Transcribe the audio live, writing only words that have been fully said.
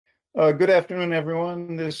Good afternoon,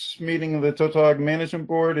 everyone. This meeting of the Tautog Management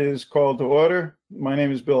Board is called to order. My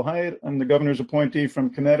name is Bill Hyatt. I'm the governor's appointee from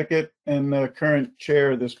Connecticut and the current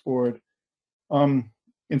chair of this board.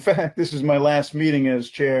 In fact, this is my last meeting as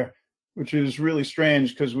chair, which is really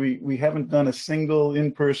strange because we haven't done a single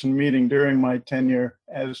in-person meeting during my tenure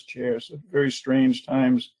as chair. So very strange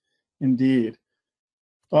times indeed.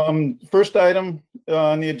 First item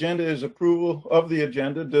on the agenda is approval of the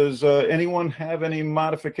agenda. Does anyone have any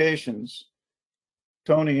modifications?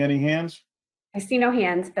 Tony, any hands? I see no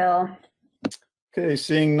hands, Bill. Okay,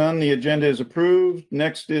 seeing none, the agenda is approved.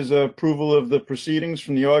 Next is approval of the proceedings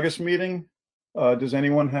from the August meeting. Does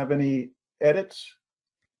anyone have any edits?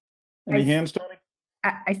 Any hands, Tony?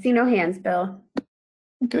 I see no hands, Bill.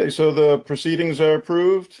 Okay, so the proceedings are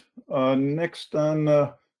approved. Next on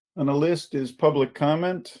the list is public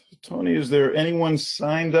comment. Tony, is there anyone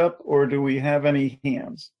signed up or do we have any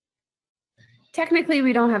hands? Technically,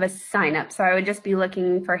 we don't have a sign up, so I would just be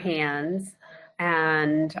looking for hands,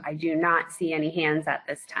 and I do not see any hands at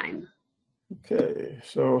this time. Okay,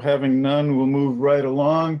 so having none, we'll move right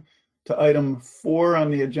along to item 4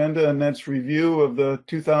 on the agenda, and that's review of the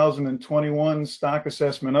 2021 stock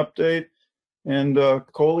assessment update. And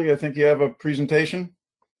Coley, I think you have a presentation.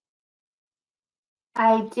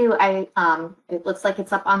 I do. It looks like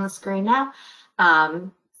it's up on the screen now.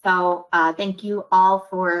 Thank you all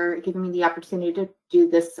for giving me the opportunity to do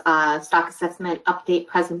this stock assessment update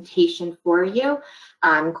presentation for you.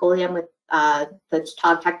 Coley, I'm with the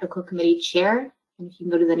Tautog Technical Committee Chair. And if you can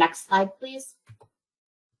go to the next slide, please.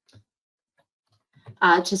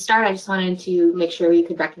 To start, I just wanted to make sure we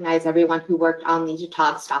could recognize everyone who worked on the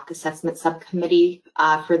Tautog Stock Assessment Subcommittee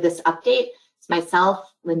for this update. It's myself,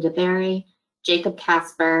 Linda Berry, Jacob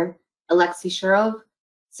Casper, Alexi Shurov,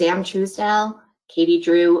 Sam Truesdale, Katie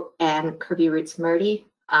Drew, and Kirby Roots-Murdy.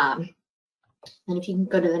 And if you can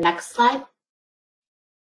go to the next slide.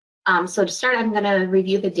 So to start, I'm going to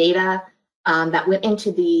review the data that went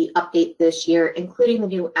into the update this year, including the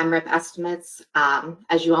new MRIP estimates.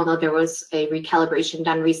 As you all know, there was a recalibration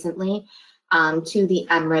done recently to the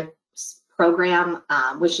MRIP program,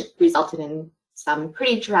 which resulted in some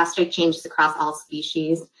pretty drastic changes across all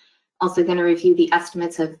species. Also going to review the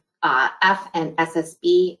estimates of F and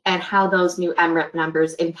SSB and how those new MRIP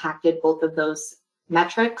numbers impacted both of those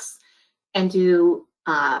metrics, and do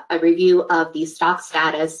a review of the stock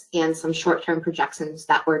status and some short-term projections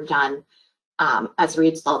that were done as a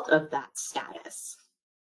result of that status.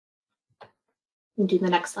 Do the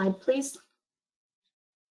next slide, please.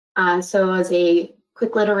 So as a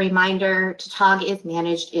quick little reminder, Tautog is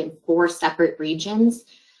managed in 4 separate regions.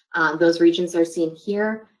 Those regions are seen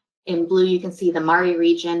here. In blue, you can see the Maury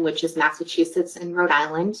region, which is Massachusetts and Rhode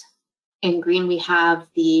Island. In green, we have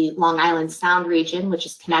the Long Island Sound region, which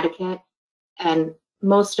is Connecticut, and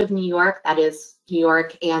most of New York, that is New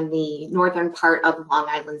York and the northern part of Long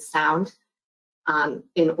Island Sound.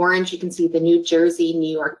 In orange, you can see the New Jersey,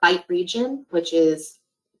 New York Bight region, which is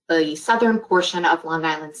the southern portion of Long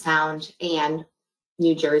Island Sound and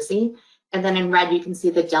New Jersey. And then in red, you can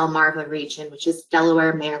see the Delmarva region, which is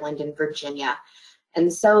Delaware, Maryland, and Virginia.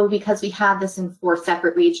 And so because we have this in 4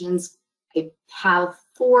 separate regions, I have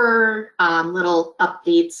 4 little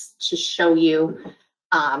updates to show you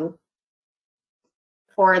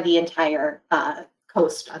for the entire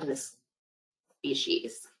coast of this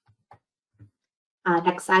species.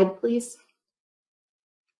 Next slide, please.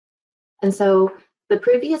 And so the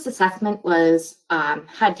previous assessment was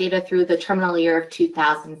had data through the terminal year of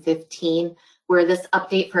 2015, where this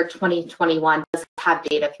update for 2021 does have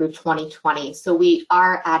data through 2020. So we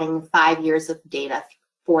are adding 5 years of data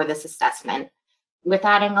for this assessment. With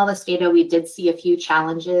adding all this data, we did see a few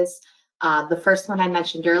challenges. The first one I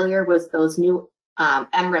mentioned earlier was those new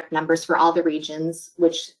MRIP numbers for all the regions,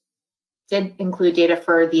 which did include data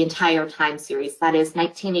for the entire time series, that is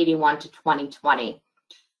 1981 to 2020.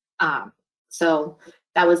 So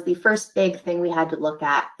that was the first big thing we had to look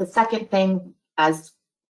at. The second thing, as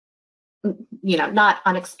not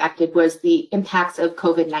unexpected, was the impacts of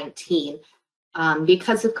COVID-19.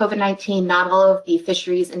 Because of COVID-19, not all of the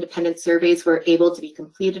fisheries independent surveys were able to be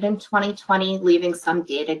completed in 2020, leaving some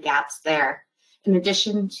data gaps there. In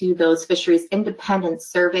addition to those fisheries independent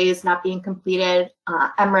surveys not being completed,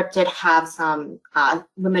 MRIP did have some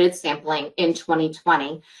limited sampling in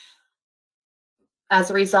 2020. As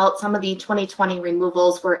a result, some of the 2020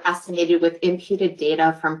 removals were estimated with imputed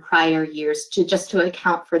data from prior years to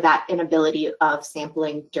account for that inability of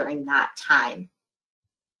sampling during that time.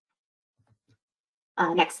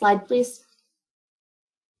 Next slide, please.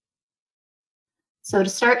 So to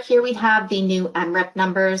start here, we have the new MRIP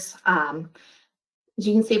numbers. As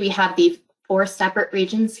you can see, we have the 4 separate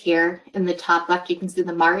regions here. In the top left, you can see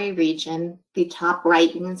the Maury region. The top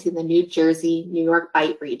right, you can see the New Jersey, New York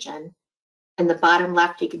Bight region. In the bottom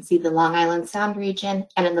left, you can see the Long Island Sound region.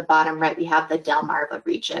 And in the bottom right, we have the Delmarva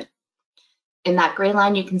region. In that gray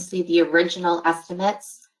line, you can see the original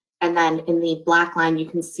estimates. And then in the black line, you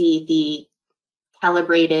can see the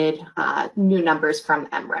calibrated new numbers from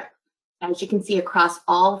MRIP. As you can see, across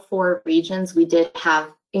all 4 regions, we did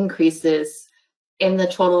have increases in the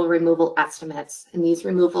total removal estimates. And these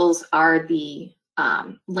removals are the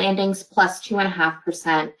landings plus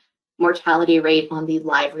 2.5% mortality rate on the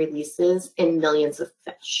live releases in millions of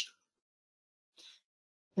fish.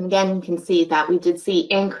 And again, you can see that we did see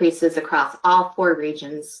increases across all 4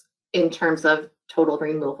 regions in terms of total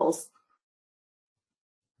removals.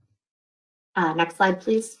 Next slide,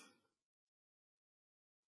 please.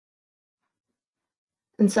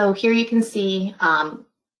 And so here you can see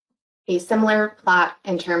a similar plot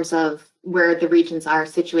in terms of where the regions are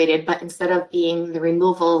situated, but instead of being the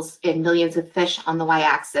removals in millions of fish on the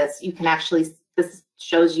y-axis, you can actually, this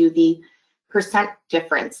shows you the percent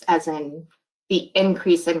difference, as in the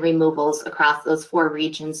increase in removals across those 4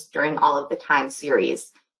 regions during all of the time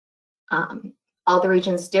series. All the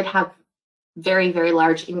regions did have very, very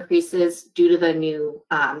large increases due to the new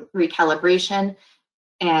recalibration.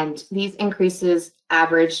 And these increases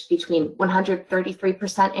averaged between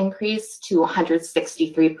 133% increase to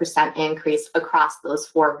 163% increase across those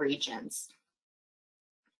 4 regions.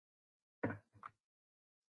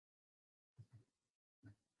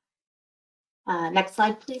 Next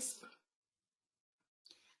slide, please.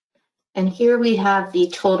 And here we have the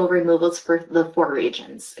total removals for the 4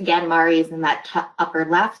 regions. Again, Maury is in that upper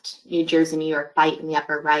left, New Jersey, New York Bight in the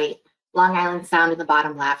upper right, Long Island Sound in the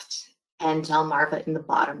bottom left, and Delmarva in the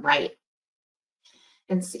bottom right.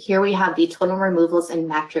 And so here we have the total removals in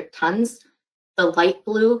metric tons. The light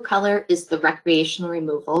blue color is the recreational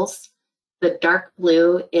removals. The dark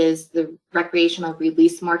blue is the recreational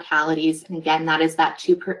release mortalities. And again, that is that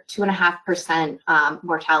 2.5%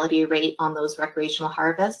 mortality rate on those recreational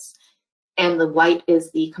harvests. And the white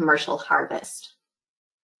is the commercial harvest.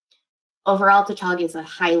 Overall, Tautog is a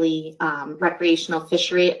highly recreational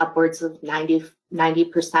fishery, upwards of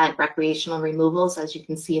 90% recreational removals, as you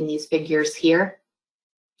can see in these figures here.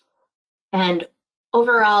 And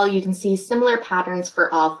overall, you can see similar patterns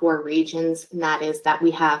for all 4 regions, and that is that we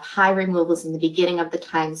have high removals in the beginning of the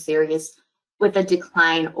time series with a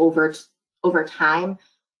decline over time.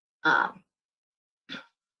 And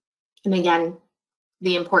again,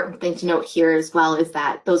 the important thing to note here as well is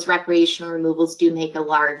that those recreational removals do make a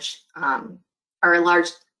large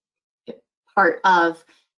part of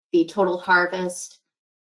the total harvest.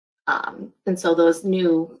 And so those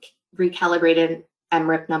new recalibrated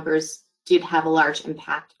MRIP numbers did have a large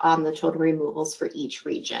impact on the total removals for each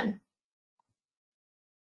region.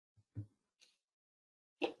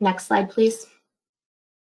 Next slide, please.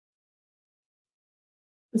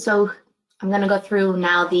 So I'm going to go through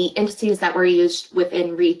now the indices that were used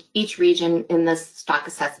within each region in this stock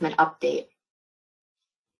assessment update.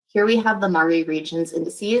 Here we have the Maury region's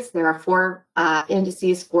indices. There are 4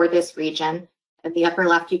 indices for this region. At the upper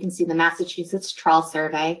left, you can see the Massachusetts Trawl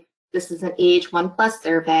Survey. This is an age 1+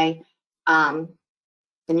 survey. And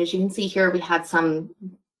as you can see here, we had some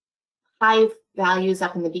high values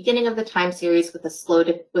up in the beginning of the time series with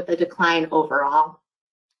a decline overall.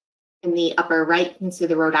 In the upper right, you can see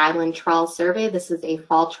the Rhode Island Trawl Survey. This is a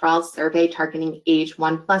fall trawl survey targeting age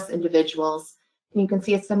 1+ individuals. And you can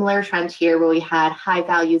see a similar trend here where we had high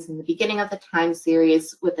values in the beginning of the time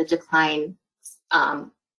series with a decline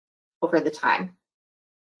over the time.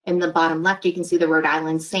 In the bottom left, you can see the Rhode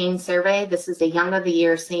Island Seine Survey. This is a young of the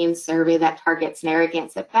year Seine survey that targets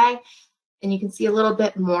Narragansett Bay. And you can see a little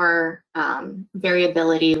bit more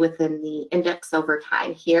variability within the index over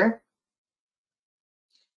time here.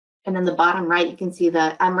 And in the bottom right, you can see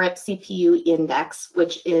the MRIP CPU index,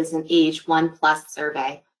 which is an age 1+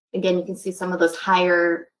 survey. Again, you can see some of those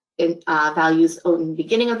higher values in the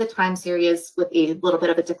beginning of the time series with a little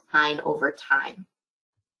bit of a decline over time.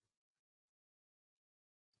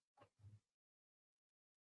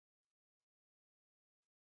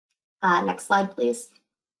 Next slide, please.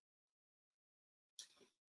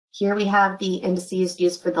 Here we have the indices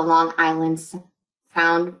used for the Long Island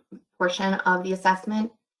Sound portion of the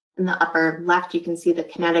assessment. In the upper left, you can see the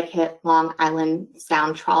Connecticut Long Island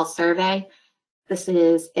Sound Trawl Survey. This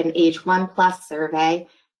is an age 1+ survey.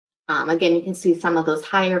 Again, you can see some of those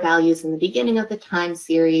higher values in the beginning of the time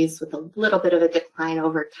series with a little bit of a decline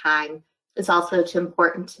over time. It's also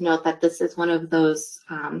important to note that this is one of those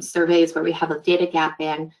surveys where we have a data gap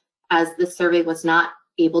in, as this survey was not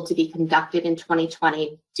able to be conducted in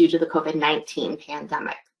 2020 due to the COVID-19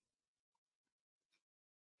 pandemic.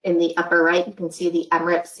 In the upper right, you can see the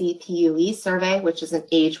MRIP CPUE survey, which is an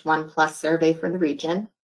age 1+ survey for the region.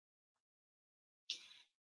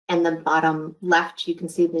 And the bottom left, you can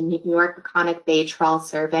see the New York Peconic Bay Trawl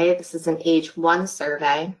survey. This is an age 1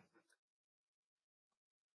 survey.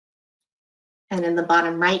 And in the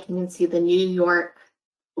bottom right, you can see the New York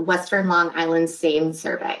Western Long Island Seine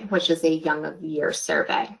survey, which is a young of year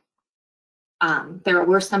survey. There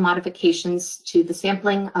were some modifications to the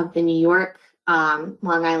sampling of the New York Long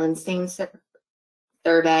Island Seine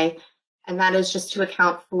survey, and that is just to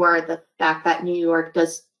account for the fact that New York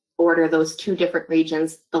does border those two different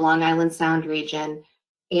regions, the Long Island Sound region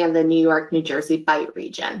and the New York, New Jersey Bight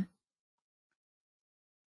region.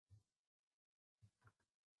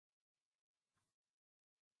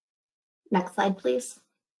 Next slide, please.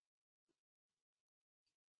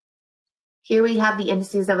 Here we have the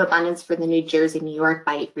indices of abundance for the New Jersey, New York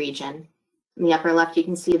Bight region. In the upper left, you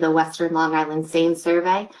can see the Western Long Island Seine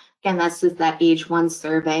survey. Again, that's just that age 1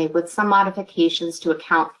 survey with some modifications to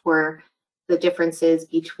account for the differences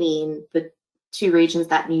between the two regions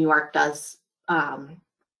that New York does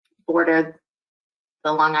border,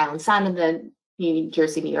 the Long Island Sound and the New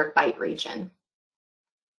Jersey, New York Bight region.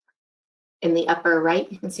 In the upper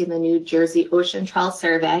right, you can see the New Jersey Ocean Trawl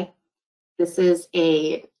survey. This is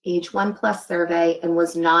a age 1+ survey and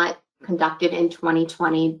was not conducted in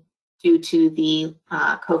 2020 due to the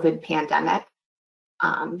COVID pandemic.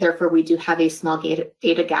 Therefore, we do have a small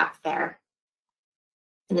data gap there.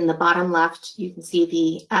 And in the bottom left, you can see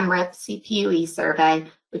the MRIP CPUE survey,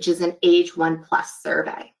 which is an age 1+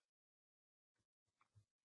 survey.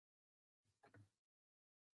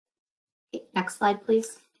 Okay, next slide,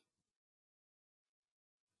 please.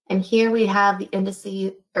 And here we have the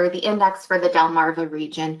indices or the index for the Delmarva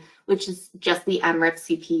region, which is just the MRIP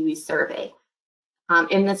CPUE survey.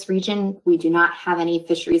 In this region, we do not have any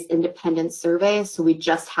fisheries independent surveys, so we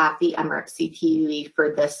just have the MRIP CPUE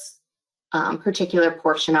for this particular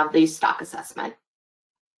portion of the stock assessment.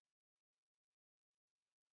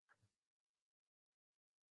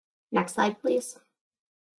 Next slide, please.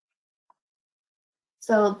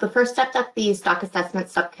 So the first step that the stock assessment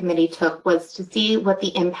subcommittee took was to see what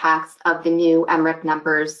the impacts of the new MRIP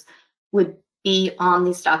numbers would be on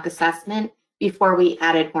the stock assessment before we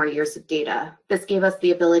added more years of data. This gave us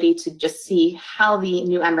the ability to just see how the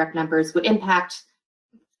new MRIP numbers would impact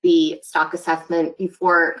the stock assessment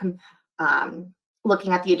before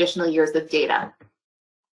looking at the additional years of data.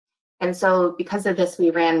 And so because of this, we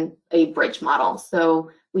ran a bridge model.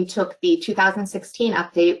 So we took the 2016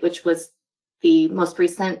 update, which was the most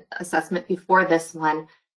recent assessment before this one,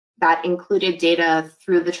 that included data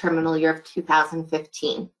through the terminal year of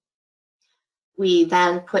 2015. We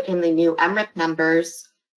then put in the new MRIP numbers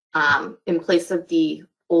in place of the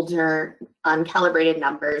older uncalibrated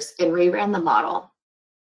numbers and reran the model.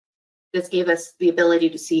 This gave us the ability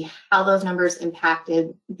to see how those numbers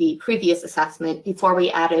impacted the previous assessment before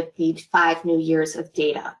we added the 5 new years of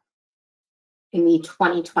data in the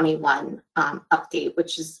 2021 update,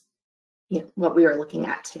 which is what we are looking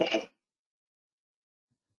at today.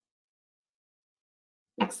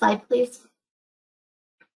 Next slide, please.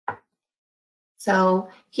 So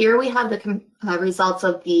here we have the results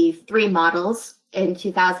of the 3 models in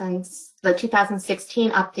the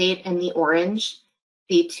 2016 update in the orange,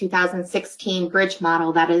 the 2016 bridge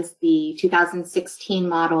model, that is the 2016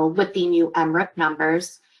 model with the new MRIP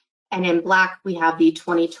numbers, and in black we have the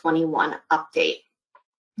 2021 update.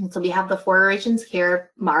 And so we have the 4 regions here: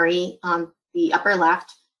 Maury on the upper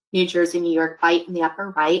left, New Jersey, New York Bight in the upper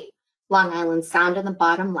right, Long Island Sound in the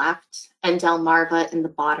bottom left, and Delmarva in the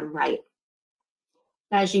bottom right.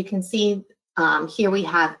 As you can see, here we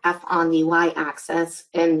have F on the y-axis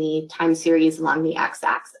and the time series along the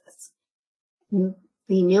x-axis.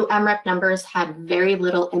 The new MRIP numbers had very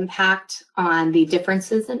little impact on the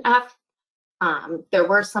differences in F. There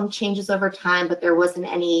were some changes over time, but there wasn't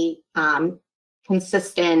any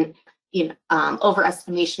consistent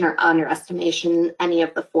overestimation or underestimation in any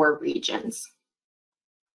of the 4 regions.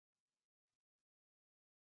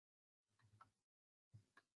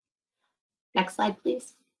 Next slide,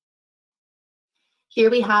 please. Here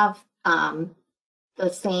we have the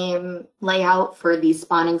same layout for the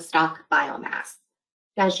spawning stock biomass.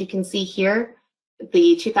 As you can see here,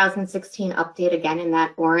 the 2016 update, again in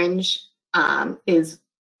that orange, is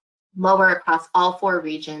lower across all 4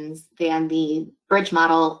 regions than the bridge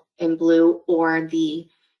model in blue or the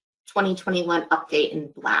 2021 update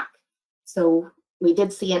in black. So we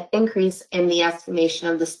did see an increase in the estimation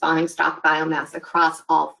of the spawning stock biomass across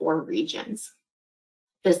all 4 regions.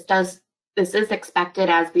 This This is expected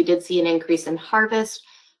as we did see an increase in harvest.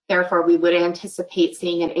 Therefore, we would anticipate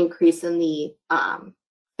seeing an increase in the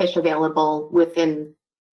fish available within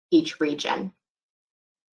each region.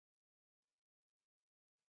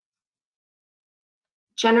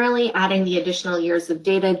 Generally, adding the additional years of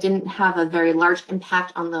data didn't have a very large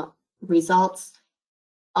impact on the results.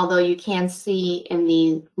 Although you can see in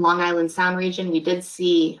the Long Island Sound region, we did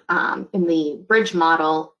see in the bridge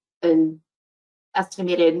model an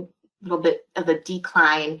estimated little bit of a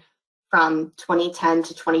decline from 2010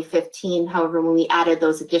 to 2015. However, when we added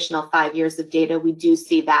those additional 5 years of data, we do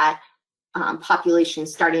see that population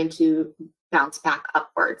starting to bounce back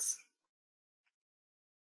upwards.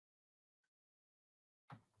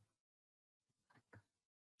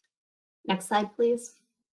 Next slide, please.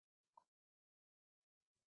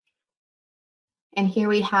 And here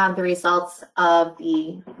we have the results of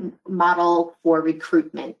the model for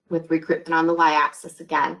recruitment, with recruitment on the y-axis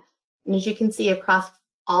again. And as you can see across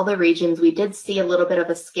all the regions, we did see a little bit of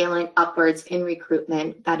a scaling upwards in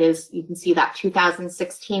recruitment. That is, you can see that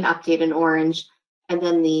 2016 update in orange, and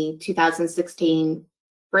then the 2016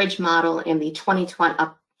 bridge model and the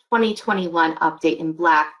 2021 update in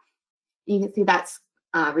black. You can see that's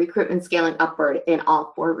recruitment scaling upward in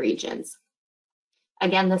all 4 regions.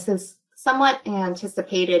 Again, this is somewhat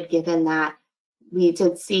anticipated given that we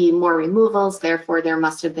did see more removals, therefore there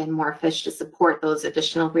must have been more fish to support those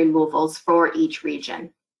additional removals for each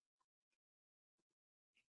region.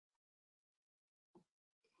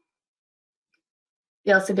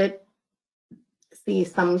 We also did see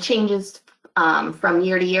some changes from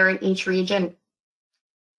year to year in each region.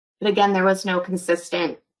 But again, there was no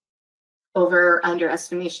consistent over or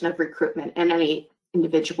underestimation of recruitment in any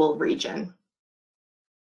individual region.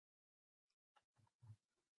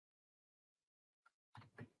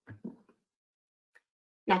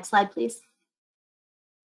 Next slide, please.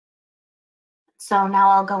 So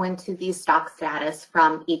now I'll go into the stock status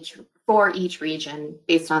for each region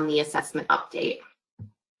based on the assessment update.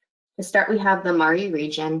 To start, we have the Maury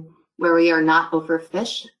region where we are not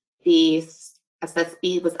overfished. The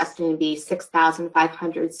SSB was estimated to be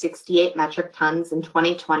 6,568 metric tons in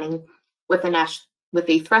 2020 with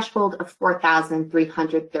a threshold of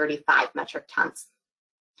 4,335 metric tons.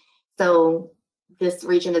 So this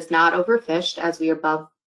region is not overfished as we are above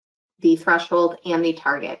the threshold and the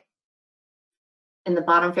target. In the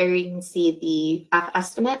bottom figure, you can see the F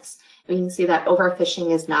estimates, and you can see that overfishing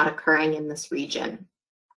is not occurring in this region.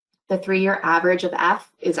 The 3-year average of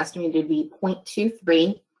F is estimated to be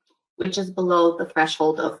 0.23, which is below the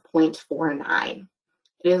threshold of 0.49.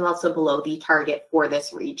 It is also below the target for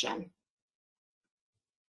this region.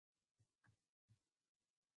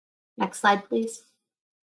 Next slide, please.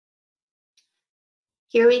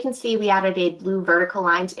 Here we can see we added a blue vertical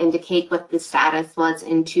line to indicate what the status was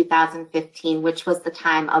in 2015, which was the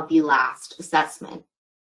time of the last assessment.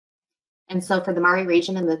 And so for the Maury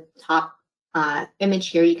region in the top image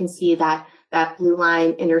here, you can see that that blue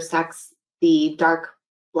line intersects the dark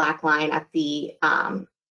black line at the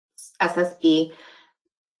SSB,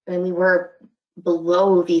 and we were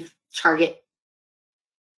below the target.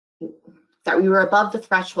 Sorry, we were above the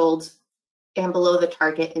threshold and below the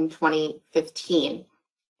target in 2015,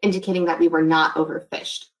 indicating that we were not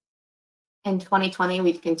overfished. In 2020,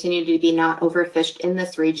 we've continued to be not overfished in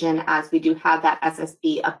this region as we do have that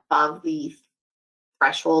SSB above the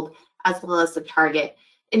threshold as well as the target,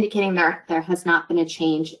 indicating there has not been a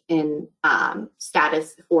change in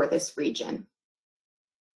status for this region.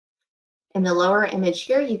 In the lower image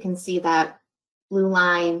here, you can see that blue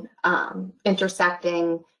line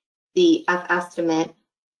intersecting the F estimate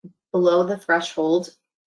below the threshold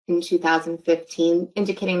in 2015,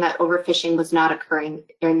 indicating that overfishing was not occurring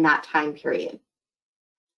during that time period.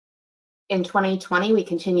 In 2020, we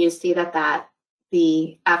continue to see that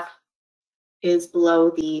the F is below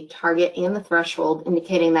the target and the threshold,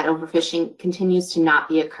 indicating that overfishing continues to not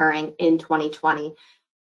be occurring in 2020,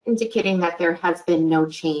 indicating that there has been no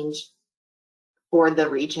change for the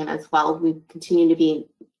region as well. We continue to be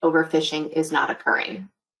overfishing is not occurring.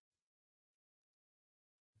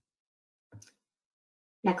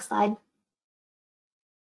 Next slide.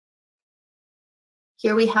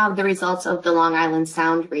 Here we have the results of the Long Island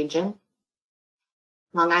Sound region.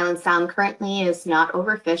 Long Island Sound currently is not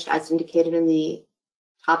overfished as indicated in the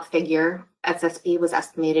top figure. SSB was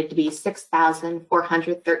estimated to be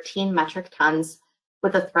 6,413 metric tons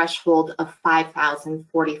with a threshold of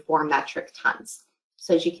 5,044 metric tons.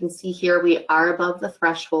 So as you can see here, we are above the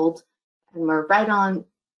threshold and we're right on,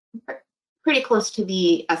 pretty close to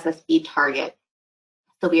the SSB target.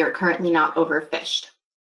 So we are currently not overfished.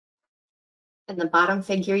 In the bottom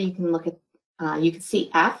figure, you can look at, you can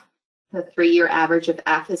see F. The 3-year average of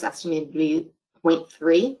F is estimated to be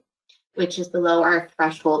 0.3, which is below our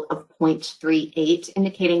threshold of 0.38,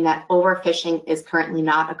 indicating that overfishing is currently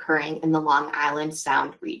not occurring in the Long Island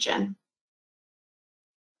Sound region.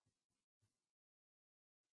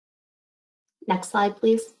 Next slide,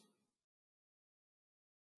 please.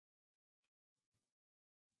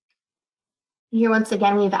 Here, once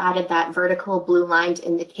again, we've added that vertical blue line to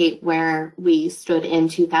indicate where we stood in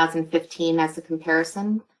 2015 as a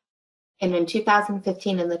comparison. And in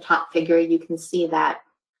 2015, in the top figure, you can see that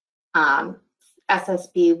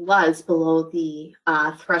SSB was below the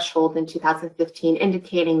threshold in 2015,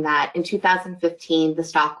 indicating that in 2015, the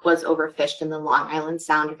stock was overfished in the Long Island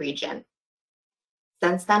Sound region.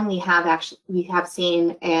 Since then, we have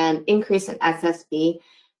seen an increase in SSB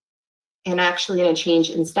and actually a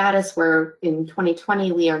change in status where in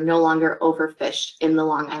 2020, we are no longer overfished in the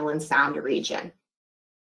Long Island Sound region.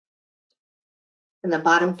 In the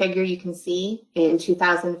bottom figure, you can see in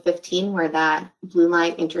 2015 where that blue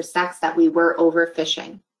line intersects that we were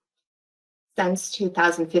overfishing. Since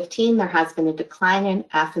 2015, there has been a decline in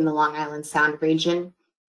F in the Long Island Sound region,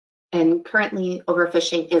 and currently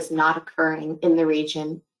overfishing is not occurring in the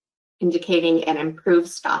region, indicating an improved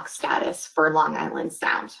stock status for Long Island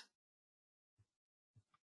Sound.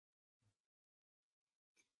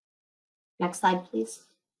 Next slide, please.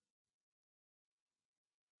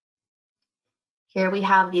 Here we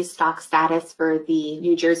have the stock status for the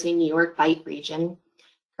New Jersey, New York Bight region.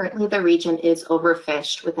 Currently, the region is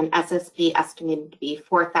overfished with an SSB estimated to be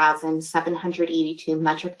 4,782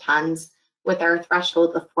 metric tons, with our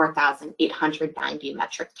threshold of 4,890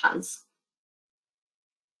 metric tons.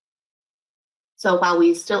 So while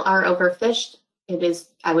we still are overfished,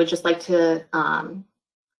 I would just like to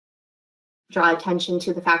draw attention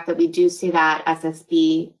to the fact that we do see that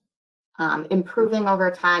SSB improving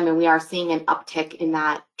over time, and we are seeing an uptick in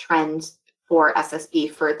that trend for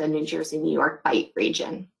SSB for the New Jersey, New York Bight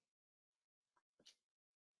region.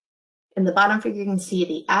 In the bottom figure, you can see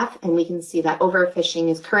the F, and we can see that overfishing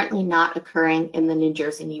is currently not occurring in the New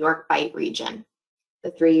Jersey, New York Bight region.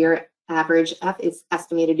 The 3-year average F is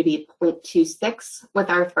estimated to be 0.26 with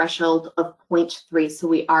our threshold of 0.3, so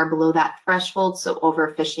we are below that threshold, so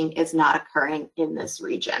overfishing is not occurring in this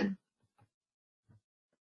region.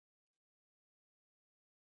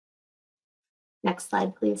 Next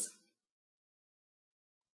slide, please.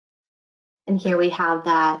 And here we have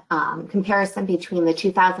that comparison between the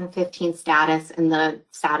 2015 status and the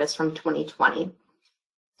status from 2020.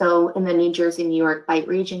 So in the New Jersey, New York Bight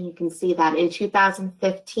region, you can see that in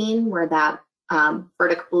 2015, where that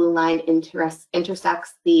vertical blue line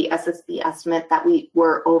intersects the SSB estimate, that we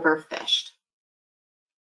were overfished.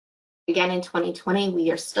 Again, in 2020, we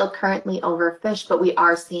are still currently overfished, but we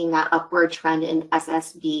are seeing that upward trend in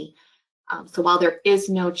SSB. So while there is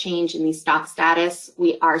no change in the stock status,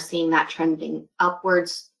 we are seeing that trending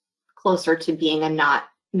upwards closer to being a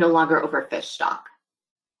no longer overfished stock.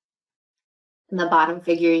 In the bottom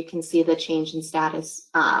figure, you can see the change in status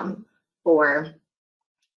for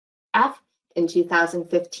F. In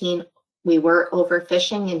 2015, we were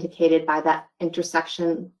overfishing, indicated by that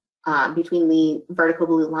intersection between the vertical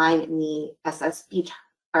blue line and the SSB,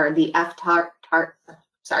 or the F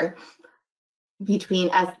between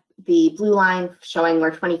the blue line showing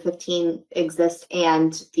where 2015 exists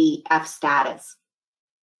and the F status.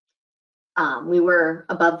 We were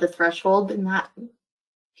above the threshold in that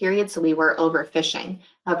period, so we were overfishing.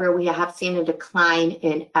 However, we have seen a decline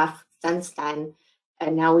in F since then,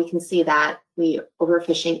 and now we can see that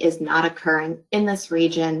overfishing is not occurring in this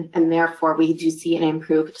region, and therefore we do see an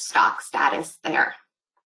improved stock status there.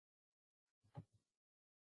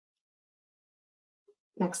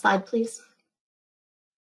 Next slide, please.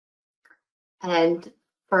 And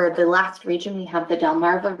for the last region, we have the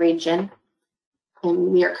Delmarva region, and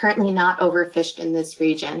we are currently not overfished in this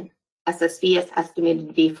region. SSB is estimated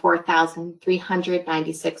to be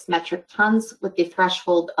 4,396 metric tons with the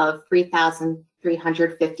threshold of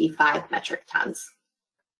 3,355 metric tons.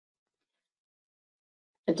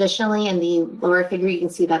 Additionally, in the lower figure, you can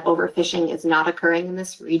see that overfishing is not occurring in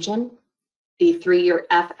this region. The 3-year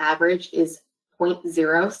F average is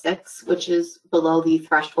 0.06, which is below the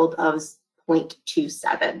threshold of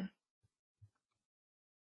 0.27.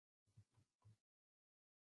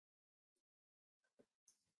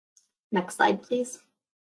 Next slide, please.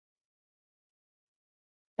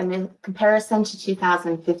 And in comparison to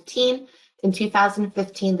 2015, in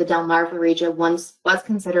 2015, the Delmarva region was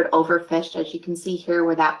considered overfished, as you can see here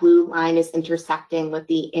where that blue line is intersecting with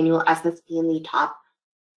the annual SSB in the top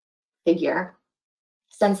figure.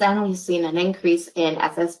 Since then, we've seen an increase in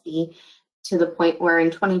SSB to the point where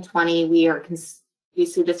in 2020, we are you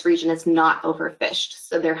see this region is not overfished.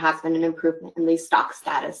 So there has been an improvement in the stock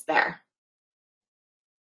status there.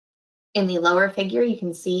 In the lower figure, you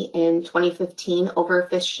can see in 2015,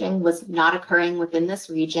 overfishing was not occurring within this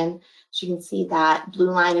region. So you can see that blue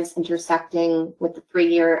line is intersecting with the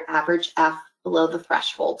 3-year average F below the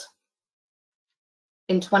threshold.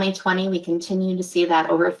 In 2020, we continue to see that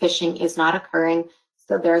overfishing is not occurring,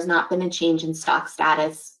 so there has not been a change in stock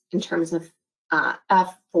status in terms of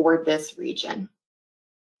F for this region.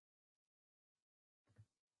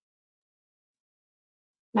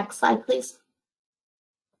 Next slide, please.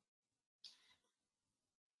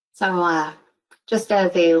 So just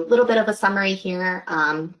as a little bit of a summary here,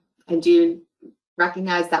 I do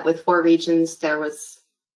recognize that with 4 regions, there was,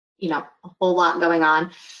 a whole lot going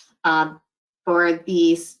on. For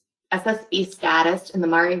the SSB status in the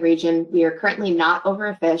Maury region, we are currently not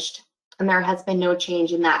overfished, and there has been no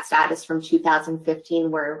change in that status from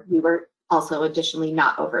 2015, where we were also additionally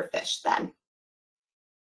not overfished then.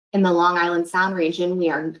 In the Long Island Sound region,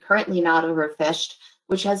 we are currently not overfished,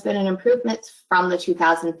 which has been an improvement from the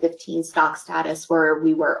 2015 stock status where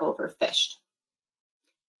we were overfished.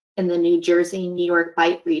 In the New Jersey, New York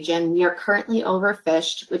Bight region, we are currently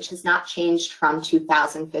overfished, which has not changed from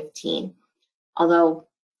 2015. Although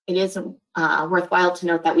it is worthwhile to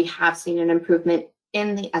note that we have seen an improvement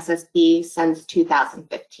in the SSB since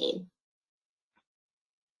 2015.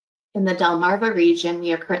 In the Delmarva region,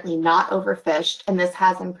 we are currently not overfished, and this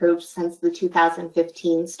has improved since the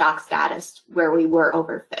 2015 stock status where we were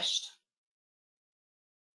overfished.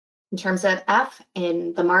 In terms of F,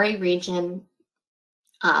 in the Maury region,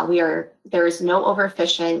 there is no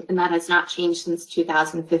overfishing, and that has not changed since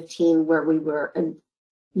 2015 where we were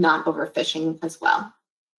not overfishing as well.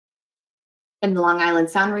 In the Long Island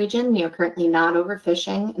Sound region, we are currently not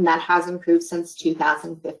overfishing, and that has improved since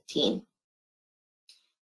 2015.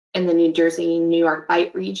 In the New Jersey, New York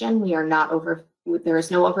Bight region, there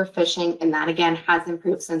is no overfishing, and that again has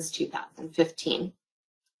improved since 2015.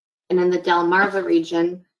 And in the Delmarva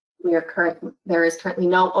region, there is currently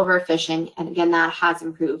no overfishing, and again that has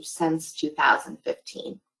improved since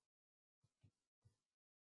 2015.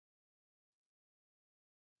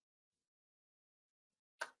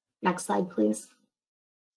 Next slide, please.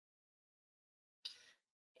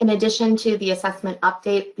 In addition to the assessment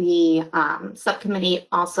update, the subcommittee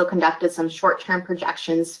also conducted some short-term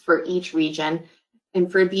projections for each region.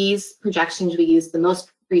 And for these projections, we used the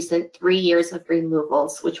most recent 3 years of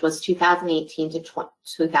removals, which was 2018 to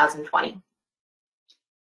 2020.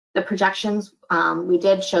 The projections we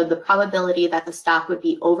did showed the probability that the stock would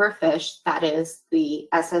be overfished, that is, the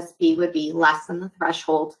SSB would be less than the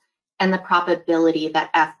threshold, and the probability that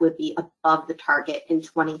F would be above the target in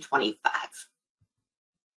 2025.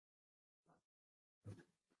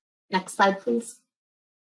 Next slide, please.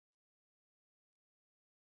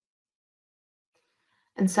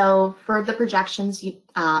 And so for the projections,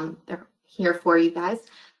 they're here for you guys.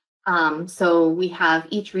 So we have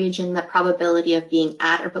each region, the probability of being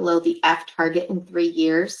at or below the F target in 3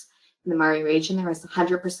 years. In the Maury region, there was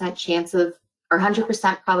 100% chance of, or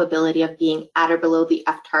 100% probability of being at or below the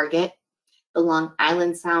F target. The Long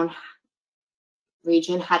Island Sound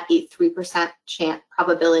region had a 3%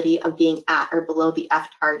 probability of being at or below the F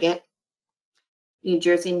target. New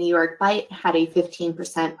Jersey, New York Bight had a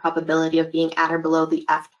 15% probability of being at or below the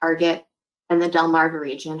F target, and the Delmarva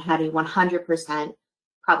region had a 100%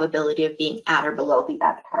 probability of being at or below the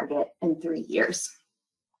F target in 3 years.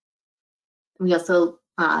 We also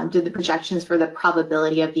did the projections for the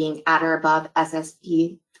probability of being at or above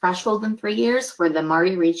SSB threshold in 3 years, where the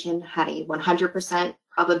Maury region had a 100%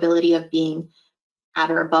 probability of being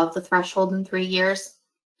at or above the threshold in 3 years.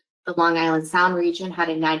 The Long Island Sound region had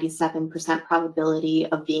a 97% probability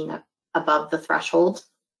of being above the threshold.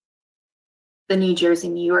 The New Jersey,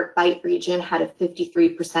 New York Bight region had a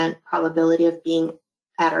 53% probability of being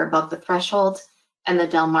at or above the threshold, and the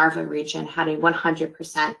Delmarva region had a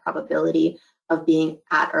 100% probability of being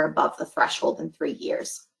at or above the threshold in 3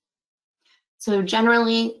 years. So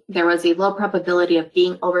generally, there was a low probability of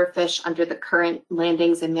being overfished under the current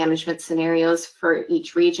landings and management scenarios for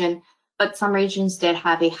each region, but some regions did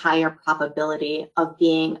have a higher probability of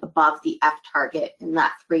being above the F target in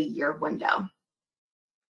that 3-year window.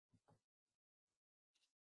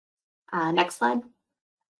 Next slide.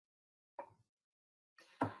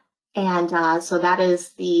 And so that is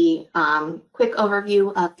the quick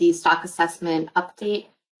overview of the stock assessment update.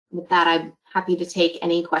 With that, I'm happy to take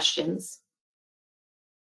any questions.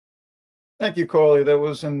 Thank you, Coley. That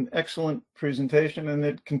was an excellent presentation, and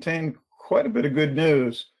it contained quite a bit of good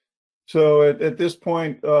news. So at this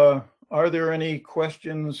point, are there any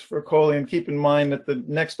questions for Coley? And keep in mind that the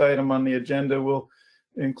next item on the agenda will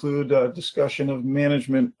include a discussion of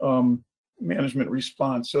management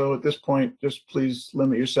response. So at this point, just please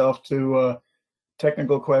limit yourself to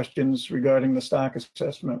technical questions regarding the stock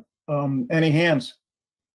assessment. Any hands?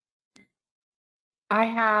 I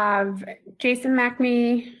have Jason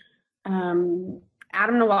McMee,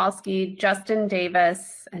 Adam Nowalski, Justin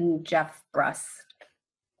Davis, and Jeff Bruss.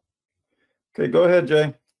 Okay, go ahead,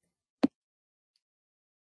 Jay.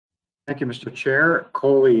 Thank you, Mr. Chair.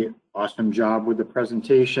 Coley, awesome job with the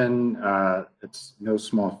presentation. It's no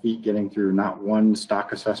small feat getting through not one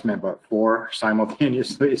stock assessment, but 4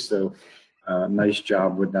 simultaneously. So nice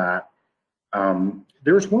job with that.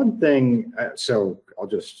 There's one thing, so I'll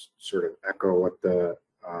just sort of echo what the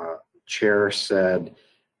chair said.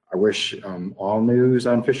 I wish all news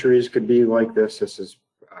on fisheries could be like this. This is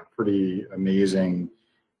pretty amazing.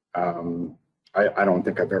 I don't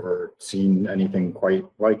think I've ever seen anything quite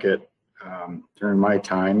like it during my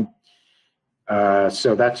time.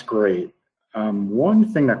 So that's great.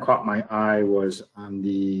 One thing that caught my eye was on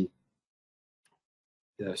the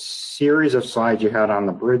series of slides you had on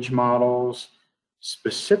the bridge models.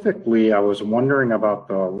 Specifically, I was wondering about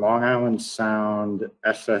the Long Island Sound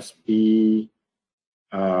SSB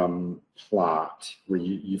plot, where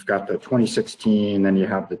you've got the 2016, then you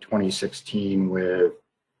have the 2016 with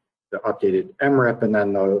the updated MRIP, and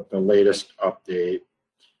then the latest update.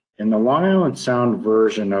 In the Long Island Sound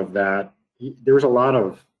version of that, there was a lot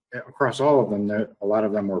of, across all of them, a lot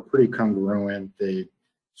of them were pretty congruent. They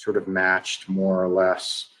sort of matched more or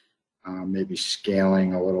less, maybe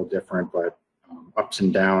scaling a little different, but ups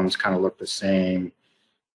and downs kind of look the same.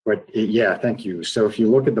 But yeah, thank you. So if you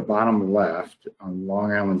look at the bottom left on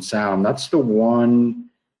Long Island Sound, that's the one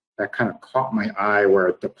that kind of caught my eye, where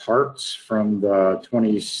it departs from the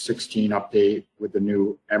 2016 update with the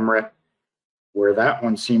new MRIP, where that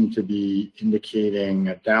one seemed to be indicating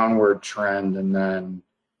a downward trend, and then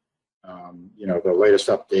you know, the latest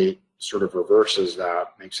update sort of reverses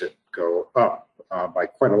that, makes it go up by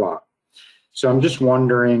quite a lot. So I'm just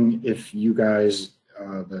wondering if you guys,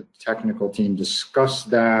 the technical team, discussed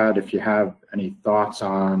that, if you have any thoughts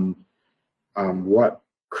on what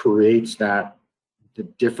creates that, the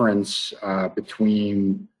difference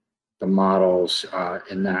between the models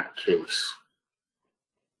in that case.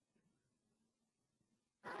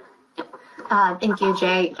 Thank you,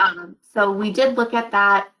 Jay. So we did look at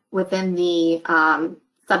that within the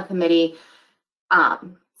subcommittee.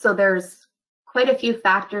 So there's quite a few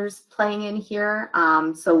factors playing in here.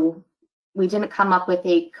 So we didn't come up with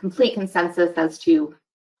a complete consensus as to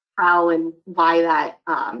how and why that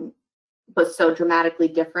was so dramatically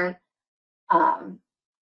different.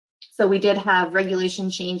 So we did have regulation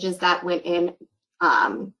changes that went in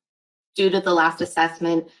due to the last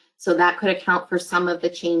assessment. So that could account for some of the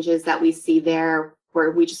changes that we see there,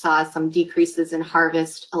 where we just saw some decreases in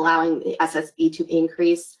harvest, allowing the SSB to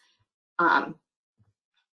increase.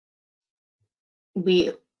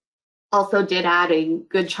 We also did add a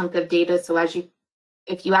good chunk of data. So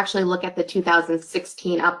if you actually look at the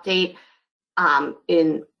 2016 update,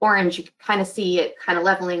 in orange, you can kind of see it kind of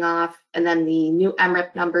leveling off. And then the new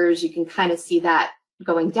MRIP numbers, you can kind of see that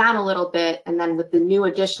going down a little bit. And then with the new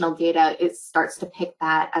additional data, it starts to pick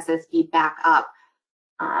that SSB back up.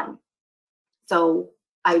 So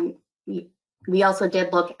we also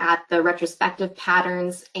did look at the retrospective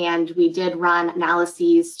patterns, and we did run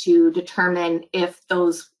analyses to determine if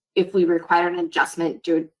we required an adjustment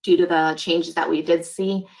due to the changes that we did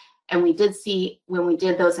see. And we did see, when we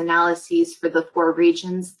did those analyses for the 4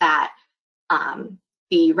 regions, that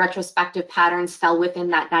the retrospective patterns fell within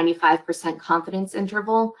that 95% confidence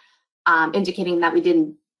interval, indicating that we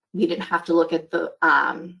didn't have to look at the,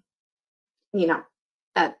 you know,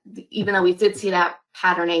 that even though we did see that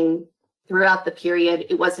patterning throughout the period,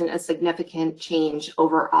 it wasn't a significant change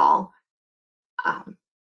overall.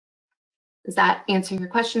 Does that answer your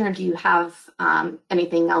question, or do you have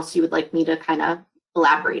anything else you would like me to kind of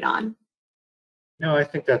elaborate on? No, I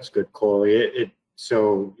think that's good, Coley.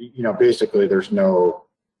 So, you know, basically there's no,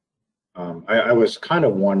 I was kind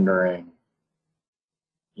of wondering,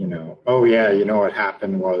 you know, oh yeah, you know, what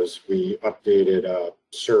happened was we updated a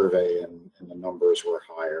survey and the numbers were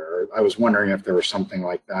higher. I was wondering if there was something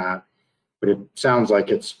like that, but it sounds like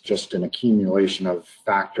it's just an accumulation of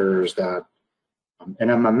factors that,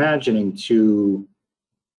 and I'm imagining too,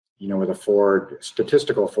 you know, with a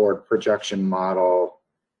statistical forward projection model,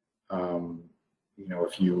 you know,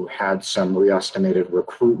 if you had some re-estimated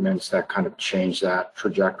recruitments that kind of change that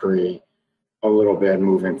trajectory a little bit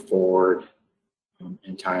moving forward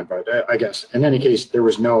in time. But I guess in any case, there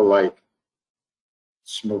was no like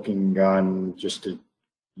smoking gun just to,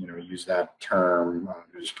 use that term.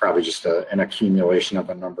 It was probably just an accumulation of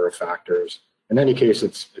a number of factors. In any case,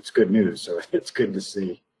 it's good news, so it's good to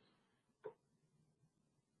see.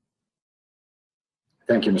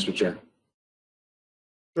 Thank you, Mr. Chair.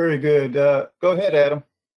 Very good. Go ahead, Adam.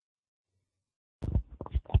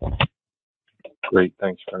 Great,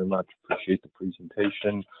 thanks very much. Appreciate the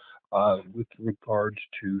presentation. With regards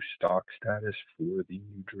to stock status for the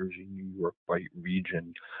New Jersey, New York Bight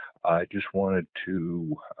region, I just wanted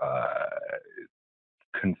to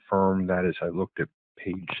confirm that as I looked at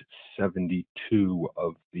page 72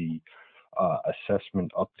 of the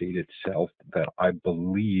assessment update itself, that I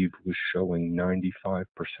believe was showing 95%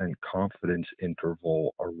 confidence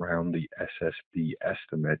interval around the SSB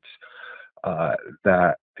estimates,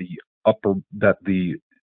 that the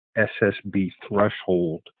SSB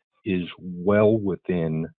threshold is well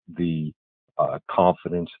within the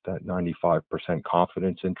confidence, that 95%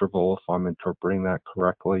 confidence interval, if I'm interpreting that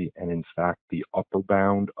correctly. And in fact, the upper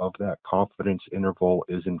bound of that confidence interval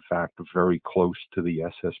is in fact very close to the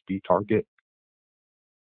SSB target.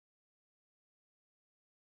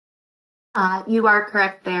 You are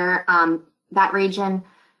correct there. That region,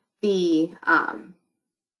 let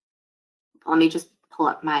me just pull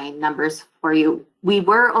up my numbers for you. We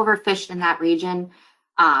were overfished in that region,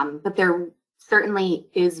 but there certainly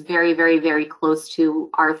is very, very, very close to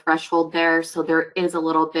our threshold there. So there is a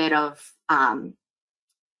little bit of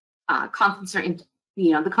confidence,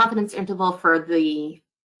 the confidence interval for the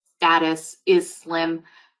status is slim,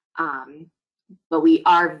 but we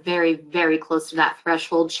are very, very close to that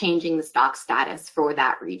threshold, changing the stock status for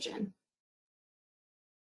that region.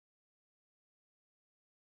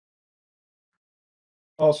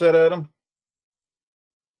 All set, Adam?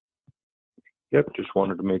 Yep, just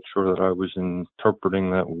wanted to make sure that I was interpreting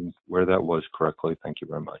that where that was correctly. Thank you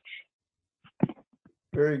very much.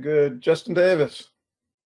 Very good. Justin Davis.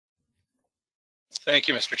 Thank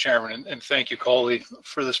you, Mr. Chairman, and thank you, Coley,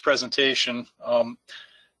 for this presentation. I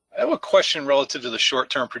have a question relative to the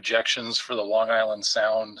short-term projections for the Long Island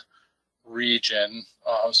Sound region,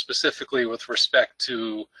 specifically with respect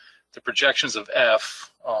to the projections of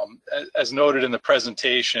F. As noted in the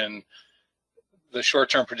presentation, the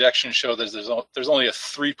short-term projections show that there's only a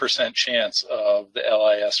 3% chance of the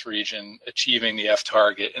LIS region achieving the F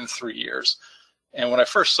target in 3 years. And when I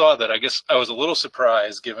first saw that, I guess I was a little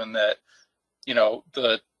surprised, given that,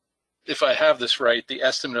 if I have this right, the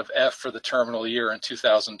estimate of F for the terminal year in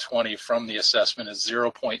 2020 from the assessment is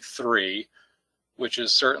 0.3, which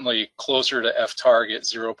is certainly closer to F target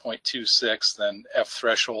 0.26 than F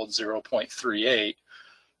threshold 0.38.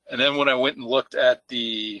 And then when I went and looked at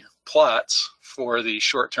the plots for the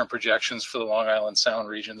short-term projections for the Long Island Sound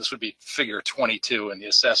region, this would be figure 22 in the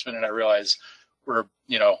assessment, and I realized we're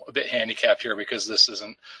a bit handicapped here because this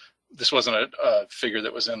wasn't a figure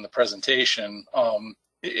that was in the presentation.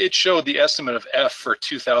 It showed the estimate of F for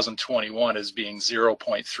 2021 as being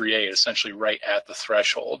 0.38, essentially right at the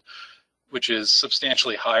threshold, which is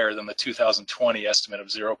substantially higher than the 2020 estimate of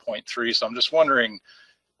 0.3. So I'm just wondering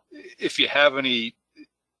if you have any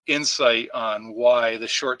insight on why the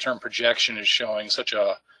short-term projection is showing such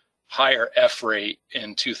a higher F rate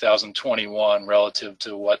in 2021 relative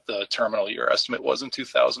to what the terminal year estimate was in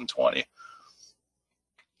 2020.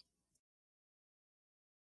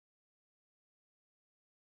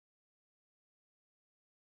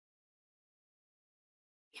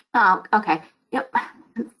 Oh, okay. Yep.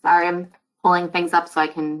 Sorry, I'm pulling things up so I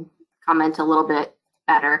can comment a little bit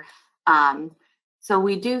better. So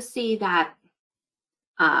we do see that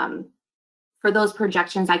for those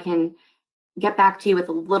projections, I can get back to you with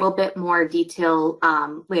a little bit more detail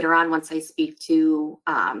later on once I speak to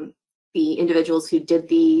the individuals who did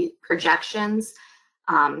the projections.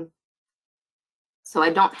 So I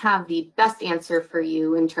don't have the best answer for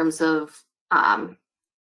you in terms of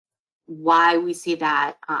why we see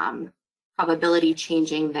that probability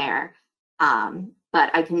changing there. But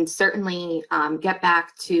I can certainly get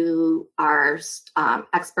back to our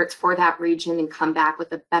experts for that region and come back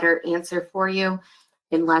with a better answer for you,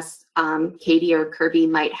 unless Katie or Kirby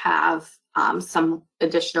might have some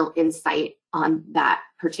additional insight on that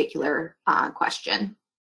particular question.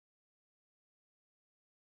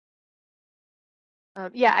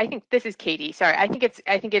 Yeah, I think this is Katie. Sorry, I think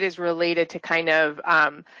it is related to kind of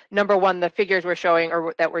number one, the figures we're showing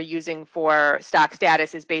or that we're using for stock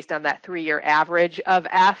status is based on that 3-year average of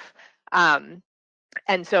F. And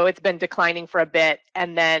so it's been declining for a bit,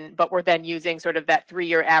 but we're then using sort of that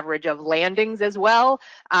 3-year average of landings as well.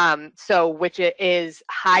 So which it is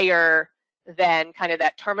higher than kind of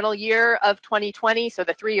that terminal year of 2020. So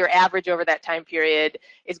the 3-year average over that time period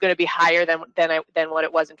is going to be higher than what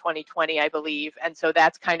it was in 2020, I believe. And so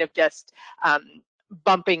that's kind of just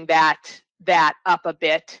bumping that up a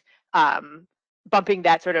bit, bumping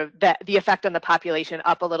that sort of the effect on the population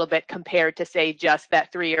up a little bit compared to, say, just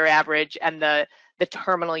that 3-year average and the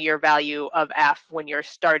terminal year value of F when you're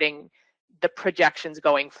starting the projections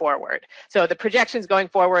going forward. So the projections going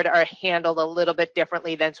forward are handled a little bit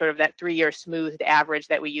differently than sort of that 3-year smoothed average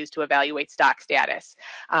that we use to evaluate stock status.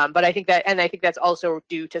 But I think that's also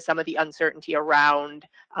due to some of the uncertainty around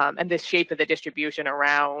and the shape of the distribution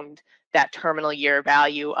around that terminal year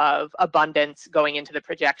value of abundance going into the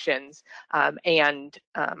projections and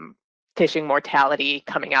fishing mortality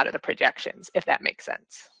coming out of the projections, if that makes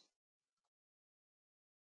sense.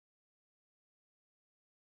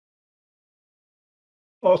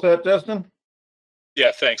 All set, Justin?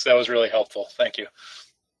 Yeah, thanks. That was really helpful. Thank you.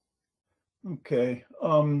 Okay.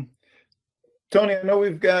 Tony, I know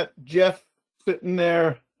we've got Jeff sitting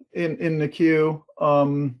there in the queue.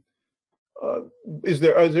 Are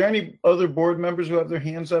there any other board members who have their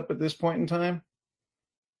hands up at this point in time?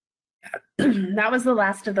 That was the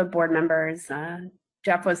last of the board members.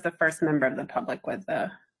 Jeff was the first member of the public with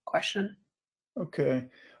a question. Okay.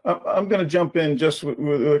 I'm going to jump in just with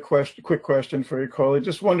a quick question for you, Carly.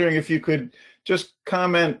 Just wondering if you could just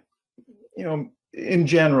comment, in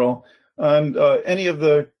general, on any of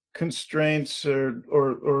the constraints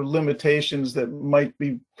or limitations that might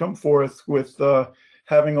come forth with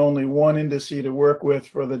having only one indice to work with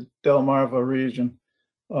for the Delmarva region.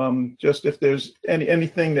 Just if there's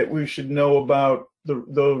anything that we should know about the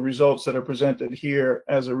results that are presented here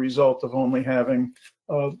as a result of only having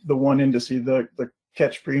the one indice, the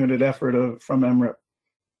catch per unit effort from MRIP.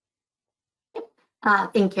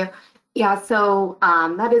 Thank you. Yeah, so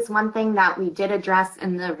that is one thing that we did address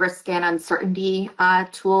in the risk and uncertainty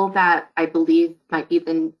tool that I believe might be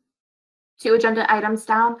the 2 agenda items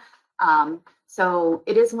down. So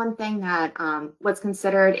it is one thing that was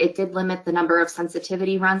considered. It did limit the number of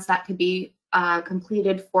sensitivity runs that could be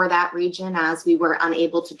completed for that region, as we were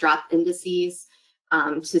unable to drop indices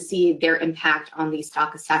to see their impact on the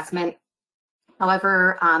stock assessment.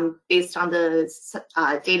 However, based on the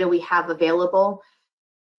data we have available,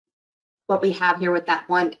 what we have here with that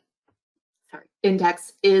one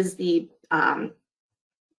index is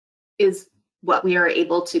is what we are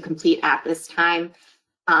able to complete at this time.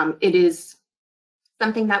 It is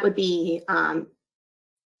something that would be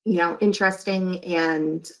interesting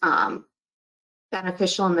and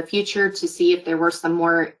beneficial in the future to see if there were some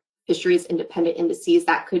more fisheries independent indices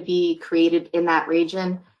that could be created in that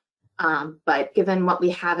region. But given what we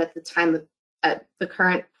have at the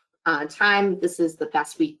current time, this is the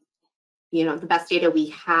best the best data we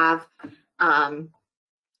have.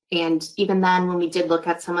 And even then, when we did look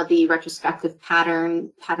at some of the retrospective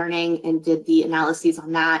patterning and did the analyses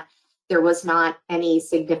on that, there was not any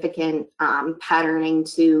significant patterning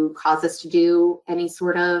to cause us to do any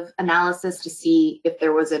sort of analysis to see if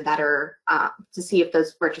there was a better, to see if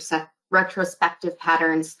those retrospective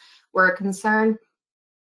patterns were a concern.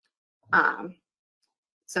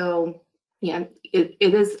 So yeah, it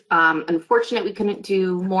is unfortunate we couldn't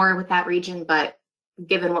do more with that region, but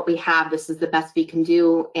given what we have, this is the best we can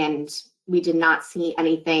do, and we did not see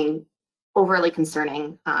anything overly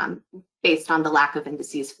concerning based on the lack of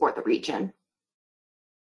indices for the region.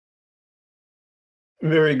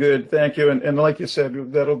 Very good, thank you. And like you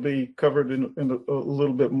said, that'll be covered in a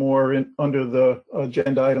little bit more under the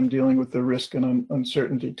agenda item dealing with the risk and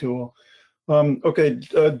uncertainty tool. Okay,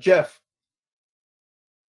 Jeff.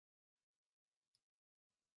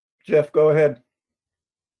 Jeff, go ahead.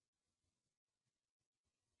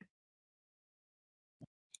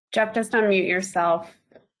 Jeff, just unmute yourself.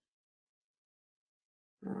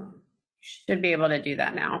 Should be able to do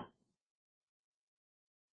that now.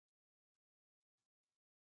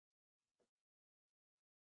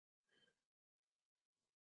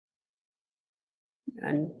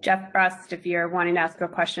 And Jeff Brust, if you're wanting to ask a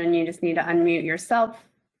question, you just need to unmute yourself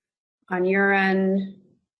on your end.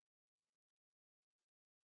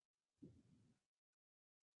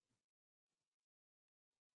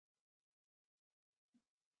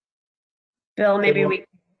 Bill, maybe we can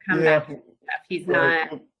come back to Jeff. He's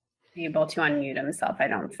not able to unmute himself, I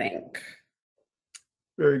don't think.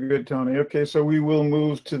 Very good, Tony. Okay, so we will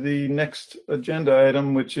move to the next agenda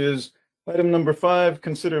item, which is item number 5,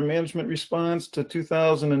 consider management response to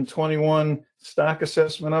 2021 stock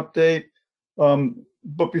assessment update.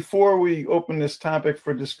 But before we open this topic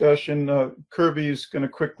for discussion, Kirby's going to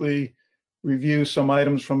quickly review some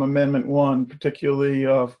items from Amendment 1, particularly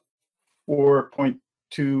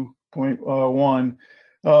 4.2 Oct2021.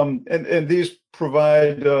 And these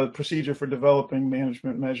provide a procedure for developing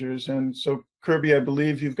management measures. And so, Kirby, I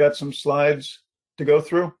believe you've got some slides to go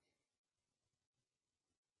through.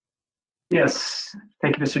 Yes,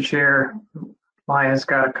 thank you, Mr. Chair. Maya's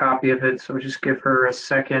got a copy of it, so we'll just give her a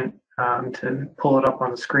second to pull it up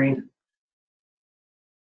on the screen.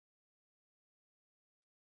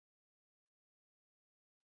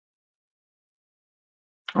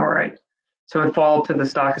 All right, so in follow-up to the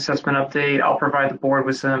stock assessment update, I'll provide the board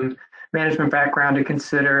with some management background to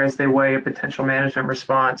consider as they weigh a potential management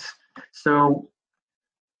response. So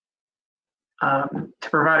to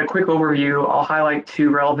provide a quick overview, I'll highlight two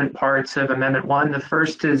relevant parts of Amendment 1. The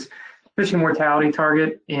first is fishing mortality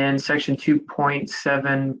target in Section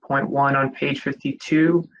 2.7.1 on page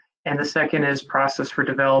 52, and the second is process for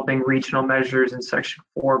developing regional measures in Section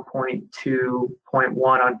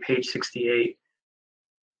 4.2.1 on page 68.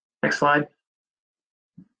 Next slide.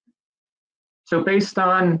 So based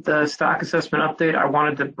on the stock assessment update, I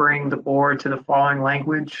wanted to bring the board to the following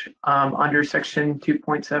language under Section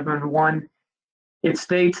 2.7.1. It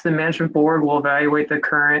states the management board will evaluate the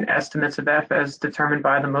current estimates of F as determined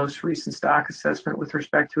by the most recent stock assessment with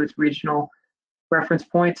respect to its regional reference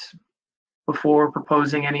points before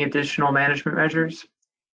proposing any additional management measures.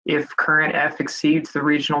 If current F exceeds the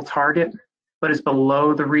regional target but is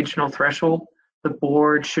below the regional threshold, the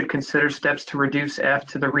board should consider steps to reduce F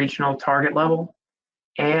to the regional target level.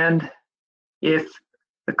 And if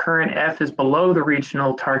the current F is below the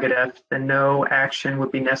regional target F, then no action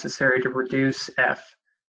would be necessary to reduce F.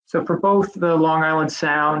 So for both the Long Island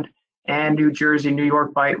Sound and New Jersey, New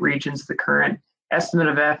York Bight regions, the current estimate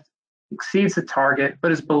of F exceeds the target,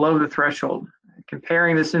 but is below the threshold.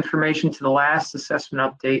 Comparing this information to the last assessment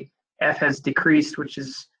update, F has decreased, which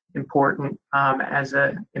is important as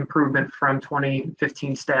an improvement from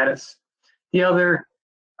 2015 status. The other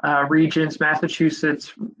regions,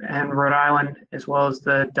 Massachusetts and Rhode Island, as well as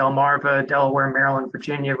the Delmarva, Delaware, Maryland,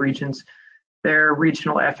 Virginia regions, their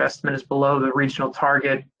regional F estimate is below the regional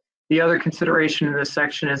target. The other consideration in this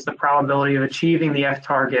section is the probability of achieving the F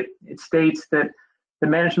target. It states that the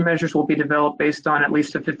management measures will be developed based on at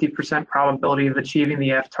least a 50% probability of achieving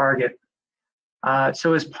the F target.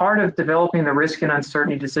 So as part of developing the risk and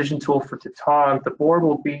uncertainty decision tool for Tautog, the board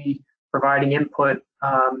will be providing input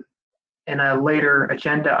in a later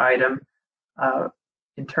agenda item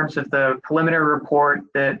in terms of the preliminary report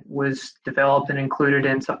that was developed and included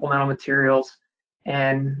in supplemental materials,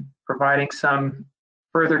 and providing some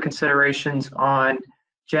further considerations on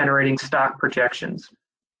generating stock projections.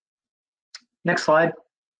 Next slide.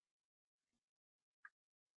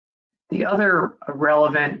 The other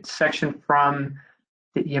relevant section from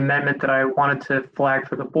the amendment that I wanted to flag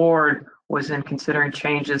for the board was in considering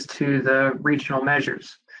changes to the regional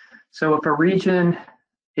measures. So if a region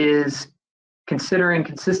is considering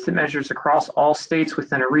consistent measures across all states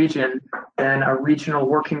within a region, then a regional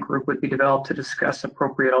working group would be developed to discuss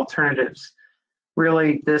appropriate alternatives.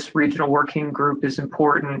 Really, this regional working group is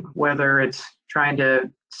important whether it's trying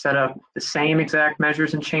to set up the same exact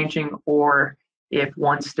measures and changing, or if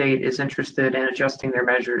one state is interested in adjusting their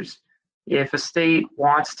measures. If a state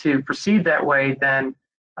wants to proceed that way, then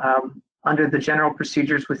under the general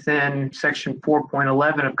procedures within Section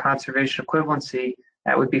 4.11 of conservation equivalency,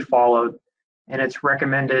 that would be followed. And it's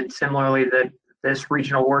recommended similarly that this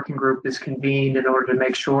regional working group is convened in order to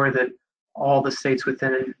make sure that all the states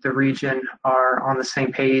within the region are on the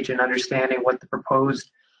same page and understanding what the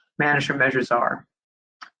proposed management measures are.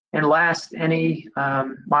 And last, any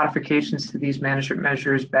modifications to these management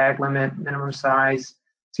measures, bag limit, minimum size,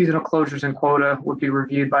 seasonal closures and quota, would be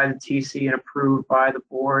reviewed by the TC and approved by the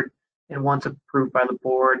board. And once approved by the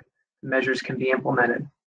board, the measures can be implemented.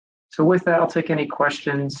 So with that, I'll take any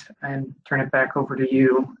questions and turn it back over to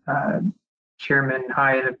you, Chairman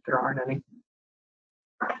Hyatt, if there aren't any.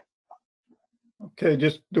 Okay,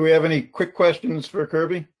 just do we have any quick questions for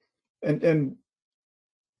Kirby? And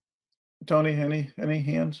Tony, any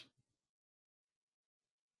hands?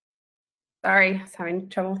 Sorry, I was having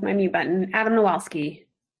trouble with my mute button. Adam Nowalski.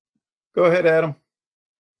 Go ahead, Adam.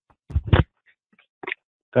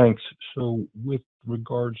 Thanks. So with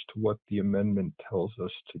regards to what the amendment tells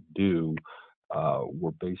us to do,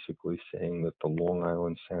 we're basically saying that the Long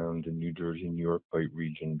Island Sound and New Jersey, New York Bight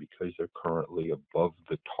region, because they're currently above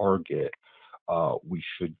the target, we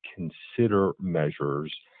should consider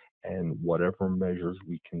measures, and whatever measures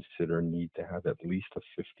we consider need to have at least a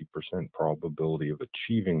 50% probability of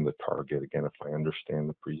achieving the target. Again, if I understand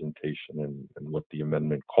the presentation and what the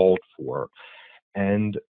amendment called for.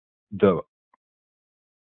 And the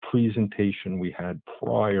presentation we had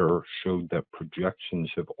prior showed that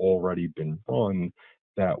projections have already been run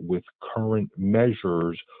that with current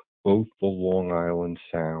measures, both the Long Island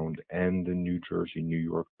Sound and the New Jersey, New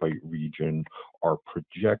York Bight region are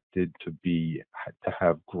projected to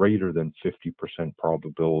have greater than 50%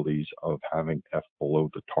 probabilities of having F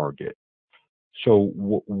below the target. So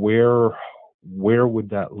where would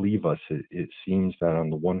that leave us? It seems that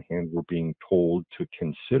on the one hand, we're being told to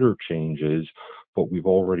consider changes, but we've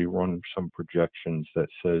already run some projections that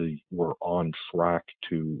say we're on track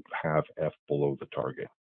to have F below the target.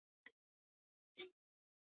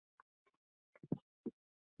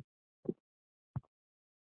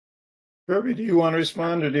 Kirby, do you want to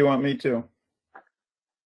respond or do you want me to?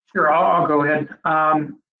 Sure, I'll go ahead.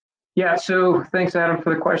 Yeah, so thanks, Adam,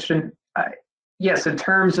 for the question. Yes, in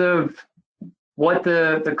terms of what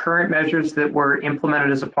the current measures that were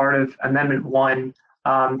implemented as a part of Amendment 1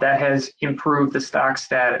 that has improved the stock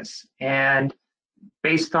status. And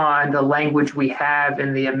based on the language we have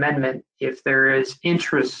in the amendment, if there is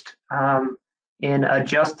interest in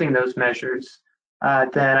adjusting those measures,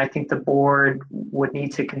 then I think the board would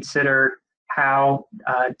need to consider how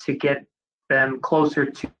to get them closer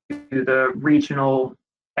to the regional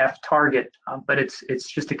F target. But it's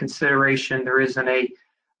just a consideration. There isn't a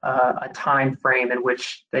time frame in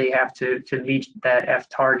which they have to meet that F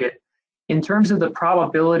target. In terms of the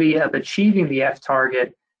probability of achieving the F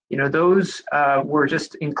target, those were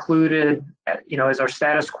just included, as our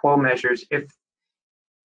status quo measures. If,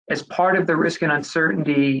 as part of the risk and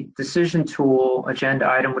uncertainty decision tool agenda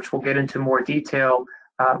item, which we'll get into more detail,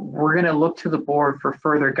 we're going to look to the board for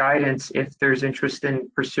further guidance if there's interest in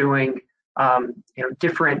pursuing,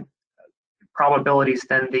 different probabilities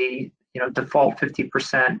than the, default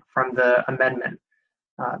 50% from the amendment.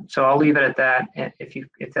 So I'll leave it at that.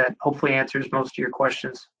 If that hopefully answers most of your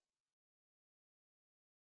questions.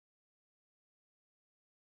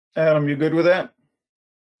 Adam, you good with that?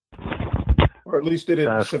 Or at least did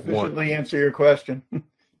it sufficiently answer your question?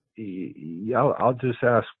 Yeah, I'll just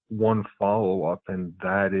ask one follow-up, and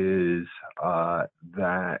that is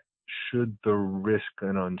that should the risk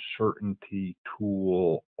and uncertainty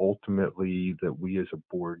tool ultimately that we as a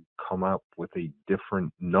board come up with a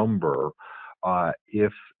different number,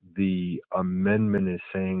 if the amendment is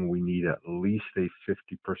saying we need at least a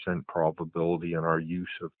 50% probability in our use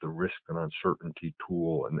of the risk and uncertainty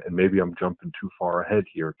tool, and maybe I'm jumping too far ahead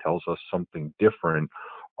here, tells us something different,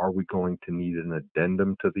 are we going to need an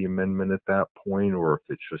addendum to the amendment at that point? Or if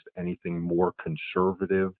it's just anything more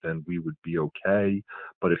conservative, then we would be okay.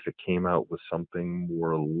 But if it came out with something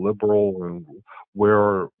more liberal, and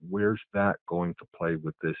where's that going to play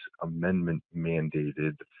with this amendment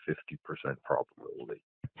mandated 50% probability?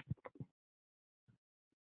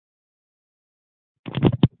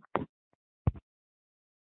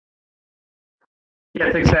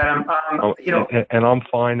 Yeah, thanks, Adam. And I'm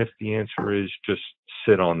fine if the answer is just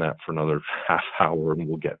sit on that for another half hour and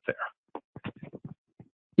we'll get there.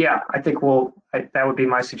 Yeah, I think that would be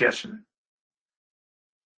my suggestion.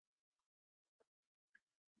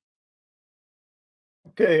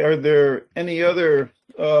 Okay, are there any other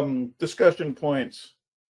discussion points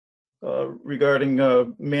regarding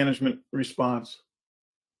management response?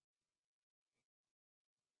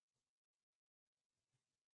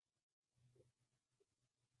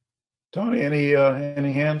 Tony, any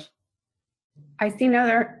hands? I see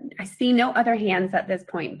no other hands at this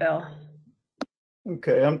point, Bill.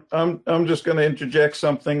 Okay, I'm just going to interject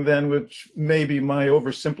something then, which may be my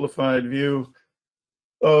oversimplified view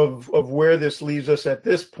of where this leaves us at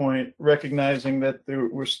this point, recognizing that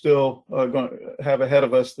we're still going to have ahead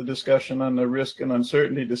of us the discussion on the risk and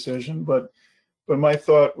uncertainty decision. But my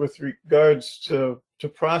thought with regards to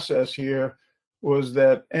process here was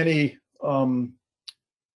that any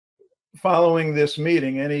following this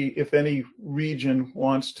meeting, if any region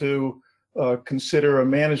wants to consider a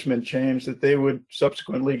management change, that they would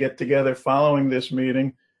subsequently get together following this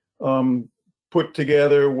meeting, put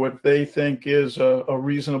together what they think is a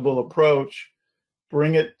reasonable approach,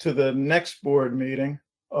 bring it to the next board meeting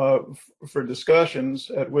for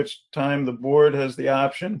discussions, at which time the board has the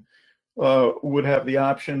option, would have the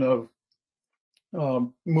option of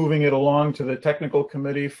moving it along to the technical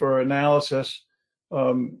committee for analysis,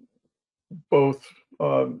 both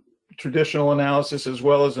traditional analysis as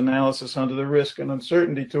well as analysis under the risk and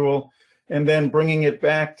uncertainty tool, and then bringing it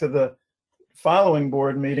back to the following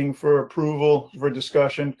board meeting for approval, for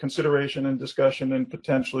discussion, consideration and discussion, and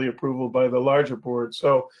potentially approval by the larger board.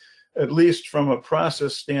 So at least from a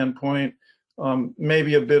process standpoint,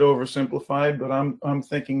 maybe a bit oversimplified, but I'm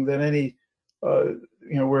thinking that any,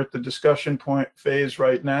 we're at the discussion point phase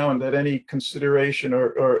right now, and that any consideration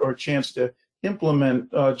or chance to implement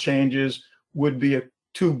changes would be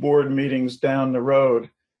 2 board meetings down the road.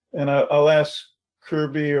 And I'll ask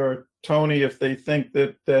Kirby or Tony if they think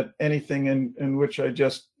that anything in which I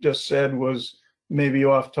just said was maybe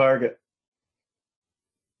off target.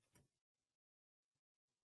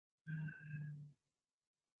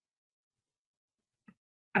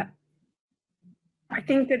 I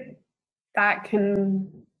think that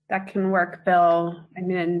can work, Bill. I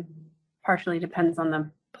mean, partially depends on the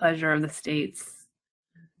pleasure of the states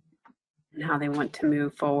and how they want to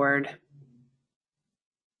move forward.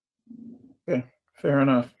 Okay, fair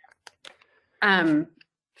enough.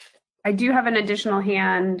 I do have an additional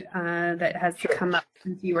hand that has come up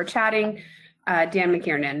since you were chatting. Dan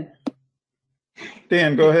McKiernan.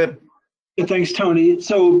 Dan, go ahead. Thanks, Tony.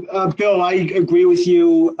 So, Bill, I agree with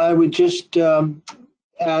you. I would just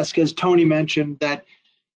ask, as Tony mentioned, that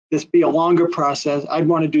this be a longer process. I'd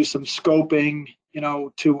want to do some scoping,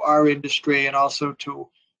 to our industry and also to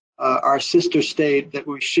our sister state that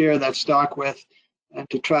we share that stock with, and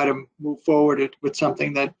to try to move forward with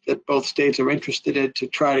something that both states are interested in to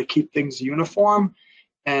try to keep things uniform.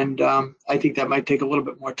 And I think that might take a little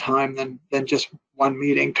bit more time than just one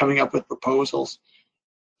meeting coming up with proposals.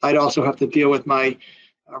 I'd also have to deal with my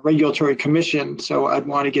regulatory commission, so I'd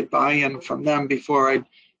want to get buy-in from them before I'd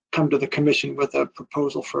come to the commission with a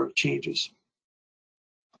proposal for changes.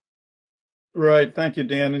 Right, thank you,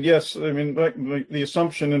 Dan. And yes, I mean, the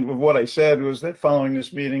assumption of what I said was that following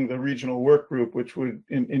this meeting, the regional work group, which would,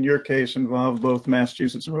 in your case, involve both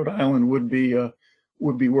Massachusetts and Rhode Island, would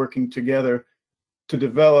be working together to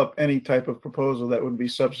develop any type of proposal that would be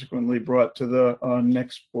subsequently brought to the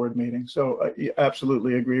next board meeting. So I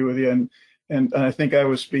absolutely agree with you. And I think I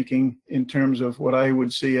was speaking in terms of what I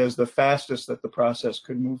would see as the fastest that the process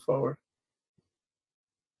could move forward.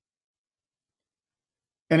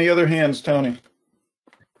 Any other hands, Tony?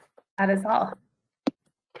 That is all.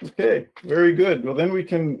 Okay, very good. Well, then we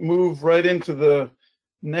can move right into the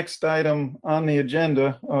next item on the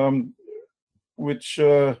agenda, which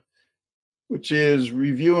is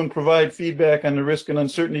review and provide feedback on the risk and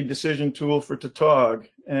uncertainty decision tool for Tautog.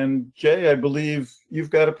 And Jay, I believe you've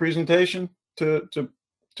got a presentation to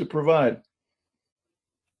provide.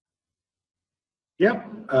 Yep.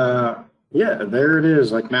 Yeah, there it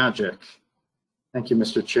is, like magic. Thank you,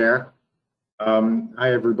 Mr. Chair.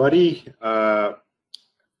 Hi, everybody. Got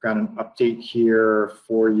an update here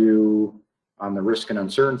for you on the risk and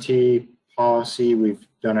uncertainty policy. We've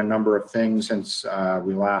done a number of things since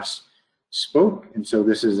we last spoke, and so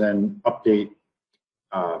this is an update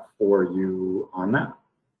for you on that.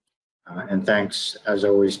 And thanks, as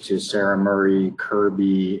always, to Sarah Murray,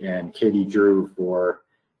 Kirby, and Katie Drew for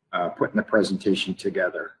putting the presentation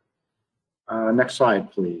together. Next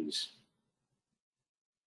slide, please.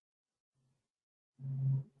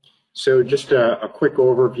 So just a quick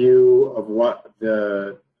overview of what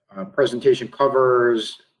the presentation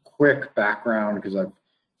covers, quick background, because I've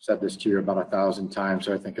said this to you about 1,000 times,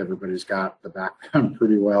 so I think everybody's got the background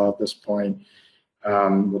pretty well at this point.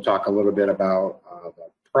 We'll talk a little bit about the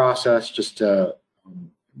process, just to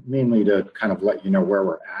mainly to kind of let you know where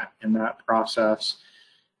we're at in that process.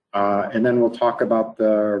 And then we'll talk about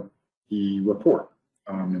the report.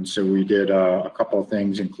 And so we did a couple of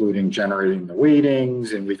things, including generating the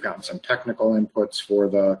weightings, and we've gotten some technical inputs for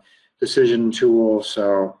the decision tool.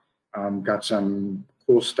 So got some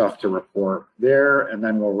cool stuff to report there. And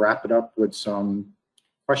then we'll wrap it up with some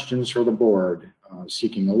questions for the board,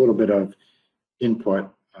 seeking a little bit of input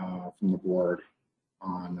from the board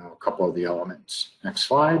on a couple of the elements. Next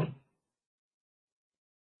slide.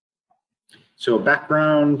 So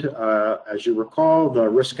background, as you recall, the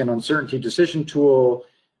risk and uncertainty decision tool,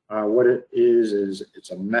 what it is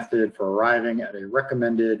it's a method for arriving at a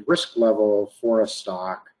recommended risk level for a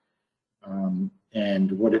stock.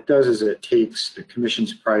 And what it does is it takes the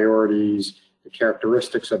commission's priorities, the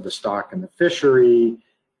characteristics of the stock and the fishery,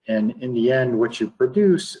 and in the end, what you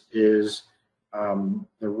produce is the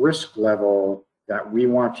risk level that we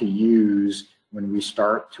want to use when we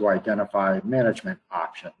start to identify management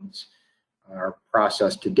options. Our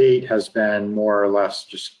process to date has been more or less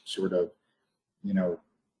just sort of,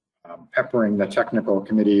 peppering the technical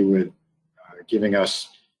committee with giving us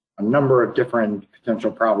a number of different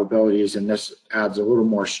potential probabilities, and this adds a little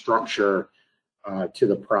more structure to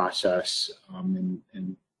the process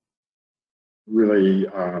and really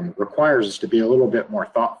requires us to be a little bit more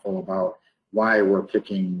thoughtful about why we're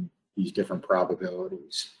picking these different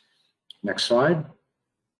probabilities. Next slide.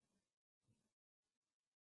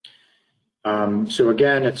 So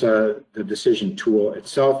again, it's the decision tool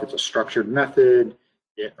itself. It's a structured method.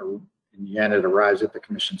 It in the end, it arrives at the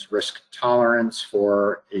commission's risk tolerance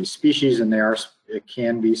for a species, and it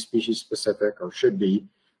can be species specific or should be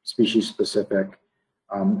species specific.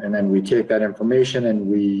 And then we take that information and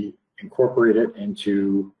we incorporate it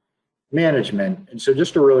into management. And so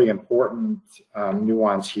just a really important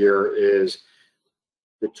nuance here is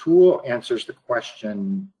the tool answers the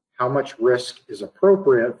question, how much risk is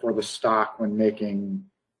appropriate for the stock when making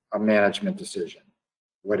a management decision?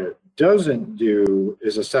 What it doesn't do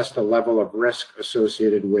is assess the level of risk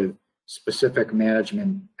associated with specific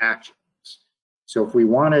management actions. So if we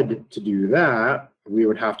wanted to do that, we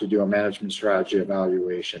would have to do a management strategy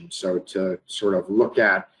evaluation. So to sort of look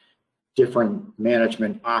at different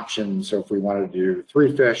management options. So if we wanted to do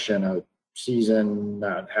 3 fish in a season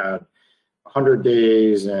that had 100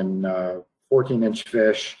 days and 14-inch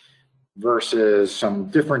fish versus some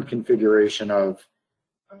different configuration of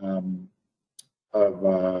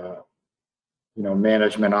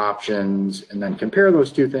management options, and then compare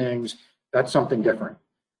those two things, that's something different.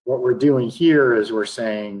 What we're doing here is we're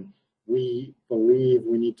saying we believe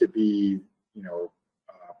we need to be,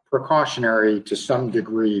 precautionary to some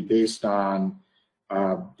degree based on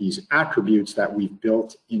these attributes that we've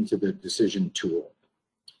built into the decision tool.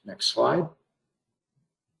 Next slide.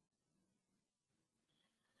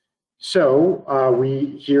 So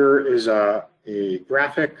here is a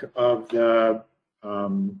graphic of the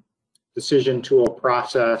decision tool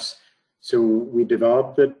process. So we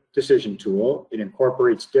developed the decision tool. It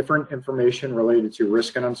incorporates different information related to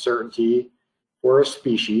risk and uncertainty for a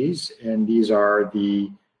species, and these are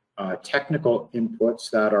the technical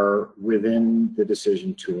inputs that are within the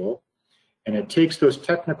decision tool. And it takes those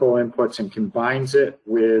technical inputs and combines it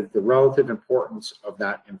with the relative importance of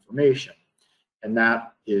that information. And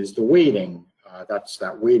that is the weighting. That's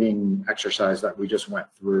that weighting exercise that we just went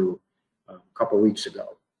through a couple weeks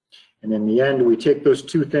ago. And in the end, we take those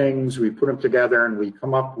two things, we put them together, and we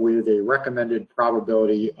come up with a recommended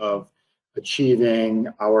probability of achieving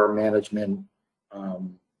our management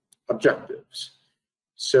objectives.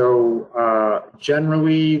 So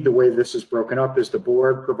generally, the way this is broken up is the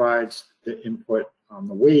board provides the input on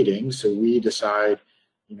the weighting. So we decide,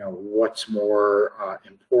 what's more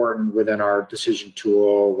important within our decision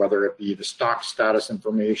tool, whether it be the stock status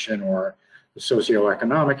information or the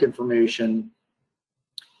socioeconomic information.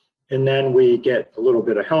 And then we get a little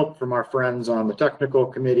bit of help from our friends on the technical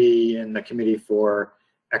committee and the committee for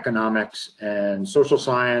economics and social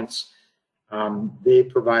science. They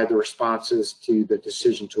provide the responses to the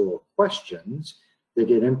decision tool questions. They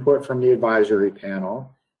get input from the advisory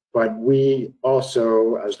panel, but we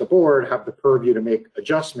also, as the board, have the purview to make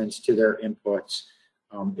adjustments to their inputs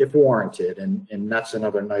if warranted. And that's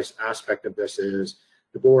another nice aspect of this is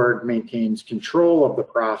the board maintains control of the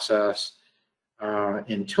process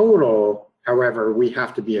in total. However, we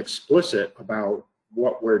have to be explicit about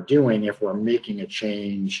what we're doing if we're making a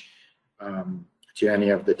change to any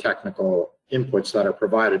of the technical inputs that are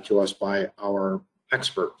provided to us by our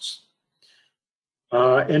experts.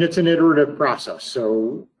 And it's an iterative process.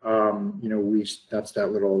 So, that's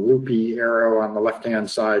that little loopy arrow on the left-hand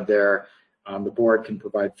side there. The board can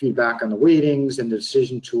provide feedback on the weightings and the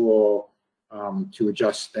decision tool to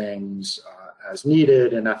adjust things as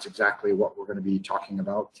needed. And that's exactly what we're going to be talking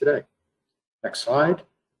about today. Next slide.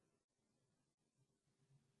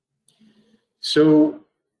 So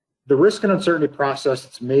the risk and uncertainty process,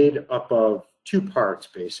 it's made up of two parts,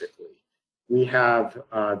 basically. We have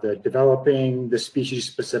the developing the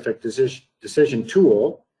species-specific decision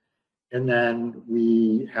tool, and then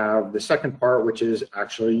we have the second part, which is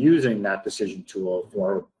actually using that decision tool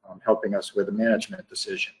for helping us with a management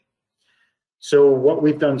decision. So what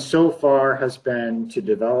we've done so far has been to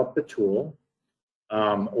develop the tool,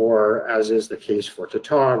 or as is the case for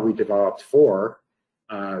Tautog, we developed 4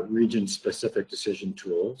 region-specific decision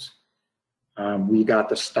tools. We got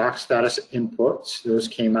the stock status inputs. Those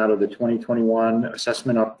came out of the 2021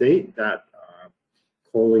 assessment update that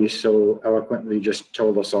Coley so eloquently just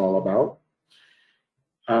told us all about.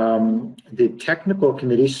 The technical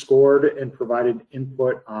committee scored and provided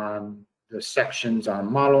input on the sections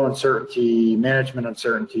on model uncertainty, management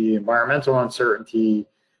uncertainty, environmental uncertainty,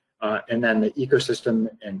 and then the ecosystem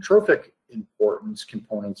and trophic importance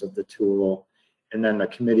components of the tool. And then the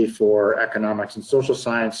Committee for Economics and Social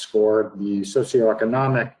Science scored the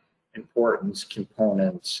socioeconomic importance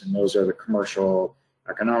components, and those are the commercial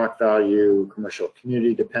economic value, commercial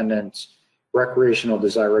community dependence, recreational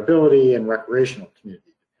desirability, and recreational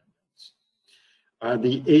community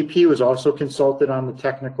dependence. The AP was also consulted on the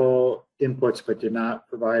technical inputs, but did not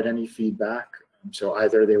provide any feedback. So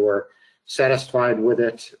either they were satisfied with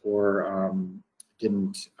it or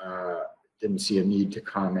didn't see a need to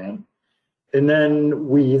comment. And then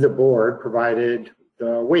we, the board, provided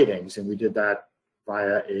the weightings, and we did that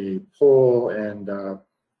via a poll. And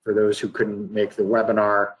for those who couldn't make the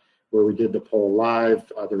webinar where we did the poll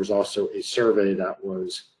live, there was also a survey that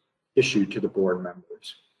was issued to the board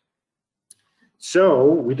members. So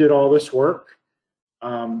we did all this work,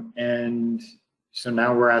 and so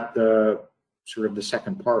now we're at the sort of the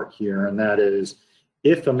second part here, and that is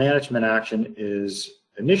if a management action is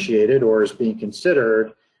initiated or is being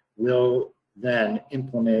considered, we'll then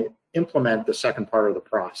implement the second part of the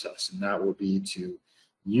process, and that will be to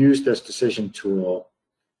use this decision tool.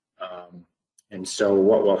 And so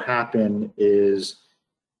what will happen is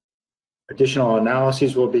additional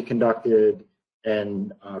analyses will be conducted,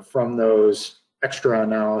 and from those extra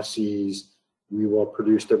analyses, we will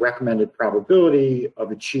produce the recommended probability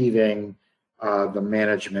of achieving the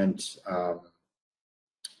management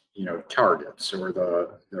targets, or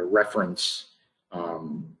the reference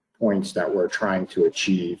points that we're trying to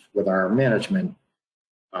achieve with our management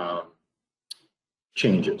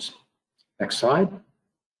changes. Next slide.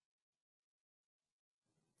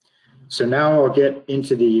 So now I'll get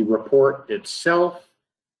into the report itself.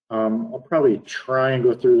 I'll probably try and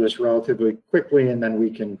go through this relatively quickly, and then we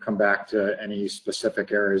can come back to any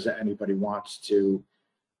specific areas that anybody wants to.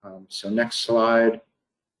 So next slide.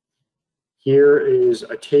 Here is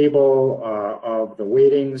a table of the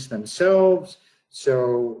weightings themselves.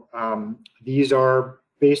 So these are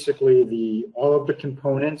basically all of the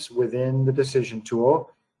components within the decision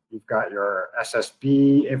tool. You've got your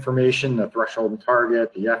SSB information, the threshold and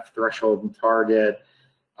target, the F threshold and target,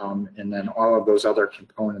 and then all of those other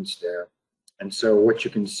components there. And so what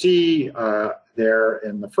you can see there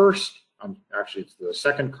in the first, actually it's the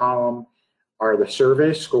second column, are the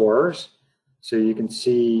survey scores. So you can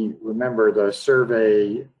see, remember, the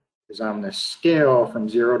survey is on this scale from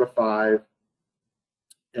 0 to 5.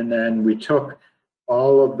 And then we took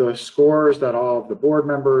all of the scores that all of the board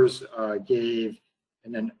members gave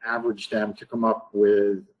and then averaged them to come up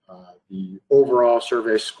with the overall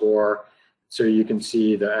survey score. So you can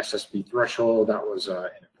see the SSB threshold, that was an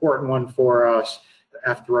important one for us. The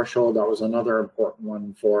F threshold, that was another important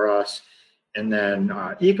one for us. And then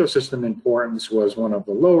ecosystem importance was one of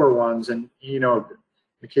the lower ones. And, in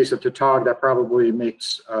the case of Tautog, that probably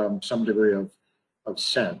makes some degree of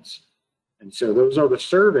sense. And so those are the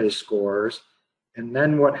survey scores. And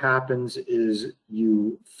then what happens is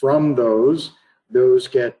from those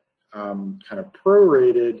get kind of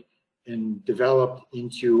prorated and developed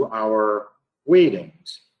into our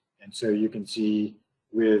weightings. And so you can see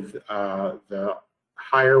with the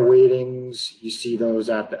higher weightings, you see those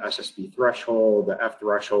at the SSB threshold, the F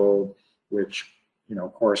threshold, which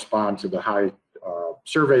correspond to the high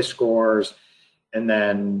survey scores. And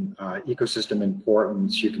then ecosystem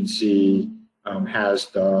importance, you can see has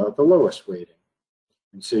the lowest weighting.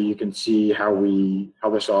 And so you can see how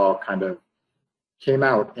this all kind of came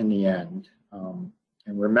out in the end.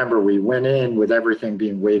 And remember, we went in with everything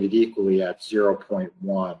being weighted equally at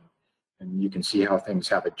 0.1. And you can see how things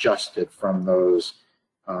have adjusted from those,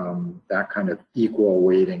 that kind of equal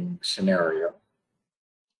weighting scenario.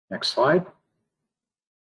 Next slide.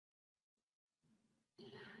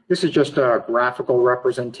 This is just a graphical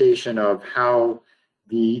representation of how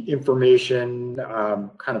the information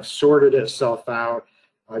kind of sorted itself out.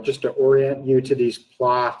 Just to orient you to these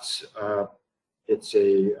plots,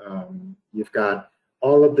 you've got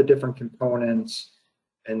all of the different components,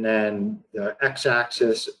 and then the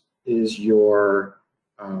x-axis is your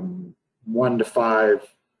 1 to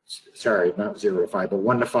 5, sorry, not 0 to 5, but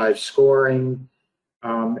 1 to 5 scoring.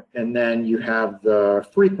 And then you have the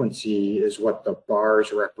frequency is what the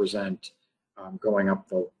bars represent going up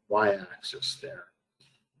the y-axis there.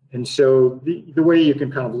 And so the way you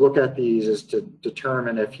can kind of look at these is to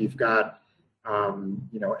determine if you've got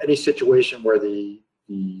any situation where the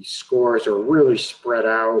scores are really spread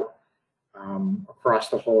out across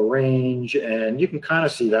the whole range. And you can kind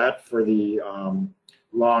of see that for the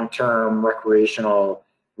long-term recreational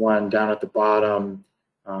one down at the bottom.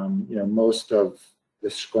 Most of the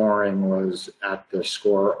scoring was at the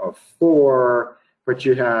score of 4, but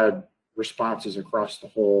you had responses across the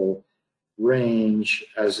whole range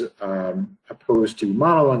as opposed to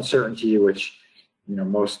model uncertainty, which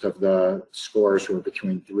most of the scores were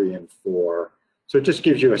between 3 and 4. So it just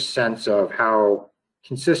gives you a sense of how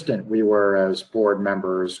consistent we were as board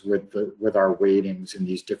members with our weightings in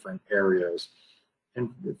these different areas. And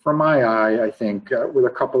from my eye, I think with a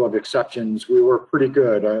couple of exceptions, we were pretty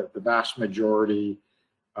good. The vast majority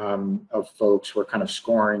of folks were kind of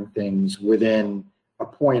scoring things within a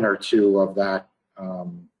point or two of that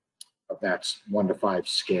 1 to 5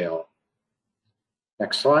 scale.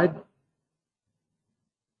 Next slide.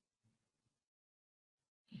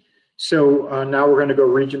 So now we're going to go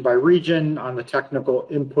region by region on the technical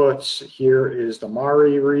inputs. Here is the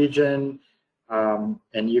Mari region, and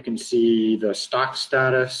you can see the stock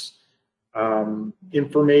status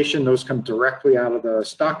information. Those come directly out of the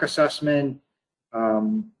stock assessment.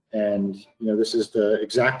 And this is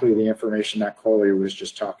exactly the information that Coley was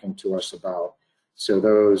just talking to us about. So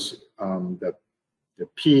those, the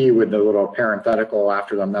P with the little parenthetical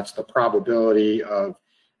after them, that's the probability of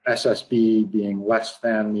SSB being less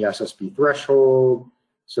than the SSB threshold.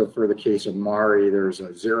 So for the case of Mari, there's a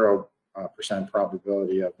 0%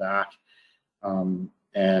 probability of that,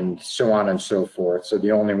 and so on and so forth. So the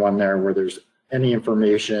only one there where there's any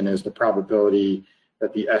information is the probability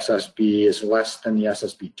that the SSB is less than the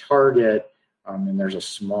SSB target, and there's a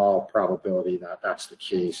small probability that that's the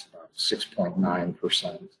case, about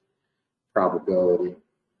 6.9% probability.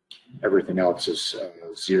 Everything else is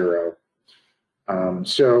 0.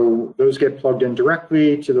 So those get plugged in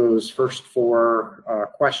directly to those first 4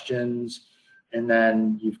 questions. And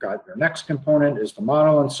then you've got your next component is the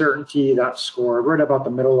model uncertainty. That's scored right about the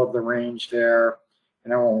middle of the range there.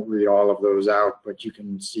 And I won't read all of those out, but you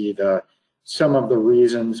can see some of the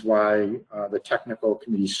reasons why the technical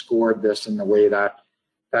committee scored this in the way that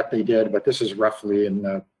they did. But this is roughly in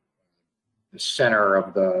the center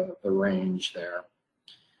of the range there.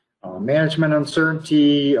 Management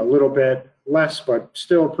uncertainty, a little bit less, but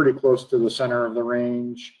still pretty close to the center of the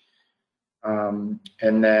range. And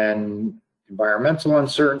then environmental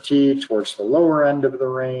uncertainty towards the lower end of the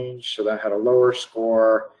range, so that had a lower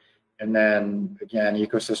score. And then again,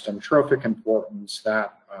 ecosystem trophic importance,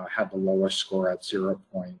 that had the lowest score at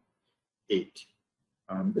 0.8.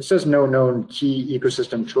 It says no known key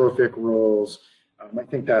ecosystem trophic rules. I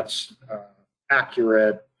think that's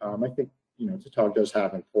accurate. I think Tautog does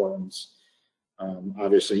have importance.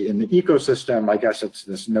 Obviously, in the ecosystem, I guess it's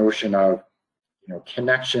this notion of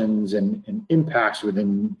connections and impacts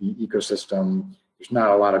within the ecosystem. There's not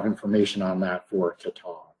a lot of information on that for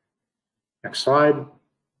Tautog. Next slide.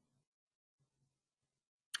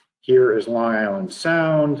 Here is Long Island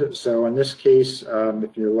Sound. So in this case,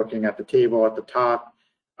 if you're looking at the table at the top,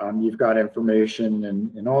 you've got information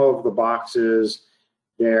in all of the boxes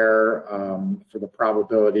there for the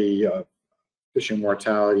probability of fishing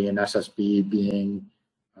mortality and SSB being,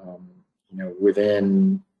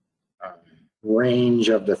 within range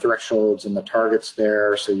of the thresholds and the targets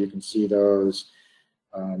there. So you can see those.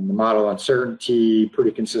 The model uncertainty,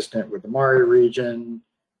 pretty consistent with the Mari region,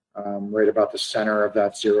 right about the center of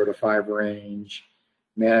that 0 to 5 range.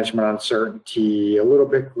 Management uncertainty, a little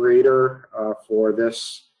bit greater for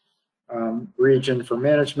this region for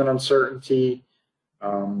management uncertainty.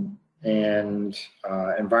 And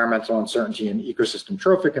environmental uncertainty and ecosystem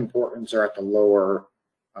trophic importance are at the lower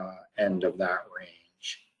end of that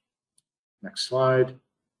range. Next slide.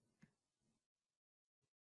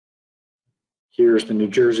 Here's the New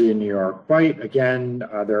Jersey and New York bite. Again,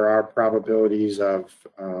 there are probabilities of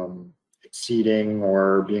exceeding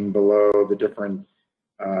or being below the different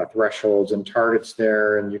thresholds and targets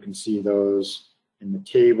there, and you can see those in the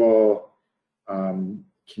table.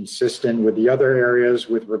 Consistent with the other areas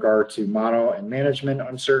with regard to model and management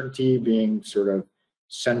uncertainty being sort of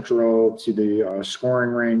central to the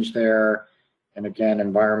scoring range there. And again,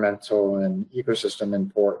 environmental and ecosystem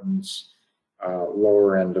importance,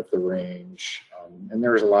 lower end of the range. And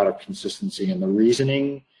there's a lot of consistency in the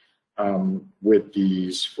reasoning with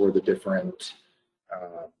these for the different,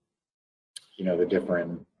 the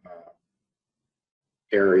different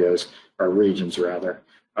areas or regions rather.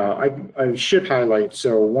 I should highlight,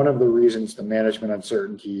 so one of the reasons the management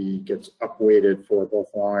uncertainty gets upweighted for both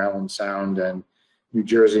Long Island Sound and New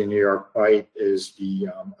Jersey, New York bite is the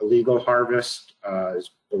illegal harvest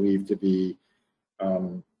is believed to be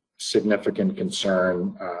significant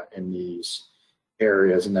concern in these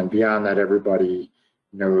areas. And then beyond that, everybody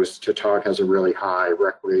knows Tautog has a really high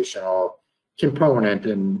recreational component,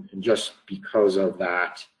 and just because of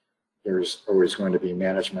that, there's always going to be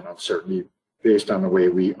management uncertainty based on the way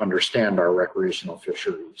we understand our recreational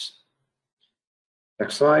fisheries.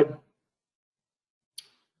 Next slide.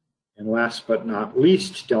 And last but not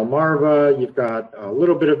least, Delmarva, you've got a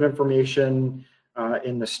little bit of information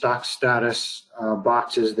in the stock status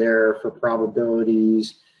boxes there for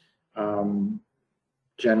probabilities.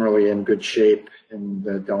 Generally in good shape in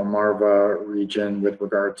the Delmarva region with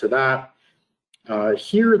regard to that.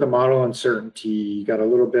 Here, the model uncertainty got a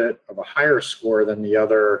little bit of a higher score than the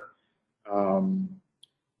other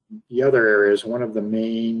areas. One of the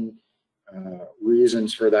main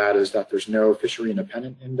reasons for that is that there's no fishery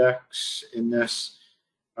independent index in this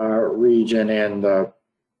region, and the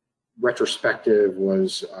retrospective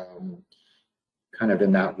was kind of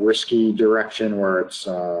in that risky direction where it's,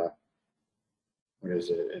 what is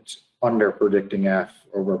it? It's under predicting F,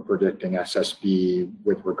 over predicting SSB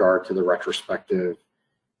with regard to the retrospective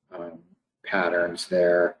patterns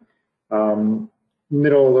there.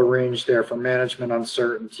 Middle of the range there for management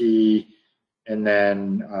uncertainty, and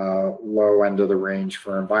then low end of the range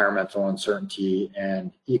for environmental uncertainty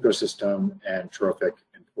and ecosystem and trophic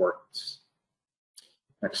importance.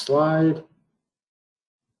 Next slide.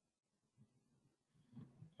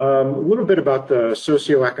 A little bit about the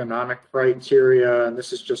socioeconomic criteria, and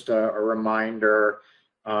this is just a reminder.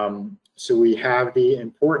 So we have the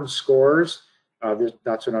importance scores.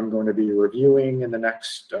 That's what I'm going to be reviewing in the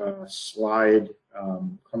next slide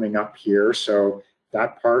coming up here. So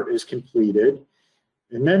that part is completed.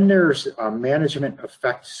 And then there's management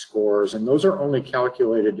effect scores, and those are only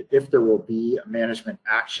calculated if there will be a management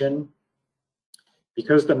action.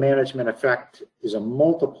 Because the management effect is a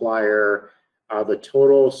multiplier, the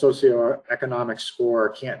total socioeconomic score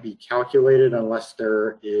can't be calculated unless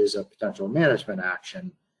there is a potential management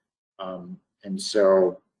action. And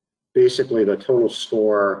so basically the total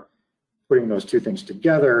score, putting those two things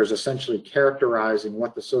together, is essentially characterizing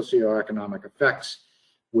what the socioeconomic effects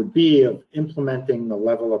would be of implementing the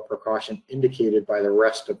level of precaution indicated by the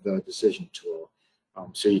rest of the decision tool.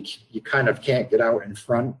 So you kind of can't get out in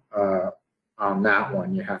front on that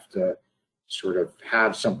one. You have to sort of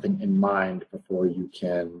have something in mind before you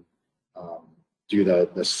can do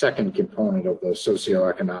the second component of the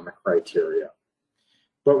socioeconomic criteria.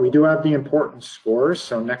 But we do have the importance scores.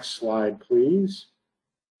 So next slide, please.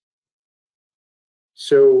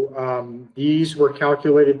 So these were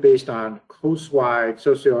calculated based on coast-wide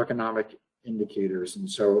socioeconomic indicators. And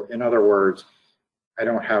so in other words, I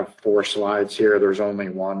don't have 4 slides here, there's only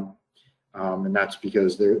one. And that's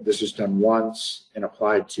because this is done once and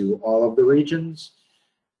applied to all of the regions.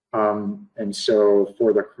 And so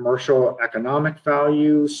for the commercial economic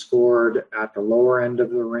value scored at the lower end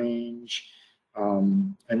of the range,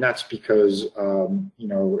 and that's because, you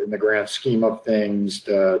know, in the grand scheme of things,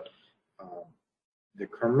 the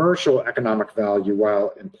commercial economic value,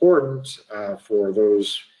 while important for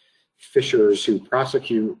those fishers who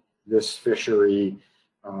prosecute this fishery,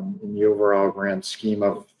 in the overall grand scheme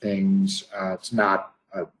of things, it's not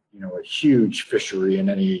a huge fishery in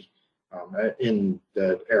any in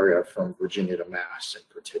the area from Virginia to Mass in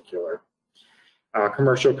particular.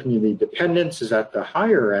 Commercial community dependence is at the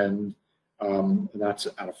higher end, and that's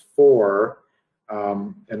at a 4.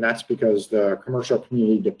 And that's because the commercial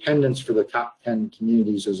community dependence for the top 10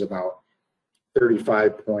 communities is about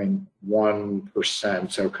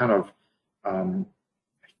 35.1%. So kind of, I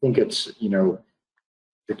think it's, you know,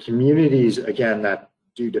 the communities, again, that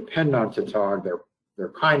do depend on Tautog, they're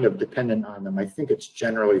kind of dependent on them. I think it's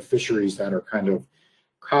generally fisheries that are kind of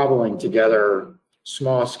cobbling together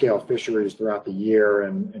small scale fisheries throughout the year,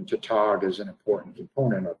 and Tautog is an important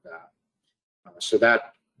component of that. So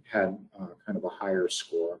that had kind of a higher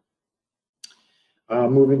score.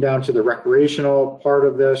 Moving down to the recreational part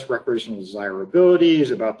of this, recreational desirability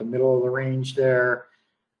is about the middle of the range there.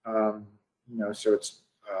 You know, so it's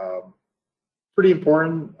pretty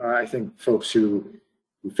important. I think folks who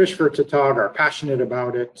fish for Tautog are passionate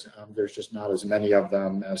about it. There's just not as many of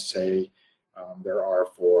them as, say, there are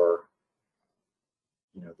for,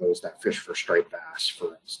 you know, those that fish for striped bass,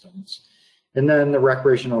 for instance. And then the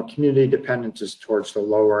recreational community dependence is towards the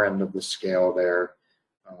lower end of the scale there.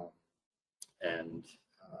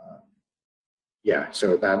 Yeah,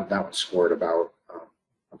 so that was scored about a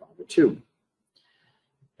 2.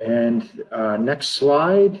 And next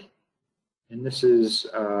slide. And this is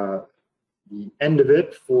the end of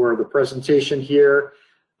it for the presentation here.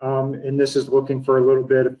 And this is looking for a little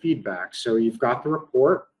bit of feedback. So you've got the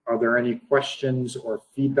report. Are there any questions or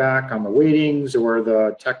feedback on the weightings or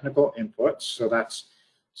the technical inputs? So that's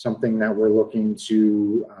something that we're looking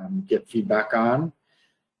to get feedback on.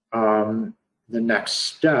 The next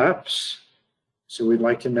steps. So we'd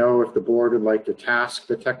like to know if the board would like to task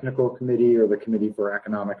the technical committee or the Committee for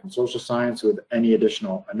Economic and Social Science with any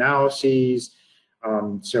additional analyses.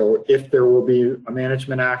 So if there will be a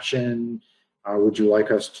management action, would you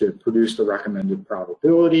like us to produce the recommended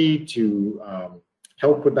probability to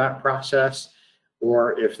help with that process?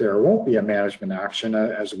 Or if there won't be a management action,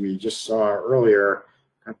 as we just saw earlier,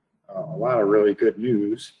 a lot of really good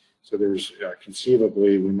news. So there's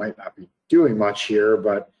conceivably, we might not be doing much here,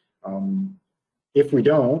 but if we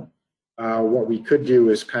don't, what we could do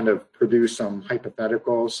is kind of produce some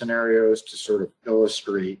hypothetical scenarios to sort of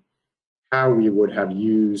illustrate how we would have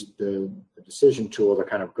used the decision tool to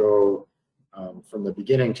kind of go from the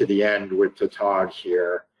beginning to the end with Tautog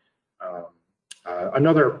here.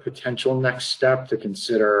 Another potential next step to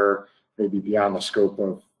consider, maybe beyond the scope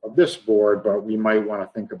of this board, but we might want to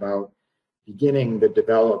think about beginning the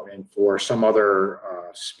development for some other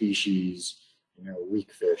species,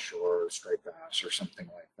 weak fish or striped bass or something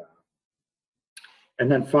like that.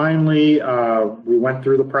 And then finally, we went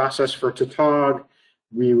through the process for Tautog.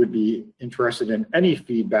 We would be interested in any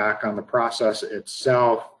feedback on the process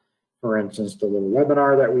itself. For instance, the little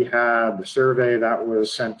webinar that we had, the survey that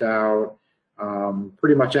was sent out,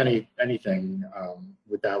 pretty much anything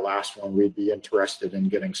with that last one, we'd be interested in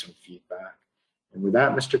getting some feedback. And with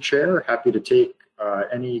that, Mr. Chair, happy to take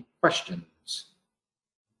any questions.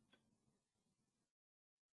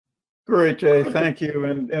 Great, Jay, thank you.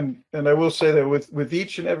 And I will say that with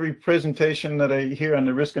each and every presentation that I hear on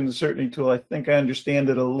the risk and uncertainty tool, I think I understand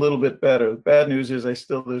it a little bit better. The bad news is there's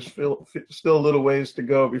still a little ways to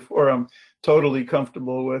go before I'm totally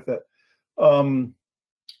comfortable with it.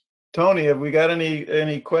 Tony, have we got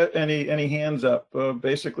any hands up?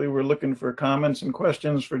 Basically, we're looking for comments and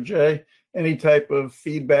questions for Jay. Any type of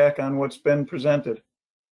feedback on what's been presented?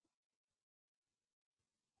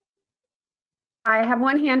 I have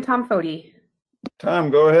one hand, Tom Fody. Tom,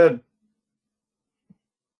 go ahead.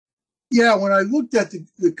 Yeah, when I looked at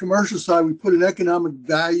the commercial side, we put an economic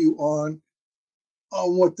value on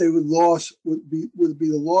what they would be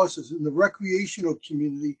the losses. In the recreational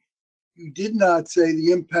community, you did not say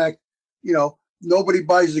the impact. Nobody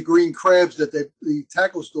buys the green crabs that the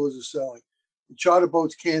tackle stores are selling. The charter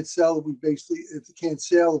boats can't sell if they can't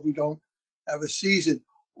sail if we don't have a season,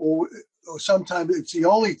 or sometimes it's the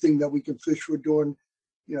only thing that we can fish for during,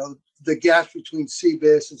 the gaps between sea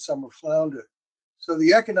bass and summer flounder. So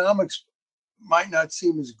the economics might not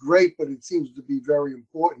seem as great, but it seems to be very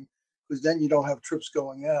important because then you don't have trips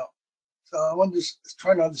going out. So I'm just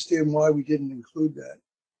trying to understand why we didn't include that.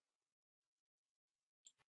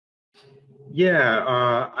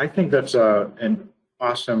 Yeah, I think that's an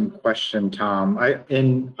awesome question, Tom.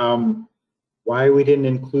 Why we didn't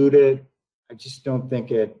include it, I just don't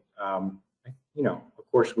think it, of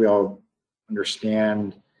course we all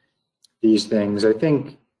understand these things. I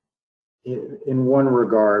think in one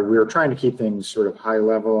regard, we were trying to keep things sort of high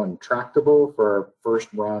level and tractable for our first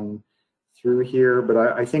run through here, but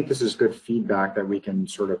I think this is good feedback that we can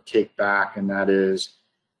sort of take back, and that is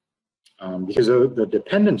because the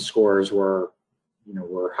dependent scores were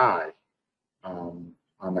high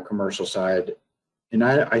on the commercial side. And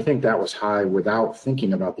I think that was high without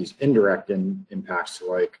thinking about these indirect impacts to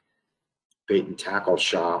like bait and tackle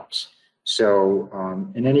shops. So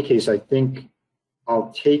in any case, I think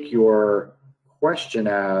I'll take your question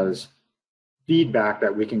as feedback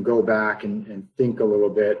that we can go back and think a little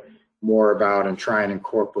bit more about and try and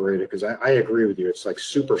incorporate it, because I agree with you. It's like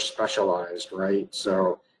super specialized, right?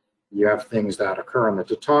 So you have things that occur in the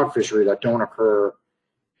Tautog fishery that don't occur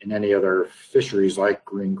in any other fisheries like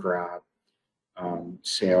green crab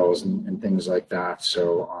sales and things like that.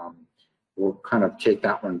 So we'll kind of take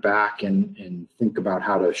that one back and think about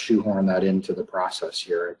how to shoehorn that into the process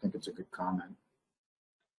here. I think it's a good comment.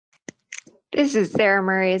 This is Sarah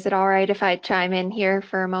Murray. Is it all right if I chime in here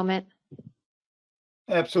for a moment?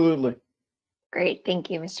 Absolutely. Great. Thank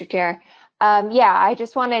you, Mr. Chair. Yeah, I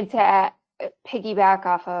just wanted to piggyback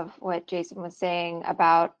off of what Jason was saying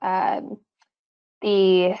about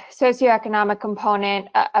the socioeconomic component.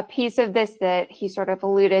 A piece of this that he sort of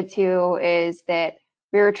alluded to is that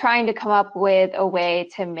we were trying to come up with a way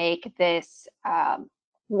to make this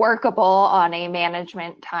workable on a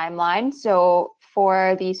management timeline. So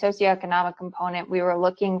for the socioeconomic component, we were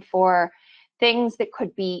looking for things that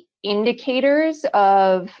could be indicators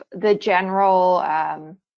of the general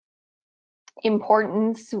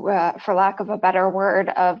importance, for lack of a better word,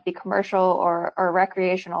 of the commercial or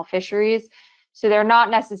recreational fisheries. So they're not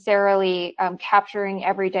necessarily capturing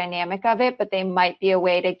every dynamic of it, but they might be a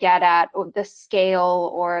way to get at the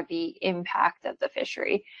scale or the impact of the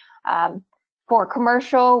fishery. For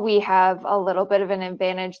commercial, we have a little bit of an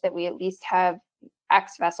advantage that we at least have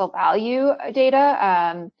X vessel value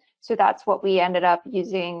data. So that's what we ended up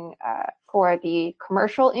using for the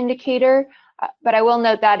commercial indicator. But I will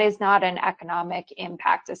note that is not an economic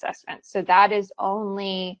impact assessment. So that is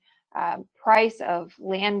only price of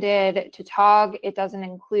landed Tautog. It doesn't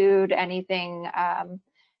include anything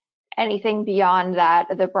beyond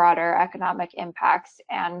that, the broader economic impacts.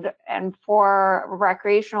 And for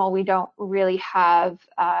recreational, we don't really have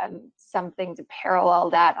something to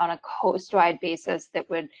parallel that on a coast-wide basis that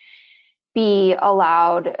would be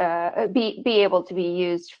allowed, be able to be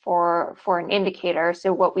used for an indicator.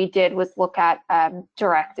 So what we did was look at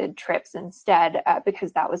directed trips instead,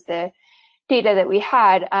 because that was the data that we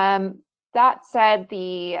had. That said,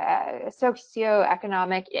 the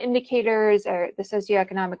socioeconomic indicators or the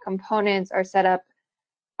socioeconomic components are set up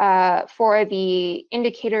for the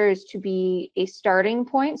indicators to be a starting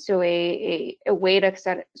point, so a way to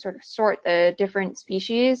sort of sort the different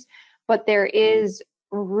species, but there is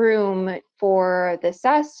room for the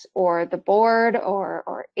SES or the board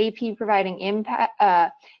or AP providing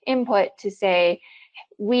input to say,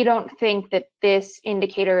 we don't think that this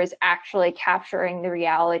indicator is actually capturing the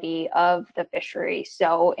reality of the fishery.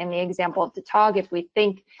 So in the example of the Tautog, if we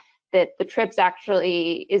think that the TRIPS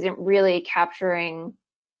actually isn't really capturing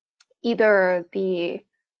either the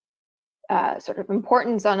sort of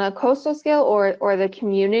importance on a coastal scale or the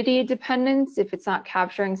community dependence, if it's not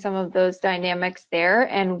capturing some of those dynamics there,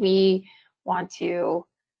 and we want to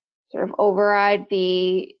sort of override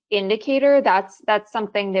the indicator, that's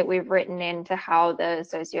something that we've written into how the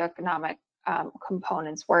socioeconomic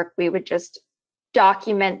components work. We would just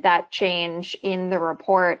document that change in the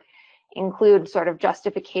report, include sort of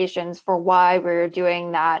justifications for why we're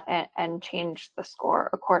doing that, and change the score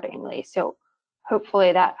accordingly. So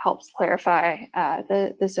hopefully that helps clarify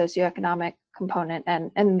the socioeconomic component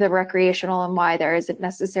and the recreational, and why there isn't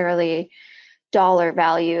necessarily dollar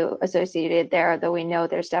value associated there, though we know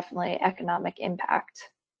there's definitely economic impact.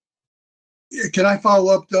 Can I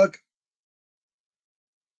follow up, Doug?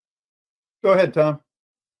 Go ahead, Tom.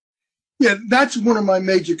 Yeah, that's one of my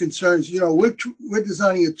major concerns. You know, we're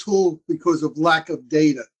designing a tool because of lack of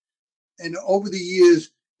data. And over the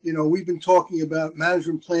years, you know, we've been talking about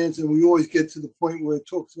management plans, and we always get to the point where it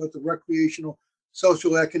talks about the recreational,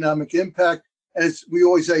 social, economic impact. And we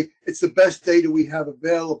always say it's the best data we have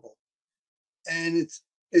available. And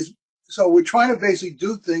so we're trying to basically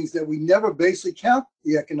do things that we never basically count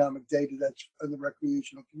the economic data that's in the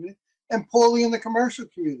recreational community, and poorly in the commercial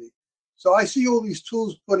community. So I see all these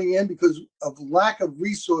tools putting in because of lack of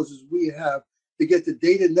resources we have to get the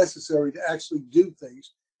data necessary to actually do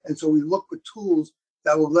things. And so we look for tools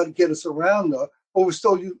that will get us around there, but we're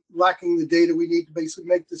still lacking the data we need to basically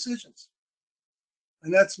make decisions.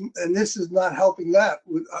 And this is not helping that,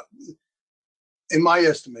 in my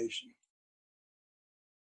estimation.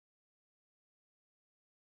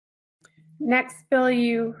 Next, Bill,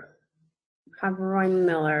 you have Roy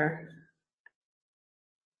Miller.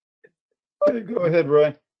 Okay, go ahead,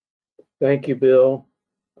 Roy. Thank you, Bill.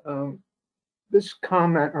 This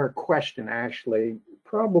comment or question actually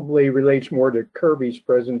probably relates more to Kirby's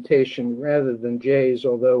presentation rather than Jay's,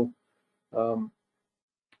 although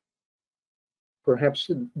perhaps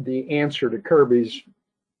the answer to Kirby's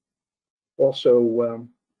also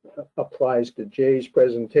applies to Jay's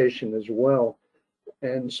presentation as well.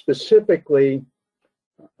 And specifically,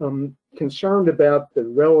 I'm concerned about the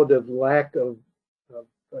relative lack of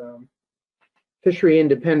fishery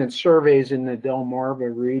independent surveys in the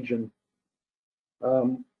Delmarva region.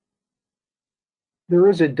 There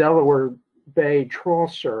is a Delaware Bay trawl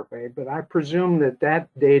survey, but I presume that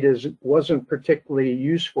data wasn't particularly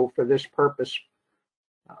useful for this purpose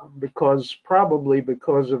probably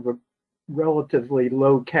because of a relatively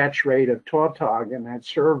low catch rate of tautog in that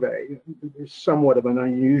survey. It's somewhat of an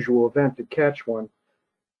unusual event to catch one.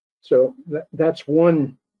 So that's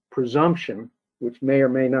one presumption, which may or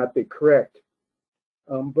may not be correct.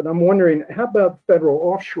 But I'm wondering, how about federal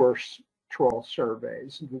offshore trawl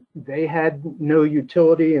surveys? They had no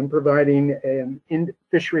utility in providing a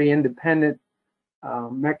fishery independent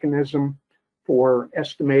mechanism for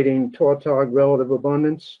estimating tautog relative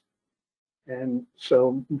abundance. And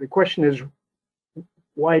so the question is,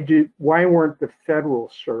 why weren't the federal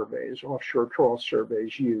surveys, offshore trawl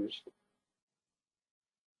surveys, used?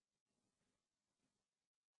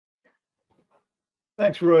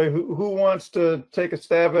 Thanks, Roy. Who wants to take a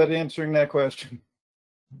stab at answering that question?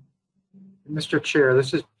 Mr. Chair,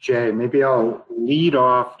 this is Jay. Maybe I'll lead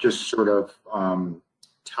off just sort of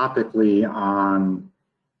topically on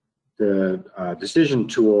the decision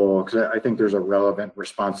tool, because I think there's a relevant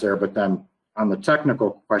response there, but then on the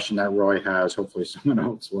technical question that Roy has, hopefully someone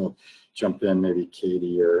else will jump in, maybe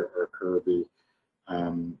Katie or Kirby. I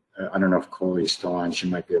don't know if Coley's still on, she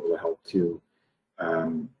might be able to help too.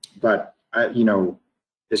 But you know,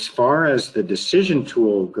 as far as the decision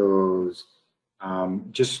tool goes,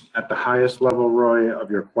 just at the highest level, Roy, of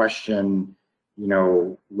your question, you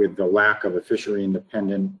know, with the lack of a fishery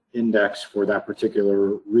independent index for that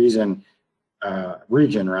particular region,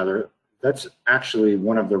 that's actually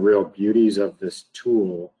one of the real beauties of this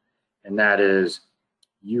tool. And that is,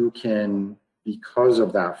 you can, because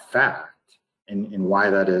of that fact, and why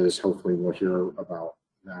that is, hopefully we'll hear about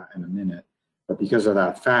that in a minute, but because of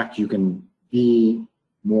that fact, you can be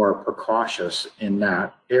more precautious in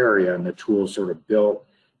that area, and the tool sort of built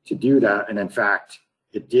to do that. And in fact,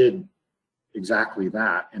 it did exactly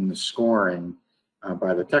that in the scoring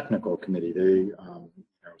by the technical committee. They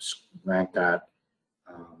ranked that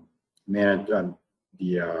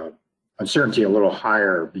the uncertainty a little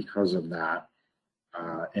higher because of that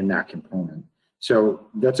in that component. So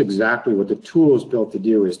that's exactly what the tool is built to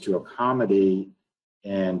do, is to accommodate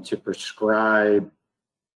and to prescribe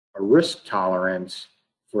a risk tolerance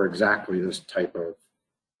for exactly this type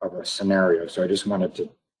of a scenario. So I just wanted to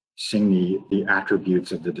sing the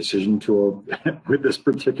attributes of the decision tool with this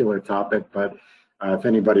particular topic, but if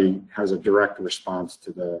anybody has a direct response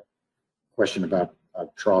to the question about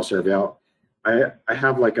trawl survey, I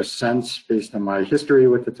have like a sense based on my history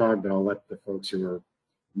with the Tautog, but I'll let the folks who are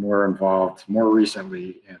more involved more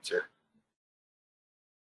recently answer.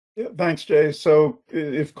 Yeah, thanks, Jay. So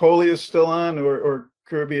if Coley is still on, or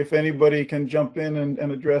Kirby, if anybody can jump in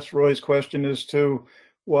and address Roy's question as to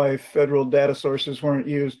why federal data sources weren't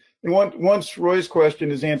used. And once Roy's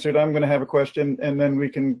question is answered, I'm going to have a question, and then we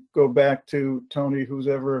can go back to Tony, who's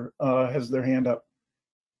ever has their hand up.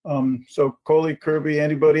 So Coley, Kirby,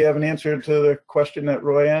 anybody have an answer to the question that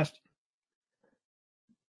Roy asked?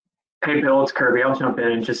 Hey, Bill, it's Kirby. I'll jump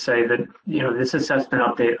in and just say that, this assessment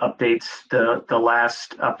update updates the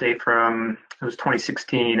last update from, it was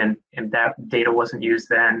 2016, and that data wasn't used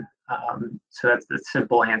then. So that's the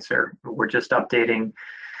simple answer. We're just updating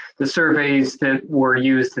the surveys that were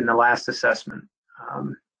used in the last assessment.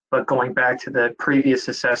 But going back to the previous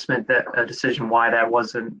assessment, that a decision why that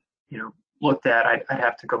wasn't, looked at, I'd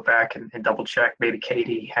have to go back and double check. Maybe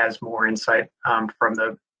Katie has more insight from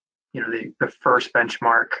the first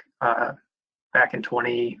benchmark back in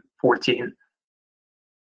 2014.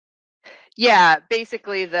 Yeah,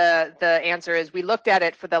 basically the answer is we looked at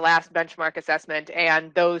it for the last benchmark assessment,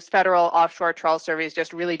 and those federal offshore trawl surveys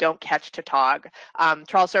just really don't catch Tautog.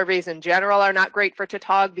 Trawl surveys in general are not great for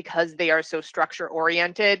Tautog because they are so structure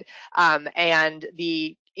oriented, and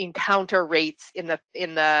the encounter rates in the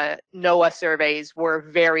NOAA surveys were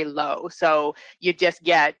very low. So you just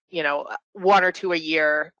get, one or two a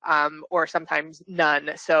year, or sometimes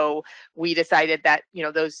none. So we decided that,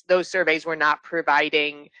 those surveys were not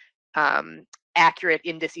providing accurate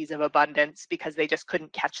indices of abundance because they just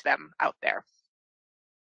couldn't catch them out there.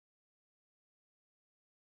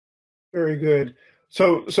 Very good.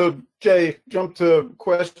 So Jay, jump to a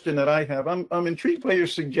question that I have. I'm intrigued by your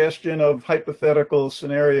suggestion of hypothetical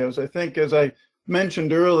scenarios. I think, as I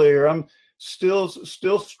mentioned earlier, I'm still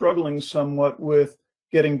struggling somewhat with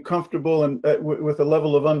getting comfortable and with a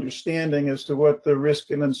level of understanding as to what the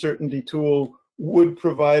risk and uncertainty tool would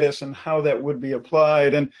provide us and how that would be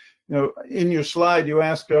applied. And in your slide, you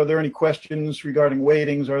asked, are there any questions regarding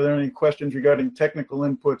weightings? Are there any questions regarding technical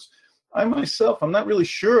inputs? I myself, I'm not really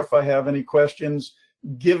sure if I have any questions,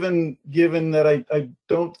 given that I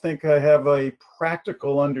don't think I have a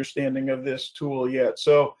practical understanding of this tool yet.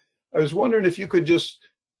 So I was wondering if you could just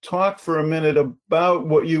talk for a minute about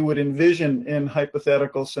what you would envision in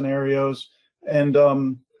hypothetical scenarios, and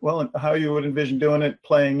how you would envision doing it,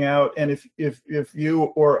 playing out, and if you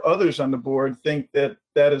or others on the board think that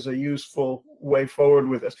that is a useful way forward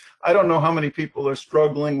with this. I don't know how many people are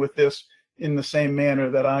struggling with this in the same manner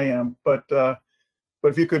that I am, but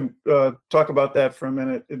if you could talk about that for a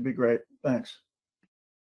minute, it'd be great. Thanks.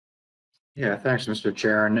 Yeah, thanks, Mr.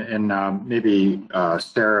 Chair, and maybe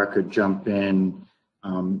Sarah could jump in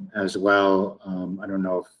as well. I don't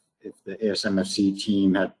know if the ASMFC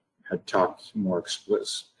team had talked more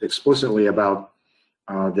explicitly about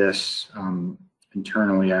this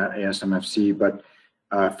internally at ASMFC, but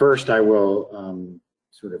first I will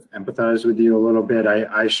sort of empathize with you a little bit.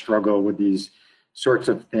 I struggle with these sorts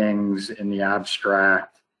of things in the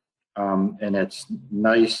abstract, and it's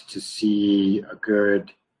nice to see a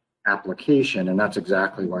good application, and that's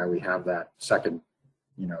exactly why we have that second,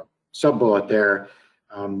 sub-bullet there.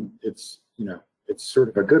 It's sort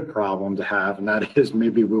of a good problem to have, and that is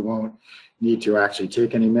maybe we won't need to actually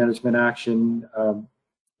take any management action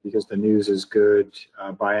because the news is good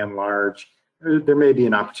by and large. There may be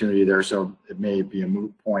an opportunity there, so it may be a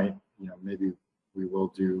moot point. Maybe we will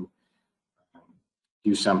do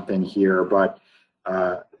something here, but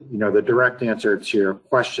the direct answer to your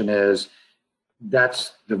question is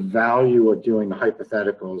that's the value of doing the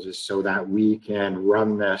hypotheticals, is so that we can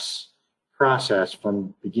run this process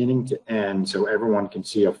from beginning to end, so everyone can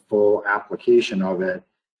see a full application of it.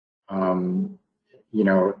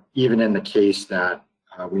 Even in the case that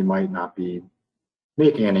we might not be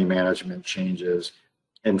making any management changes.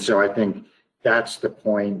 And so I think that's the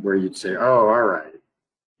point where you'd say, oh, all right,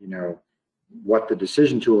 what the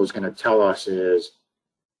decision tool is going to tell us is,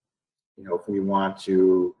 if we want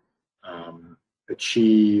to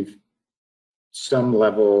achieve some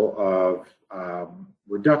level of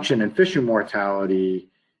reduction in fisher mortality,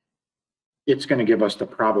 it's going to give us the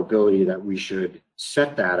probability that we should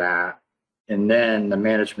set that at, and then the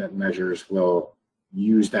management measures will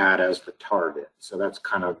use that as the target. So that's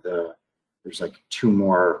kind of there's like two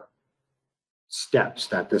more steps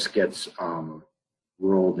that this gets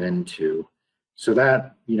rolled into. So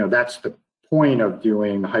that, that's the point of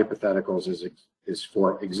doing hypotheticals, is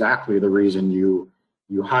for exactly the reason you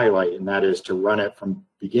highlight, and that is to run it from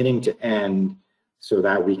beginning to end so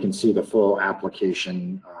that we can see the full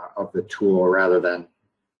application of the tool, rather than,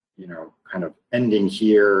 kind of ending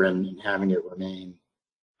here and having it remain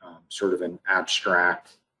sort of an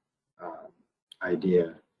abstract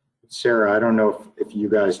idea. Sarah, I don't know if you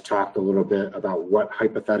guys talked a little bit about what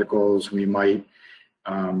hypotheticals we might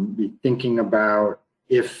be thinking about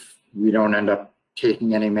if we don't end up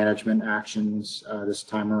taking any management actions this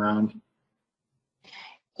time around.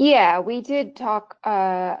 Yeah, we did talk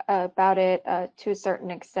about it to a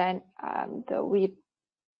certain extent, though we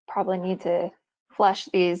probably need to flesh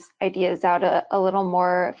these ideas out a little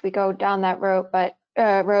more if we go down that road. But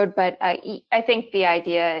I think the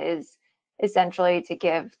idea is essentially to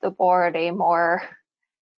give the board a more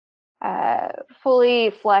fully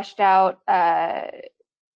fleshed out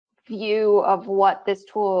view of what this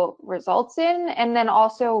tool results in, and then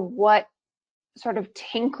also what sort of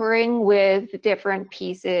tinkering with different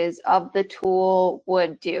pieces of the tool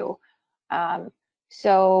would do.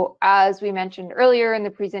 So as we mentioned earlier in the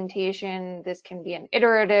presentation, this can be an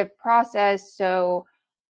iterative process. So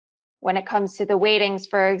when it comes to the weightings,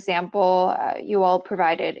 for example, you all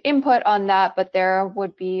provided input on that, but there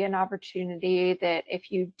would be an opportunity that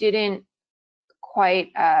if you didn't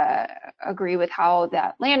quite agree with how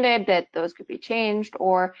that landed, that those could be changed.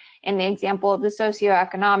 Or in the example of the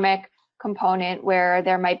socioeconomic component, where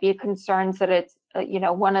there might be concerns that it's,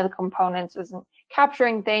 one of the components isn't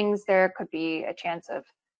capturing things, there could be a chance of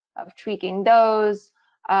tweaking those.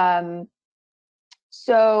 Some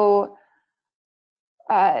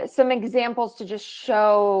examples to just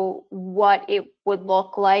show what it would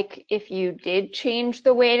look like if you did change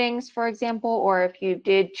the weightings, for example, or if you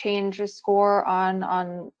did change a score on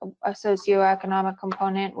a socioeconomic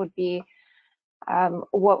component, would be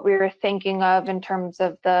what we were thinking of in terms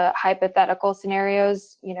of the hypothetical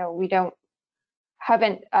scenarios. We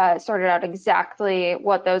haven't sorted out exactly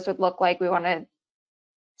what those would look like. We want to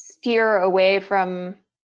steer away from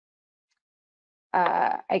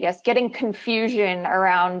I guess getting confusion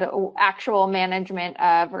around actual management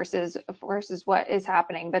versus what is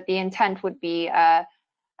happening. But the intent would be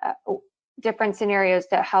different scenarios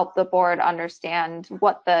to help the board understand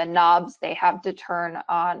what the knobs they have to turn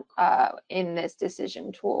on in this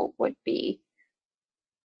decision tool would be.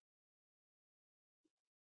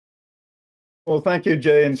 Well, thank you,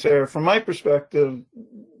 Jay and Sarah. From my perspective,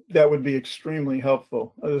 that would be extremely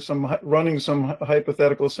helpful. Running some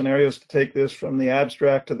hypothetical scenarios to take this from the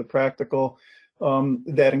abstract to the practical,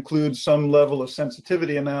 that includes some level of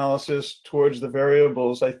sensitivity analysis towards the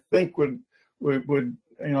variables, I think would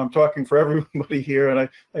I'm talking for everybody here, and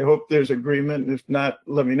I hope there's agreement. If not,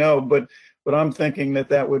 let me know. But I'm thinking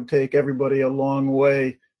that would take everybody a long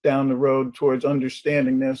way down the road towards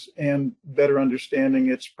understanding this and better understanding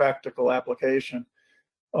its practical application.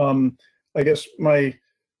 I guess my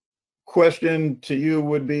question to you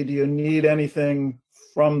would be, do you need anything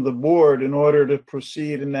from the board in order to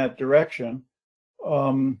proceed in that direction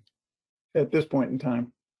at this point in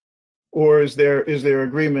time? Or is there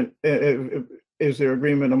agreement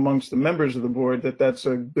amongst the members of the board that that's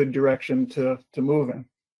a good direction to move in?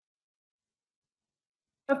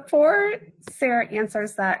 Before Sarah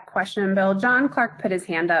answers that question, Bill, John Clark put his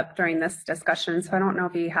hand up during this discussion, so I don't know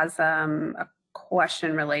if he has a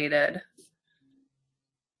question related.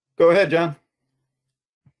 Go ahead, John.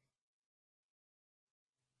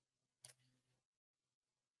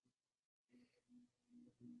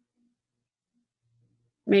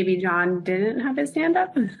 Maybe John didn't have his hand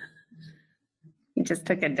up. He just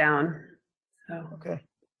took it down. So okay.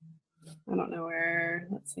 I don't know where,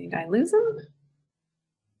 let's see, did I lose him?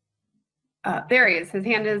 There he is. His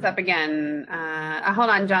hand is up again. Hold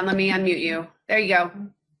on, John, let me unmute you. There you go.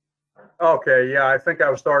 Okay, yeah, I think I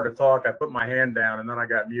was starting to talk. I put my hand down and then I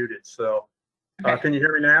got muted. So Okay. Can you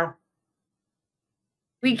hear me now?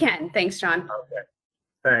 We can. Thanks, John. Okay,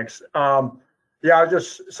 thanks. Yeah, I was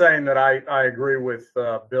just saying that I agree with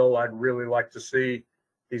Bill. I'd really like to see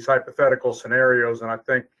these hypothetical scenarios. And I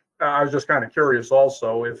think I was just kind of curious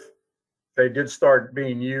also if they did start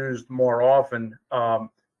being used more often.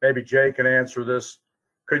 Maybe Jay can answer this.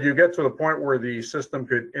 Could you get to the point where the system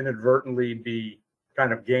could inadvertently be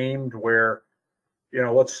kind of gamed, where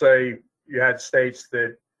let's say you had states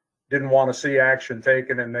that didn't want to see action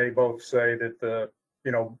taken, and they both say that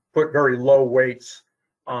put very low weights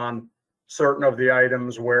on certain of the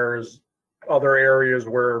items, whereas other areas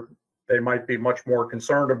where they might be much more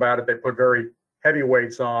concerned about it, they put very heavy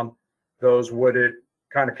weights on those. Would it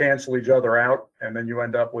kind of cancel each other out, and then you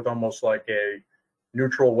end up with almost like a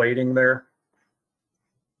neutral weighting there?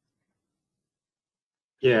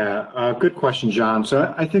 Yeah, good question, John.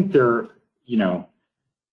 So I think there are,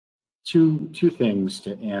 two things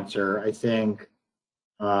to answer. I think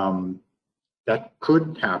that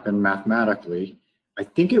could happen mathematically. I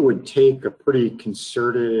think it would take a pretty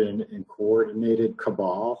concerted and coordinated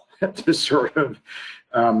cabal to sort of,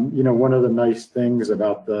 one of the nice things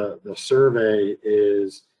about the survey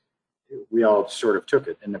is we all sort of took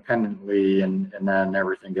it independently, and then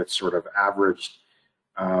everything gets sort of averaged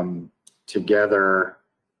together.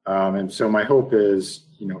 And so my hope is,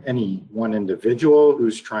 any one individual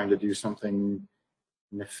who's trying to do something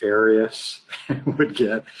nefarious would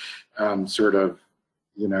get sort of,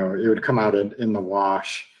 it would come out in the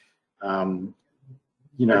wash. Jay,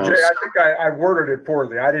 I think I worded it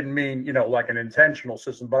poorly. I didn't mean, like an intentional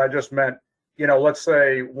system, but I just meant, let's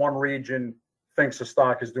say one region thinks the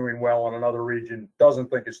stock is doing well and another region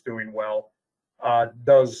doesn't think it's doing well.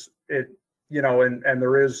 Does it, and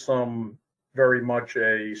there is some very much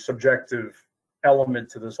a subjective element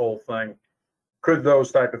to this whole thing. Could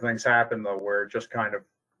those type of things happen, though, where it just kind of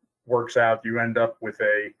works out? You end up with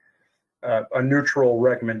a neutral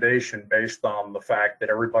recommendation based on the fact that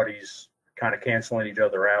everybody's kind of canceling each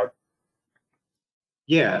other out.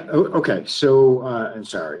 Yeah. Okay. So, and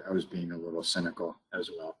sorry, I was being a little cynical as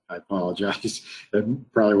well. I apologize.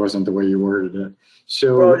 That probably wasn't the way you worded it.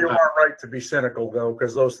 So, well, you are right to be cynical, though,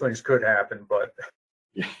 because those things could happen. But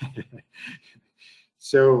yeah.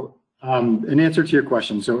 So, in answer to your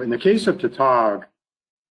question, so in the case of Tautog,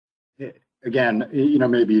 again,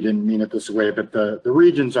 maybe you didn't mean it this way, but the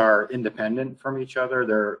regions are independent from each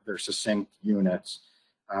other. They're succinct units.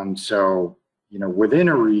 So, within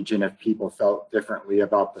a region, if people felt differently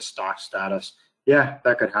about the stock status, yeah,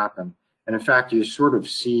 that could happen. And in fact, you sort of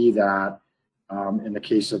see that in the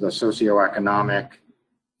case of the socioeconomic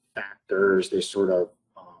factors, they sort of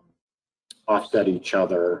offset each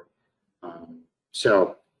other.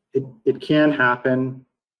 So it can happen,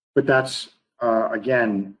 but that's,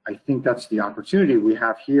 again, I think that's the opportunity we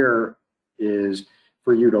have here is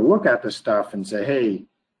for you to look at the stuff and say, hey,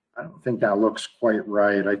 I don't think that looks quite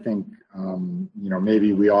right. I think,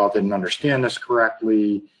 maybe we all didn't understand this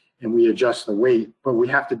correctly, and we adjust the weight, but we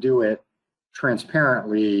have to do it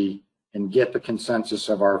transparently and get the consensus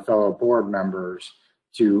of our fellow board members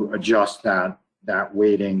to adjust that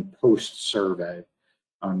weighting post-survey.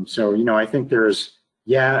 So, I think there's,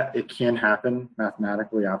 yeah, it can happen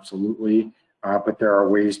mathematically, absolutely, but there are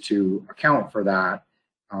ways to account for that.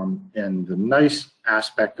 And the nice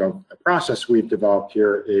aspect of the process we've developed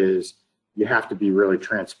here is you have to be really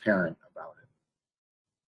transparent about it.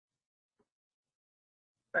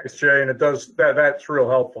 Thanks, Jay. And it does that's real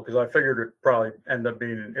helpful, because I figured it probably end up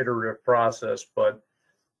being an iterative process, but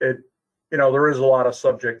there is a lot of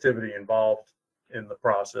subjectivity involved in the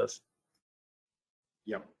process.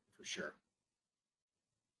 Yep, for sure.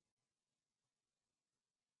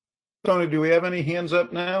 Tony, do we have any hands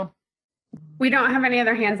up now? We don't have any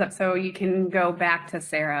other hands up, so you can go back to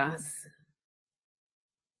Sarah's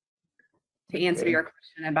to answer your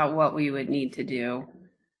question about what we would need to do.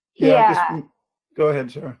 Yeah. Go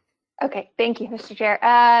ahead, Sarah. Okay, thank you, Mr.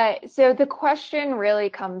 Chair. So the question really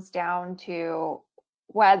comes down to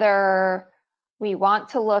whether we want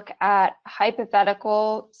to look at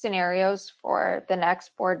hypothetical scenarios for the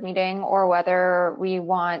next board meeting, or whether we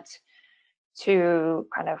want to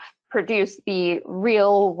kind of produce the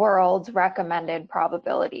real world recommended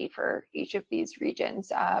probability for each of these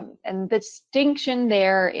regions. And the distinction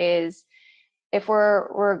there is, if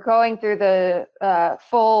we're going through the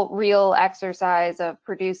full real exercise of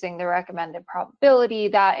producing the recommended probability,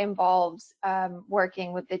 that involves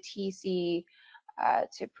working with the TC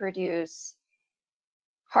to produce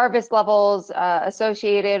harvest levels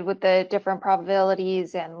associated with the different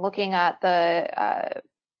probabilities, and looking at the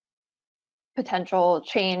potential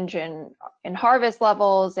change in harvest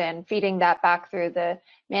levels and feeding that back through the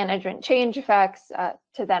management change effects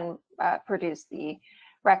to then produce the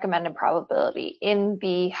recommended probability. In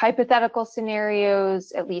the hypothetical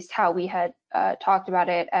scenarios, at least how we had talked about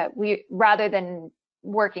it, we, rather than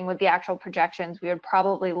working with the actual projections, we would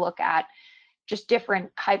probably look at just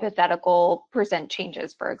different hypothetical percent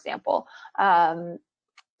changes, for example.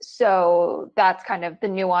 So that's kind of the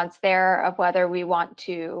nuance there of whether we want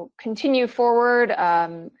to continue forward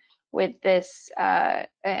with this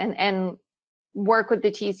and work with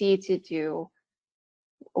the TC to do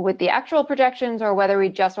with the actual projections, or whether we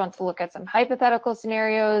just want to look at some hypothetical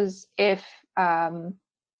scenarios. If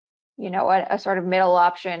you know, a sort of middle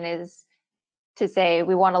option is to say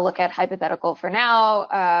we want to look at hypothetical for now,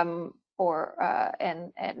 and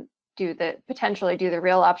potentially do the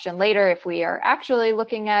real option later if we are actually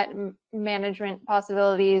looking at management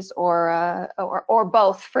possibilities, or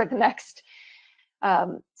both for the next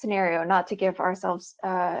scenario. Not to give ourselves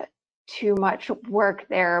too much work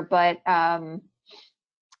there, but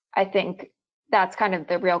I think that's kind of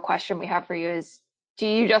the real question we have for you is, do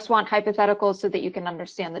you just want hypotheticals so that you can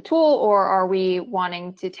understand the tool, or are we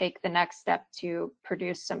wanting to take the next step to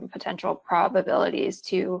produce some potential probabilities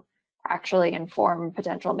to actually inform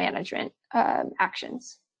potential management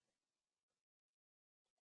actions?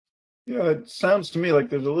 Yeah, it sounds to me like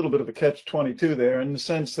there's a little bit of a catch-22 there, in the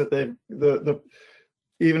sense that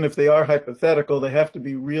even if they are hypothetical, they have to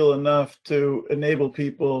be real enough to enable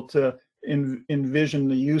people to envision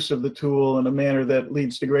the use of the tool in a manner that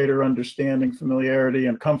leads to greater understanding, familiarity,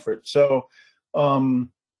 and comfort. So,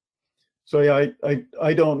 yeah,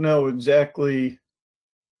 I don't know exactly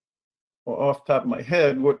off the top of my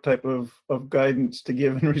head what type of guidance to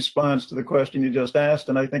give in response to the question you just asked,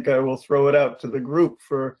 and I think I will throw it out to the group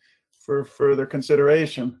for further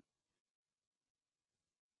consideration.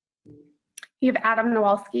 You have Adam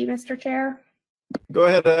Nowalski, Mr. Chair. Go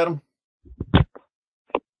ahead, Adam.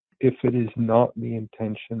 If it is not the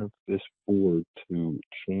intention of this board to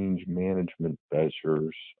change management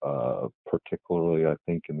measures, particularly I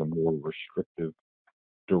think in the more restrictive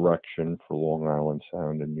direction for Long Island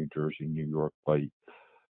Sound and New Jersey, New York Bight,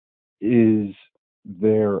 is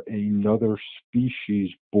there another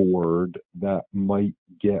species board that might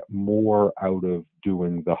get more out of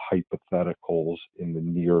doing the hypotheticals in the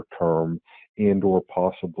near term, and or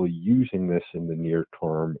possibly using this in the near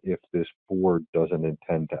term if this board doesn't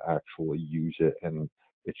intend to actually use it and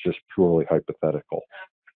it's just purely hypothetical?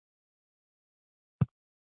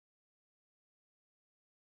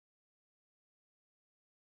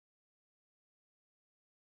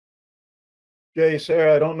 Jay,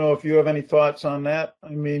 Sarah, I don't know if you have any thoughts on that. I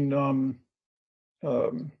mean,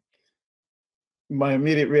 my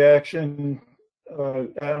immediate reaction,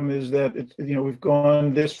 Adam, is that we've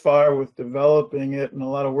gone this far with developing it, and a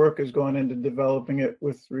lot of work has gone into developing it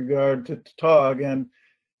with regard to Tautog.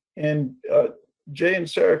 And Jay and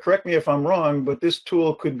Sarah, correct me if I'm wrong, but this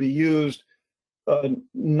tool could be used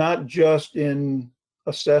not just in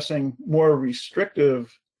assessing more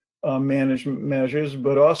restrictive management measures,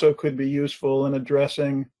 but also could be useful in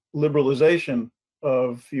addressing liberalization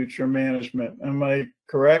of future management. Am I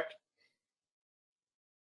correct?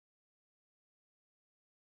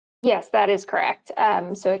 Yes, that is correct.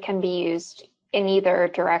 So it can be used in either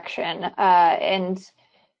direction. And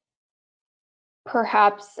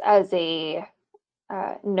perhaps as a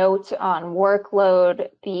note on workload,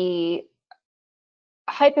 the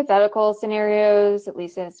hypothetical scenarios, at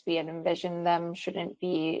least as we had envisioned them, shouldn't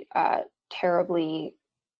be terribly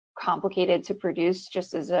complicated to produce,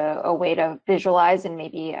 just as a way to visualize and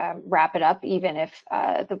maybe wrap it up, even if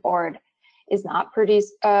the board is not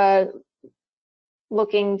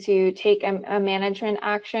looking to take a management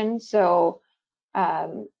action. So at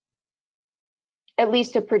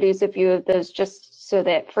least to produce a few of those, just so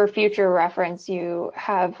that for future reference, you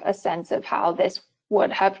have a sense of how this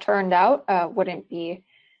would have turned out. Wouldn't be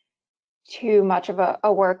too much of a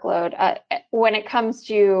workload. When it comes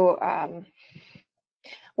to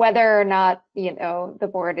whether or not, the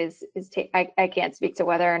board I can't speak to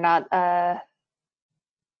whether or not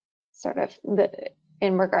sort of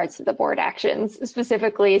in regards to the board actions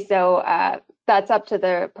specifically. So that's up to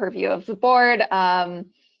the purview of the board.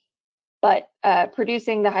 But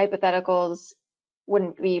producing the hypotheticals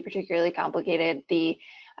wouldn't be particularly complicated.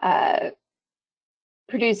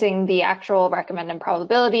 Producing the actual recommended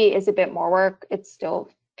probability is a bit more work. It's still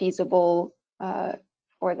feasible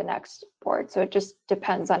for the next board. So it just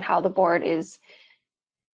depends on how the board is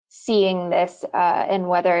seeing this and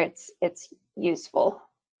whether it's useful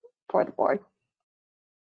for the board.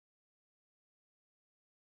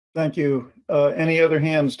 Thank you. Any other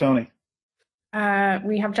hands, Tony?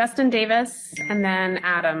 We have Justin Davis and then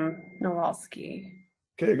Adam Nowalski.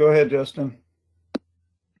 Okay, go ahead, Justin.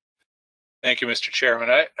 Thank you, Mr. Chairman.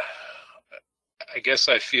 I guess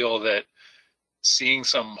I feel that seeing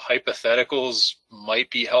some hypotheticals might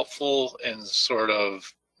be helpful in sort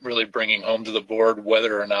of really bringing home to the board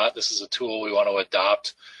whether or not this is a tool we want to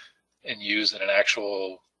adopt and use in an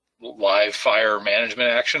actual live fire management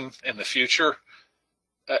action in the future.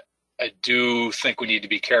 I do think we need to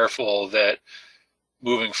be careful that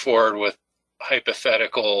moving forward with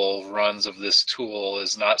hypothetical runs of this tool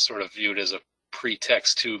is not sort of viewed as a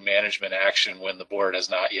pretext to management action when the board has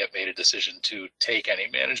not yet made a decision to take any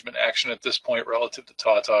management action at this point relative to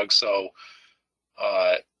Tautog. So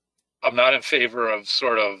I'm not in favor of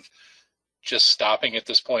sort of just stopping at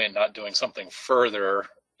this point and not doing something further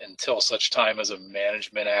until such time as a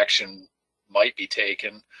management action might be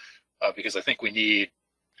taken, because I think we need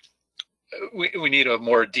a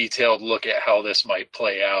more detailed look at how this might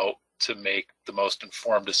play out to make the most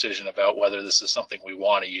informed decision about whether this is something we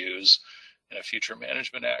want to use in a future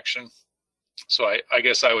management action. So I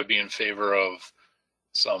guess I would be in favor of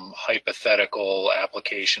some hypothetical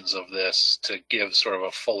applications of this to give sort of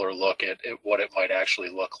a fuller look at what it might actually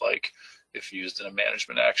look like if used in a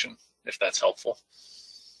management action, if that's helpful.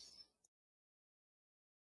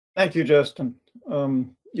 Thank you, Justin.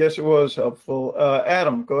 Yes, it was helpful.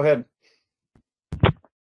 Adam, go ahead.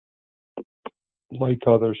 Like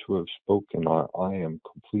others who have spoken, I am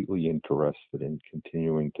completely interested in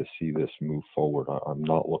continuing to see this move forward. I'm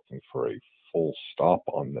not looking for a full stop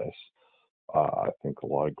on this. I think a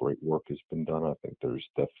lot of great work has been done. I think there's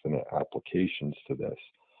definite applications to this.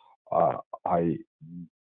 I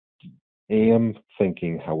am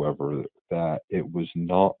thinking, however, that it was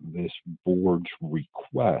not this board's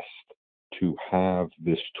request to have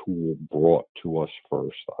this tool brought to us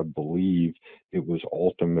first. I believe it was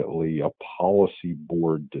ultimately a policy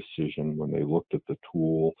board decision when they looked at the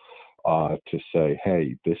tool to say,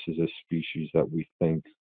 hey, this is a species that we think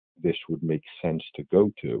this would make sense to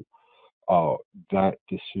go to. That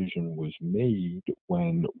decision was made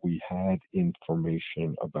when we had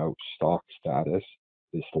information about stock status.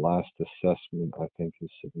 This last assessment, I think, has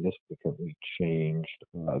significantly changed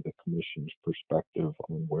the commission's perspective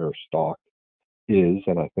on where stock is.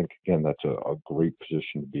 And I think, again, that's a great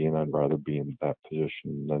position to be in. I'd rather be in that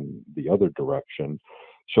position than the other direction.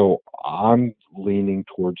 So I'm leaning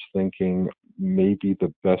towards thinking maybe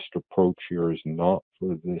the best approach here is not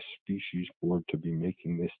for this species board to be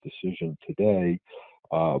making this decision today,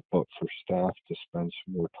 but for staff to spend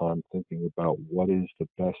some more time thinking about what is the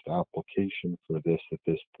best application for this at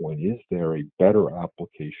this point. Is there a better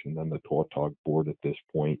application than the Tautog board at this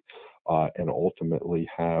point? And ultimately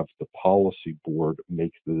have the policy board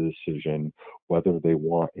make the decision whether they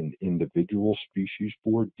want an individual species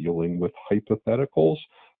board dealing with hypotheticals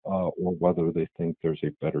or whether they think there's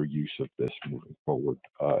a better use of this moving forward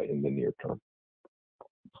in the near term.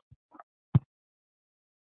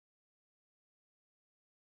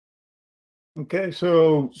 Okay,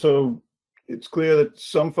 so it's clear that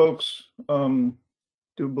some folks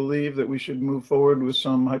do believe that we should move forward with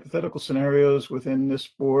some hypothetical scenarios within this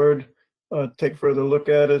board. Take further look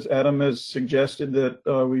at, as Adam has suggested,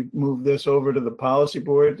 that we move this over to the policy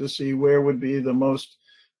board to see where would be the most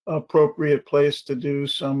appropriate place to do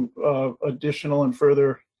some additional and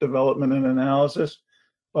further development and analysis.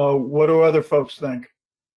 What do other folks think?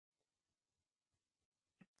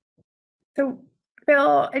 So,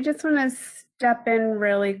 Bill, I just want to step in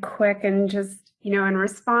really quick and just, in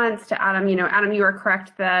response to Adam, Adam, you are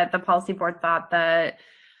correct that the policy board thought that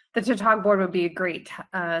the Tautog board would be a great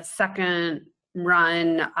second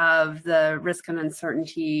run of the risk and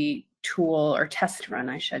uncertainty tool, or test run,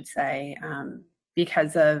 I should say,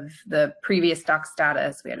 because of the previous stock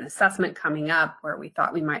status. We had an assessment coming up where we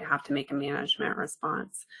thought we might have to make a management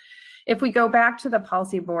response. If we go back to the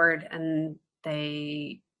policy board and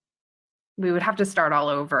we would have to start all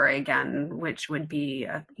over again, which would be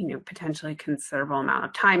a potentially considerable amount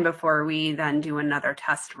of time before we then do another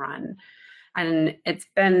test run. And it's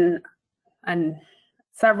been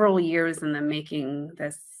several years in the making,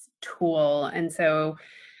 this tool. And so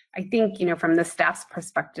I think, from the staff's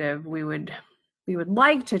perspective, we would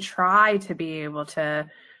like to try to be able to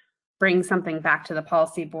bring something back to the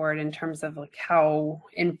policy board in terms of like how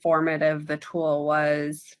informative the tool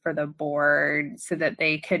was for the board, so that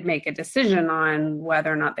they could make a decision on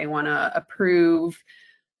whether or not they want to approve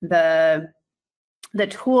the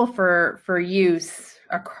tool for use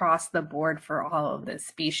across the board for all of the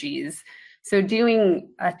species. So doing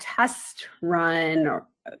a test run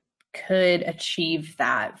could achieve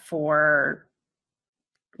that for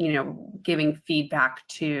giving feedback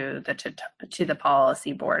to the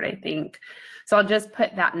policy board, I think. So I'll just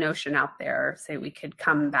put that notion out there. Say we could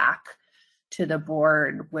come back to the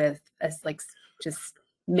board with just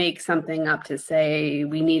make something up to say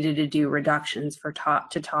we needed to do reductions for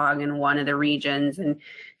Tautog in one of the regions, and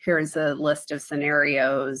here's a list of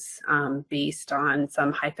scenarios based on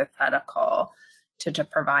some hypothetical to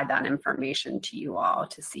provide that information to you all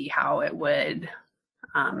to see how it would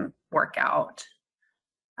work out.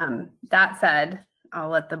 That said, I'll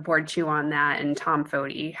let the board chew on that. And Tom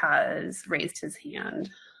Foti has raised his hand.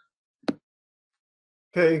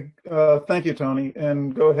 Okay, thank you, Tony.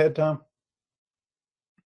 And go ahead, Tom.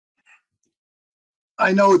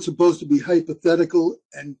 I know it's supposed to be hypothetical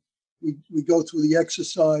and we go through the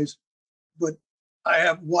exercise, but I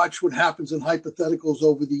have watched what happens in hypotheticals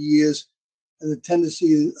over the years and the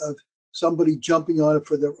tendency of somebody jumping on it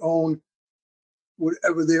for their own,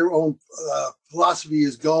 whatever their own philosophy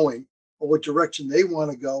is going or what direction they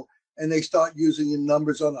want to go. And they start using the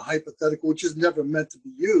numbers on a hypothetical, which is never meant to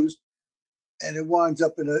be used. And it winds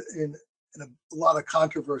up in a lot of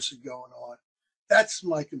controversy going on. That's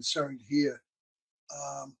my concern here.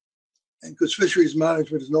 And because fisheries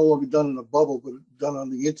management is no longer done in a bubble, but done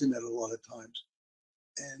on the internet a lot of times.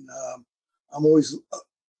 And I'm always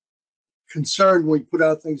concerned when we put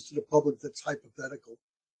out things to the public that's hypothetical,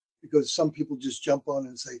 because some people just jump on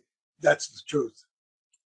and say, that's the truth.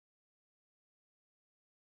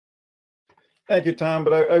 Thank you, Tom.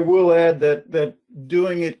 But I will add that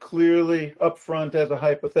doing it clearly upfront as a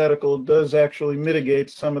hypothetical does actually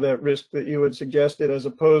mitigate some of that risk that you had suggested, as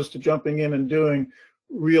opposed to jumping in and doing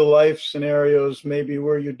real life scenarios, maybe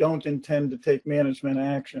where you don't intend to take management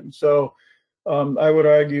action. So I would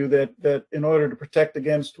argue that in order to protect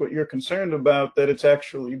against what you're concerned about, that it's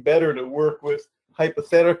actually better to work with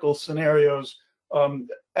hypothetical scenarios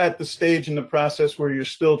at the stage in the process where you're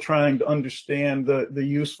still trying to understand the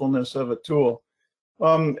usefulness of a tool.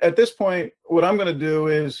 At this point, what I'm going to do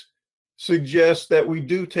is suggest that we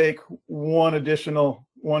do take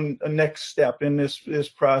a next step in this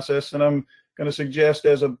process, and I'm going to suggest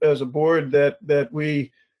as a board that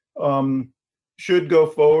we should go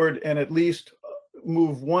forward and at least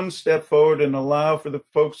move one step forward and allow for the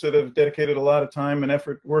folks that have dedicated a lot of time and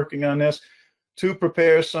effort working on this to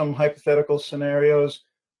prepare some hypothetical scenarios,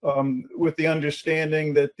 with the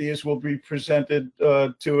understanding that these will be presented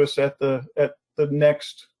to us at the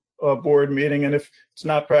next board meeting, and if it's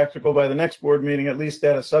not practical by the next board meeting, at least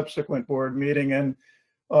at a subsequent board meeting. And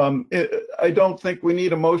I don't think we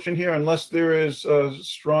need a motion here unless there is a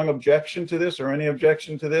strong objection to this or any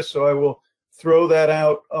objection to this. So I will throw that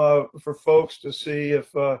out for folks to see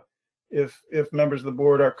if members of the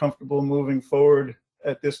board are comfortable moving forward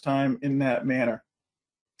at this time in that manner.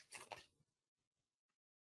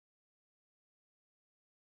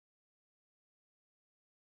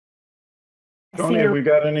 Tony, have we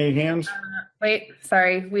got any hands? Wait,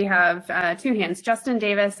 sorry. We have two hands, Justin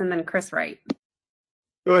Davis and then Chris Wright.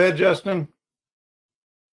 Go ahead, Justin.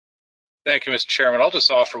 Thank you, Mr. Chairman. I'll just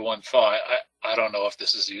offer one thought. I don't know if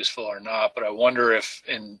this is useful or not, but I wonder if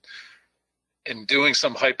in doing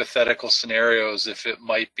some hypothetical scenarios, if it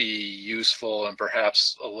might be useful and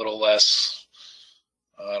perhaps a little less,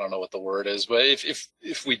 I don't know what the word is, but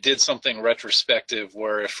if we did something retrospective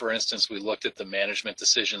where, if, for instance, we looked at the management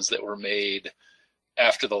decisions that were made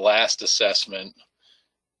after the last assessment,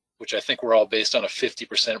 which I think were all based on a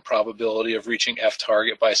 50% probability of reaching F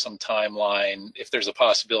target by some timeline, if there's a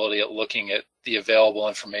possibility at looking at the available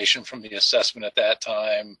information from the assessment at that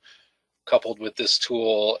time, coupled with this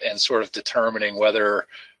tool, and sort of determining whether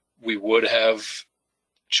we would have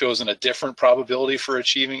chosen a different probability for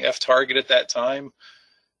achieving F target at that time.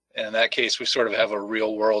 And in that case, we sort of have a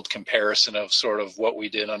real world comparison of sort of what we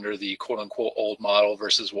did under the quote unquote old model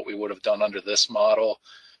versus what we would have done under this model.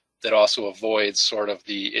 That also avoids sort of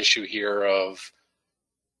the issue here of,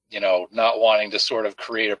 not wanting to sort of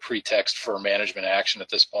create a pretext for management action at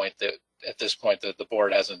this point that the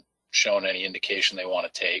board hasn't shown any indication they want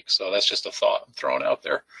to take. So that's just a thought I'm throwing out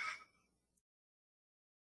there.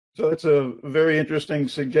 So it's a very interesting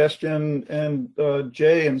suggestion. And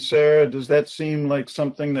Jay and Sarah, does that seem like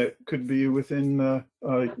something that could be within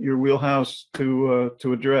your wheelhouse to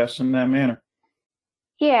address in that manner?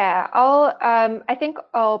 Yeah, I think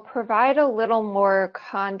I'll provide a little more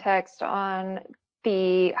context on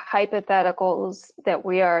the hypotheticals that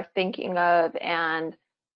we are thinking of and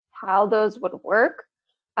how those would work.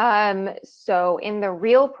 So in the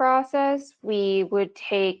real process, we would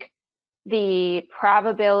take the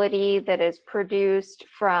probability that is produced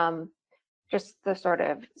from just the sort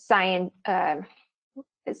of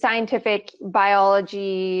scientific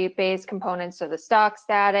biology-based components, so the stock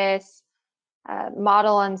status,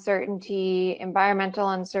 model uncertainty,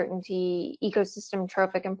 environmental uncertainty, ecosystem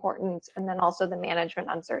trophic importance, and then also the management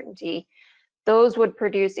uncertainty. Those would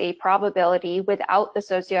produce a probability without the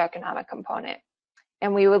socioeconomic component.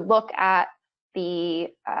 And we would look at the,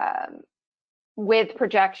 with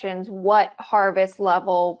projections, what harvest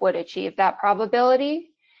level would achieve that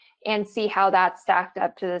probability and see how that stacked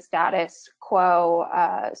up to the status quo.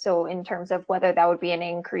 So in terms of whether that would be an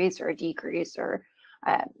increase or a decrease or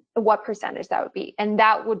what percentage that would be. And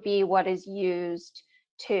that would be what is used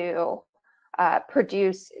to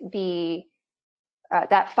produce the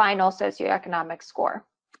that final socioeconomic score.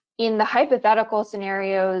 In the hypothetical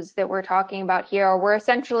scenarios that we're talking about here, we're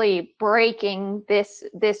essentially breaking this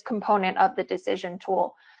component of the decision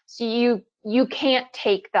tool. So you can't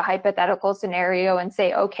take the hypothetical scenario and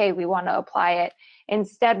say, okay, we want to apply it.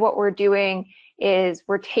 Instead, what we're doing is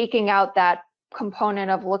we're taking out that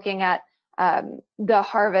component of looking at the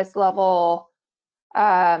harvest level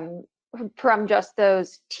from just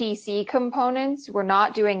those TC components. We're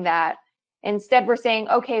not doing that. Instead, we're saying,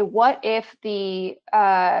 okay, what if the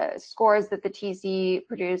scores that the TC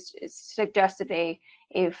produced suggested a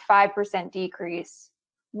 5% decrease?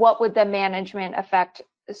 What would the management effect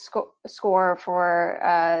score for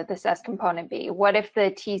the CES component be? What if the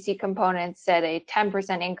TC component said a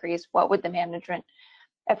 10% increase? What would the management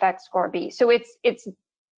effect score be? So it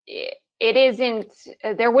isn't,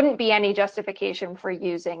 there wouldn't be any justification for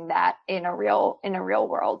using that in a real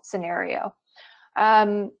world scenario.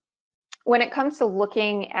 When it comes to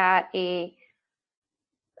looking at a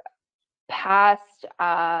past,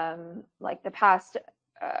 like the past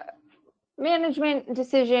management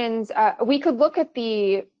decisions, we could look at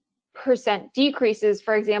the percent decreases,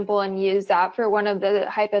 for example, and use that for one of the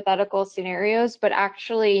hypothetical scenarios, but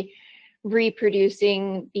actually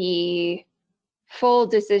reproducing the full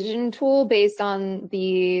decision tool based on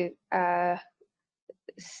the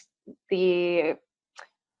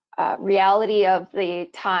reality of the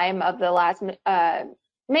time of the last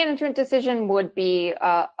management decision would be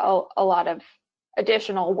a lot of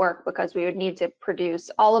additional work, because we would need to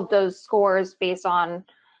produce all of those scores based on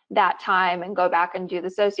that time and go back and do the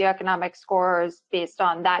socioeconomic scores based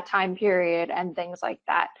on that time period and things like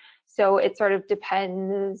that. So it sort of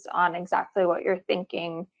depends on exactly what you're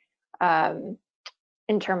thinking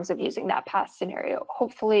in terms of using that past scenario.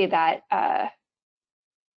 Hopefully that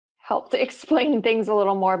helped explain things a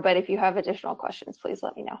little more, but if you have additional questions, please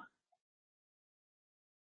let me know.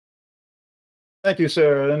 Thank you,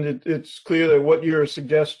 Sarah. And it's clear that what you're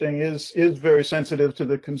suggesting is very sensitive to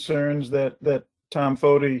the concerns that Tom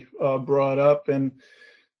Foti brought up, and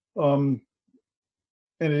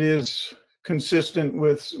it is consistent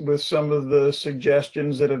with some of the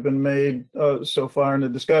suggestions that have been made so far in the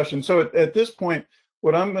discussion. So at this point,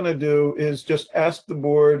 what I'm going to do is just ask the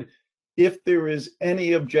board if there is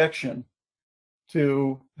any objection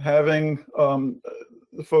to having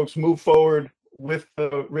the folks move forward with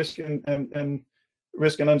the risk and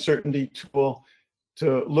uncertainty tool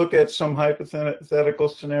to look at some hypothetical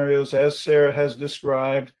scenarios as Sarah has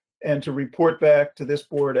described, and to report back to this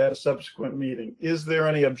board at a subsequent meeting. Is there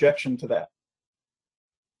any objection to that?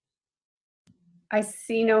 I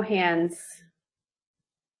see no hands.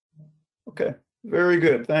 Okay, very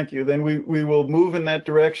good. Thank you. Then we will move in that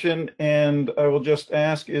direction, and I will just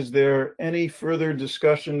ask, is there any further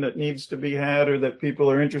discussion that needs to be had or that people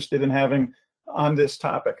are interested in having on this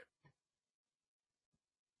topic?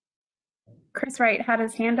 Chris Wright had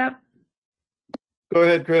his hand up. Go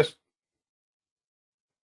ahead, Chris.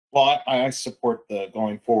 Well, I support the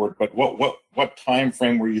going forward, but what time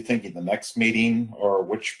frame were you thinking? The next meeting, or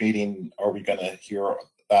which meeting are we going to hear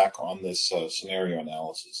back on this scenario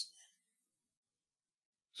analysis?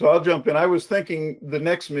 So I'll jump in. I was thinking the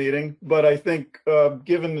next meeting, but I think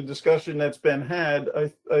given the discussion that's been had,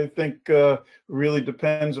 I think really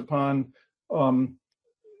depends upon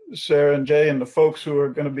Sarah and Jay and the folks who are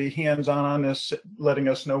going to be hands-on this, letting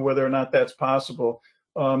us know whether or not that's possible.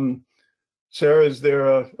 Sarah, is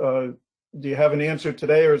there do you have an answer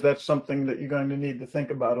today, or is that something that you're going to need to think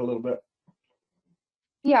about a little bit?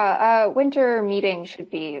 Yeah, winter meeting should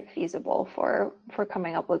be feasible for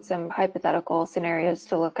coming up with some hypothetical scenarios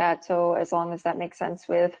to look at. So as long as that makes sense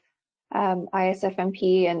with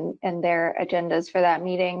ISFMP and their agendas for that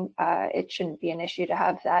meeting, it shouldn't be an issue to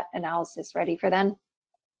have that analysis ready for then.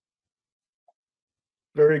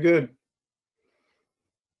 Very good.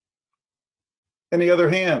 Any other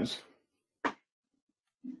hands?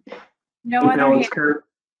 No other hands.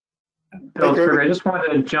 Bill, I just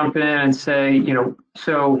wanted to jump in and say,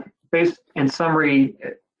 so based in summary,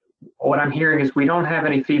 what I'm hearing is we don't have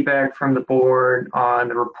any feedback from the board on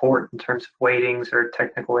the report in terms of weightings or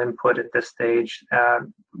technical input at this stage.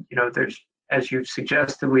 There's, as you've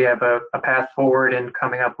suggested, we have a path forward in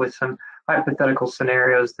coming up with some hypothetical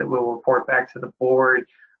scenarios that we'll report back to the board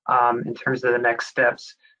in terms of the next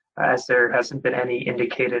steps, as there hasn't been any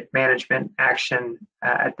indicated management action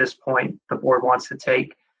at this point the board wants to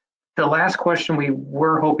take. The last question we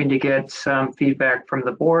were hoping to get some feedback from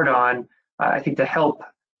the board on, I think to help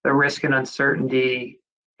the risk and uncertainty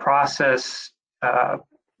process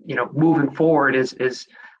moving forward is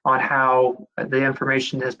on how the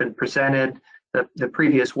information has been presented, the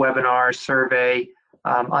previous webinar survey,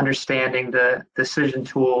 understanding the decision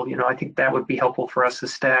tool. I think that would be helpful for us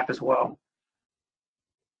as staff as well.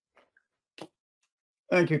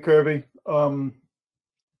 Thank you, Kirby.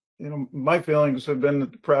 My feelings have been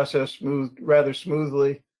that the process moved rather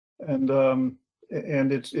smoothly, and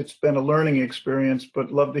it's been a learning experience,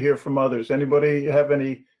 but love to hear from others. Anybody have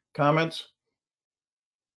any comments?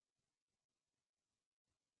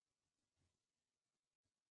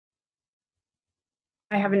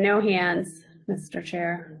 I have no hands, Mr.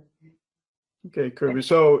 Chair. Okay, Kirby.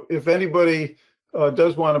 So if anybody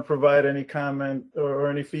does want to provide any comment or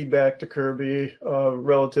any feedback to Kirby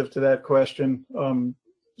relative to that question,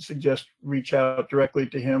 suggest reach out directly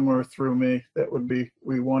to him or through me. That would be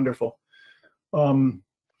wonderful.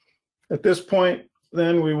 At this point,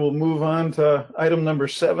 then we will move on to item number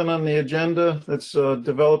 7 on the agenda. That's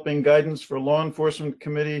developing guidance for law enforcement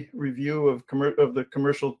committee review of the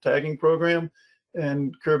commercial tagging program.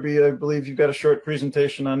 And Kirby, I believe you've got a short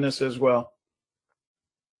presentation on this as well.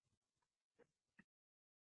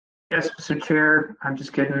 Yes, Mr. Chair, I'm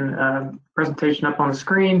just getting a presentation up on the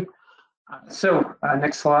screen.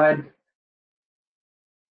 Next slide.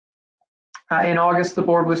 In August, the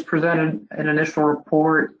board was presented an initial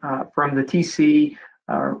report from the TC,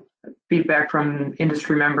 feedback from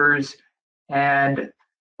industry members, and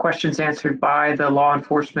questions answered by the Law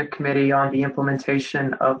Enforcement Committee on the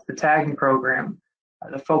implementation of the tagging program.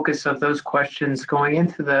 The focus of those questions going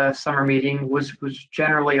into the summer meeting was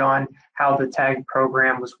generally on how the tagging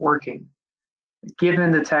program was working.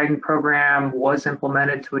 Given the tagging program was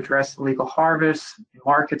implemented to address illegal harvests and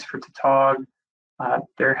markets for Tautog,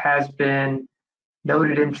 there has been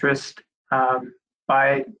noted interest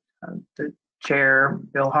by the chair,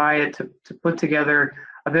 Bill Hyatt, to put together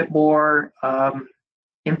a bit more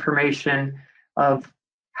information of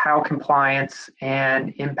how compliance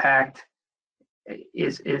and impact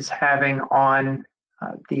is having on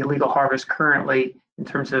the illegal harvest currently in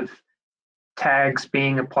terms of tags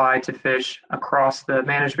being applied to fish across the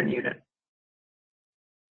management unit.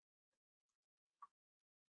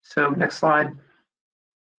 So next slide.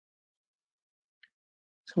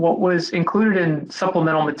 So what was included in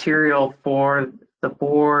supplemental material for the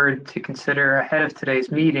board to consider ahead of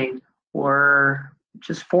today's meeting were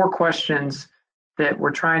just 4 questions that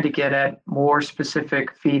we're trying to get at more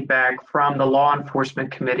specific feedback from the Law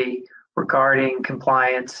Enforcement Committee regarding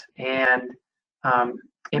compliance and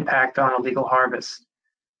impact on illegal harvest.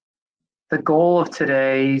 The goal of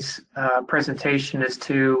today's presentation is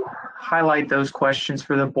to highlight those questions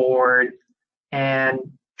for the board and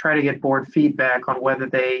try to get board feedback on whether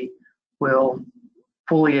they will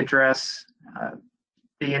fully address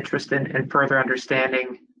the interest in further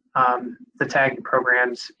understanding the tagging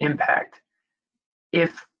program's impact.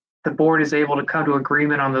 If the board is able to come to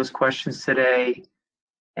agreement on those questions today,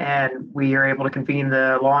 and we are able to convene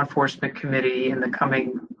the Law Enforcement Committee in the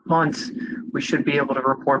coming months, we should be able to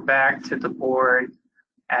report back to the board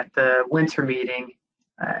at the winter meeting,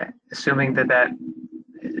 assuming that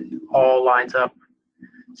all lines up.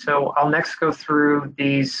 So I'll next go through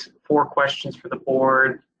these 4 questions for the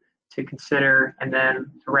board to consider, and then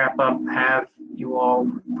to wrap up, have you all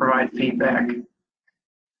provide feedback.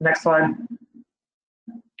 Next slide.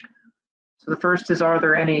 So the first is, are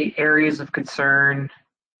there any areas of concern,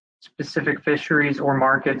 specific fisheries or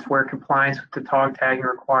markets where compliance with the Tautog tagging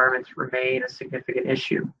requirements remain a significant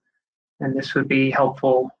issue? And this would be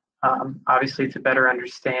helpful, obviously, to better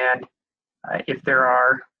understand if there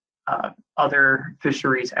are other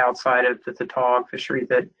fisheries outside of the Tautog fishery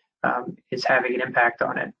that is having an impact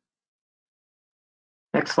on it.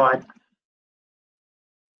 Next slide.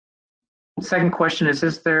 The second question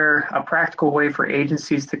is there a practical way for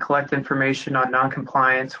agencies to collect information on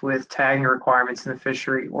noncompliance with tagging requirements in the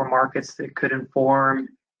fishery or markets that could inform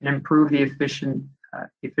and improve the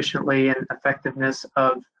efficiently and effectiveness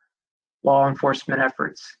of law enforcement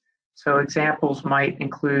efforts? So examples might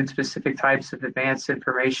include specific types of advanced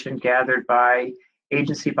information gathered by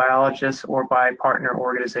agency biologists or by partner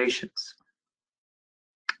organizations.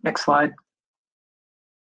 Next slide.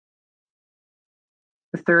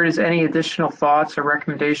 The third is, any additional thoughts or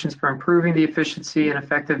recommendations for improving the efficiency and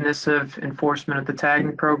effectiveness of enforcement of the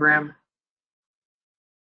tagging program?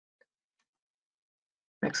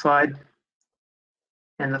 Next slide.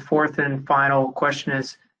 And the fourth and final question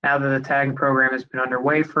is, now that the tagging program has been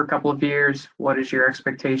underway for a couple of years, what is your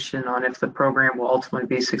expectation on if the program will ultimately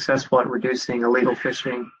be successful at reducing illegal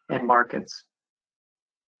fishing in markets?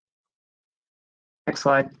 Next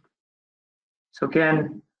slide. So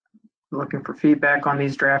again, looking for feedback on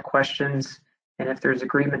these draft questions, And if there's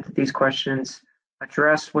agreement that these questions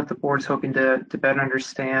address what the board's hoping to better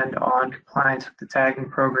understand on compliance with the tagging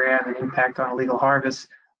program and impact on illegal harvest,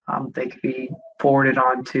 they could be forwarded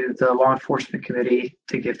on to the law enforcement committee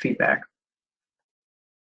to get feedback.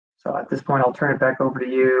 So at this point, I'll turn it back over to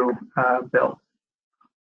you, Bill.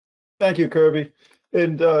 Thank you, Kirby.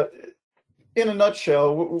 And in a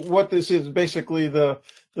nutshell, what this is basically the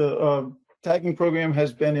tagging program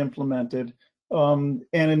has been implemented, and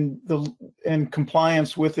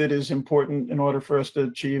compliance with it is important in order for us to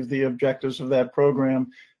achieve the objectives of that program.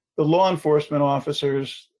 The law enforcement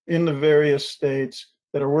officers in the various states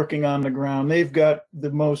that are working on the ground, they've got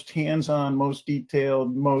the most hands-on, most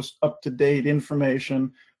detailed, most up-to-date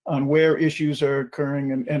information on where issues are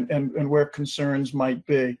occurring and where concerns might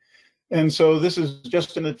be. And so this is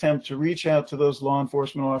just an attempt to reach out to those law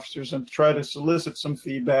enforcement officers and try to solicit some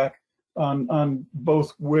feedback on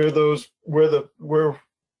both where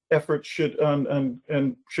efforts should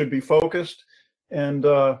be focused,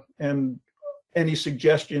 and any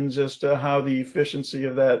suggestions as to how the efficiency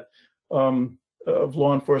of that of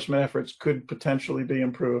law enforcement efforts could potentially be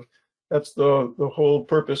improved. That's the whole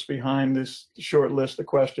purpose behind this short list of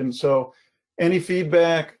questions. So any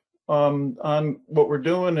feedback on what we're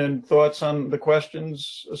doing and thoughts on the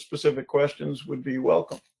questions, specific questions, would be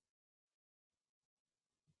welcome.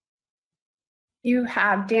 You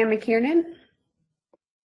have Dan McKiernan.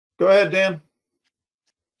 Go ahead, Dan.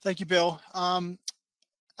 Thank you, Bill.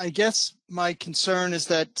 I guess my concern is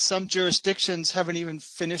that some jurisdictions haven't even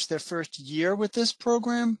finished their first year with this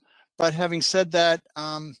program. But having said that,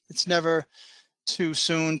 it's never too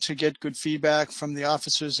soon to get good feedback from the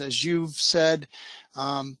officers. As you've said,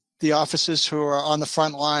 the officers who are on the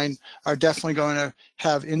front line are definitely going to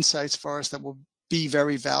have insights for us that will be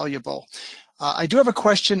very valuable. I do have a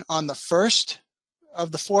question on the first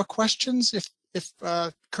of the 4 questions. If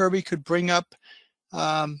Kirby could bring up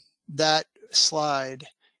that slide.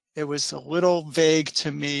 It was a little vague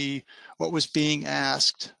to me what was being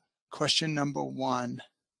asked. Question number 1.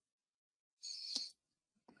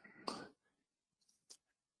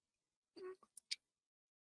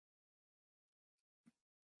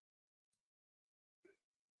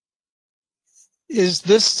 Is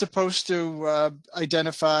this supposed to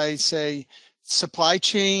identify, say, supply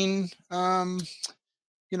chain,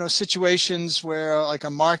 situations where like a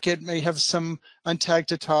market may have some untagged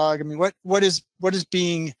Tautog? I mean, what is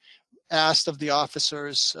being asked of the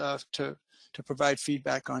officers to provide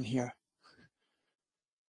feedback on here?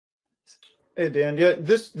 Hey, Dan. Yeah,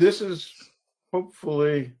 this is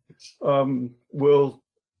hopefully will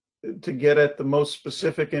to get at the most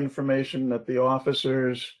specific information that the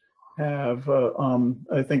officers have.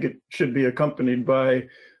 I think it should be accompanied by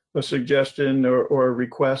a suggestion or a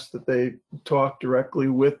request that they talk directly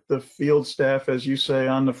with the field staff, as you say,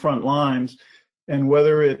 on the front lines, and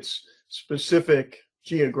whether it's specific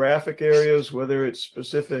geographic areas, whether it's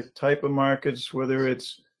specific type of markets, whether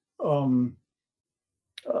it's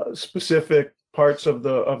specific parts of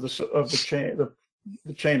the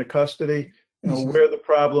chain of custody, where the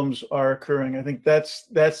problems are occurring. I think that's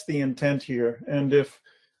the intent here. And if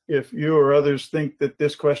you or others think that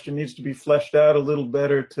this question needs to be fleshed out a little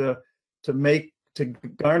better to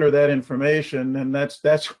garner that information, and that's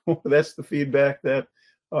the feedback that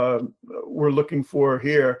we're looking for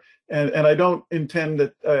here. And I don't intend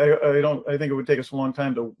that I think it would take us a long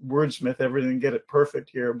time to wordsmith everything and get it perfect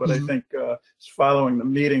here. But I think following the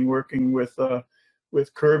meeting, working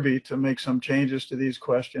with Kirby to make some changes to these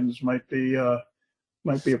questions might be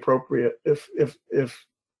appropriate if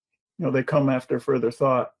they come after further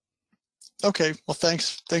thought. Okay, well,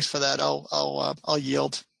 thanks for that. I'll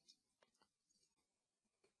yield.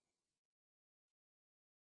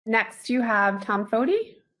 Next, you have Tom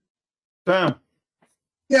Fody. Tom.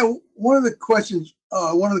 Yeah, one of the questions,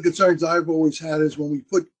 one of the concerns I've always had is when we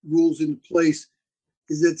put rules in place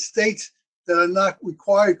is that states that are not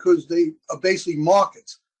required because they are basically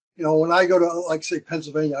markets. When I go to, like, say,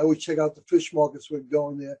 Pennsylvania, I always check out the fish markets when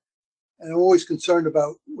going there. And I'm always concerned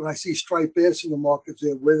about when I see striped bass in the markets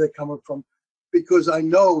there, where they're coming from, because I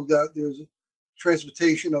know that there's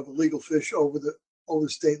transportation of illegal fish over the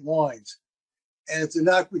state lines. And if they're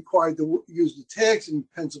not required to use the tags in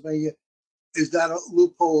Pennsylvania, is that a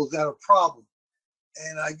loophole? Is that a problem?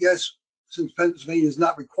 And I guess since Pennsylvania is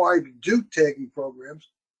not required to do tagging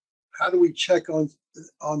programs, how do we check on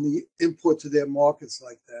the input to their markets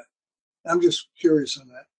like that? I'm just curious on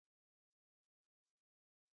that.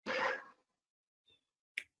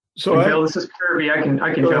 So Bill, this is Kirby. I can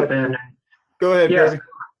jump in. Go ahead, yes. Kirby.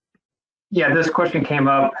 Yeah, this question came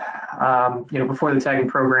up, before the tagging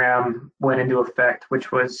program went into effect,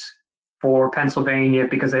 which was for Pennsylvania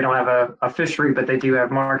because they don't have a fishery, but they do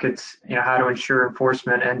have markets, how to ensure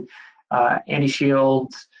enforcement. And Andy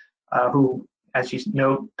Shields, who, as you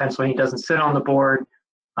note, Pennsylvania doesn't sit on the board,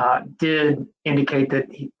 did indicate that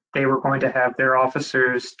they were going to have their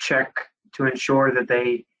officers check to ensure that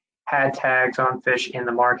they had tags on fish in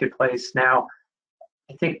the marketplace. Now,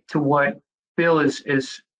 I think to what Bill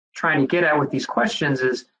is trying to get at with these questions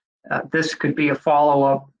is this could be a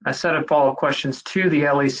set of follow-up questions to the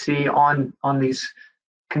LEC on these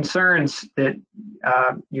concerns that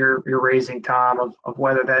you're raising, Tom, of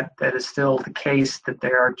whether that is still the case, that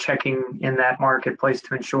they are checking in that marketplace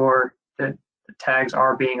to ensure that the tags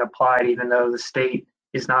are being applied, even though the state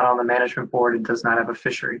is not on the management board and does not have a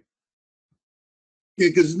fishery. Yeah,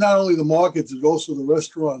 because it's not only the markets, it's also the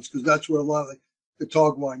restaurants, because that's where a lot of the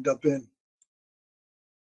talk wind up in.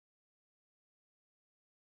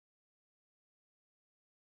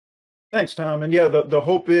 Thanks, Tom. And yeah, the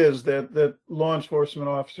hope is that law enforcement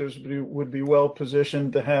officers would be well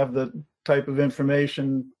positioned to have the type of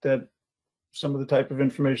information that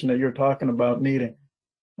you're talking about needing.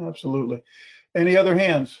 Absolutely. Any other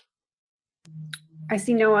hands? I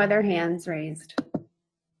see no other hands raised.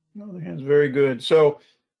 No other hands. Very good. So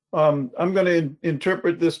I'm going to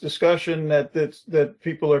interpret this discussion that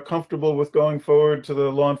people are comfortable with going forward to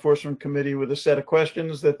the Law Enforcement Committee with a set of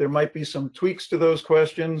questions, that there might be some tweaks to those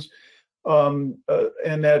questions, and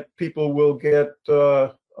that people will get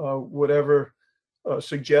whatever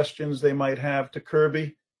suggestions they might have to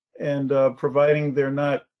Kirby, and providing they're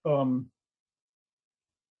not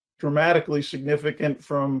dramatically significant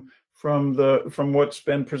from what's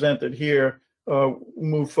been presented here,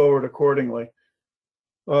 move forward accordingly.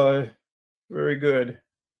 Very good.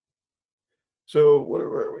 So where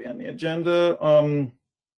are we on the agenda?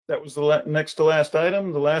 That was the next to last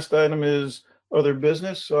item. The last item is other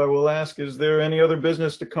business. So I will ask, is there any other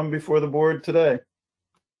business to come before the board today?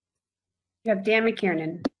 You have Dan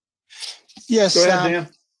McKiernan. Yes. Go ahead, Dan.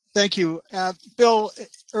 Thank you. Bill,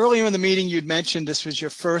 earlier in the meeting, you'd mentioned this was your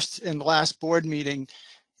first and last board meeting.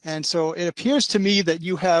 And so it appears to me that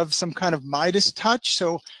you have some kind of Midas touch.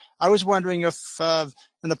 So I was wondering if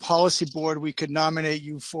in the policy board, we could nominate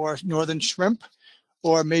you for Northern Shrimp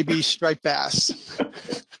or maybe striped bass.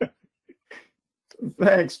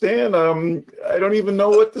 Thanks, Dan. I don't even know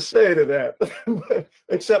what to say to that,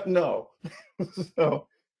 except no. So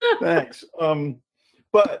thanks.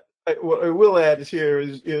 But what I will add here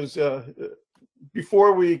is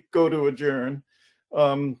before we go to adjourn,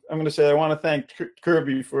 I'm going to say I want to thank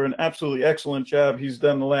Kirby for an absolutely excellent job he's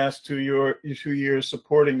done the last 2 years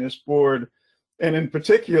supporting this board, and in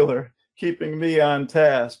particular, keeping me on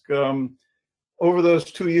task. Over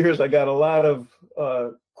those 2 years, I got a lot of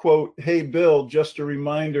quote, "Hey, Bill, just a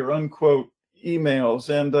reminder," unquote, emails.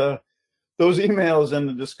 And those emails and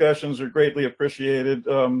the discussions are greatly appreciated.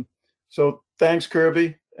 So thanks,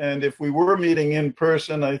 Kirby. And if we were meeting in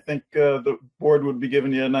person, I think the board would be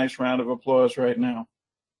giving you a nice round of applause right now.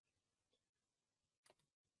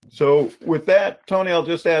 So with that, Tony, I'll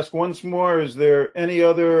just ask once more, is there any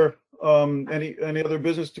other any other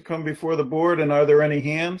business to come before the board, and are there any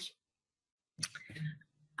hands?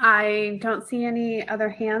 I don't see any other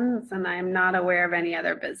hands, and I'm not aware of any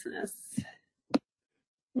other business.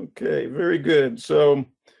 Okay, very good. So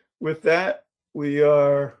with that, we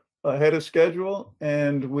are ahead of schedule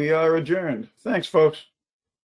and we are adjourned. Thanks, folks.